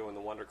WonderCon, and we're doing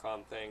the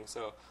WonderCon thing.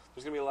 So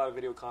there's going to be a lot of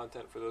video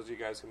content for those of you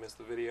guys who missed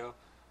the video.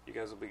 You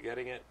guys will be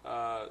getting it.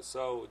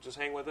 So just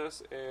hang with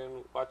us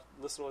and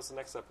listen to us the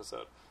next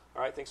episode.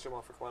 All right, thanks,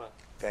 Jamal, for coming on.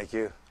 Thank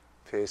you.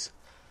 Peace.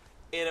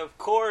 And of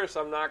course,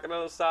 I'm not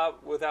going to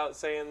stop without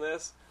saying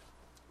this.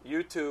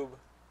 YouTube,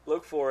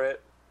 look for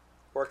it.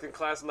 Working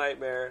Class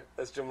Nightmare.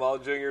 That's Jamal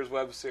Jr.'s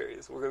web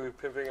series. We're going to be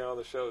pimping it on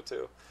the show,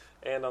 too,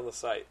 and on the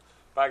site.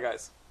 Bye,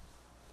 guys.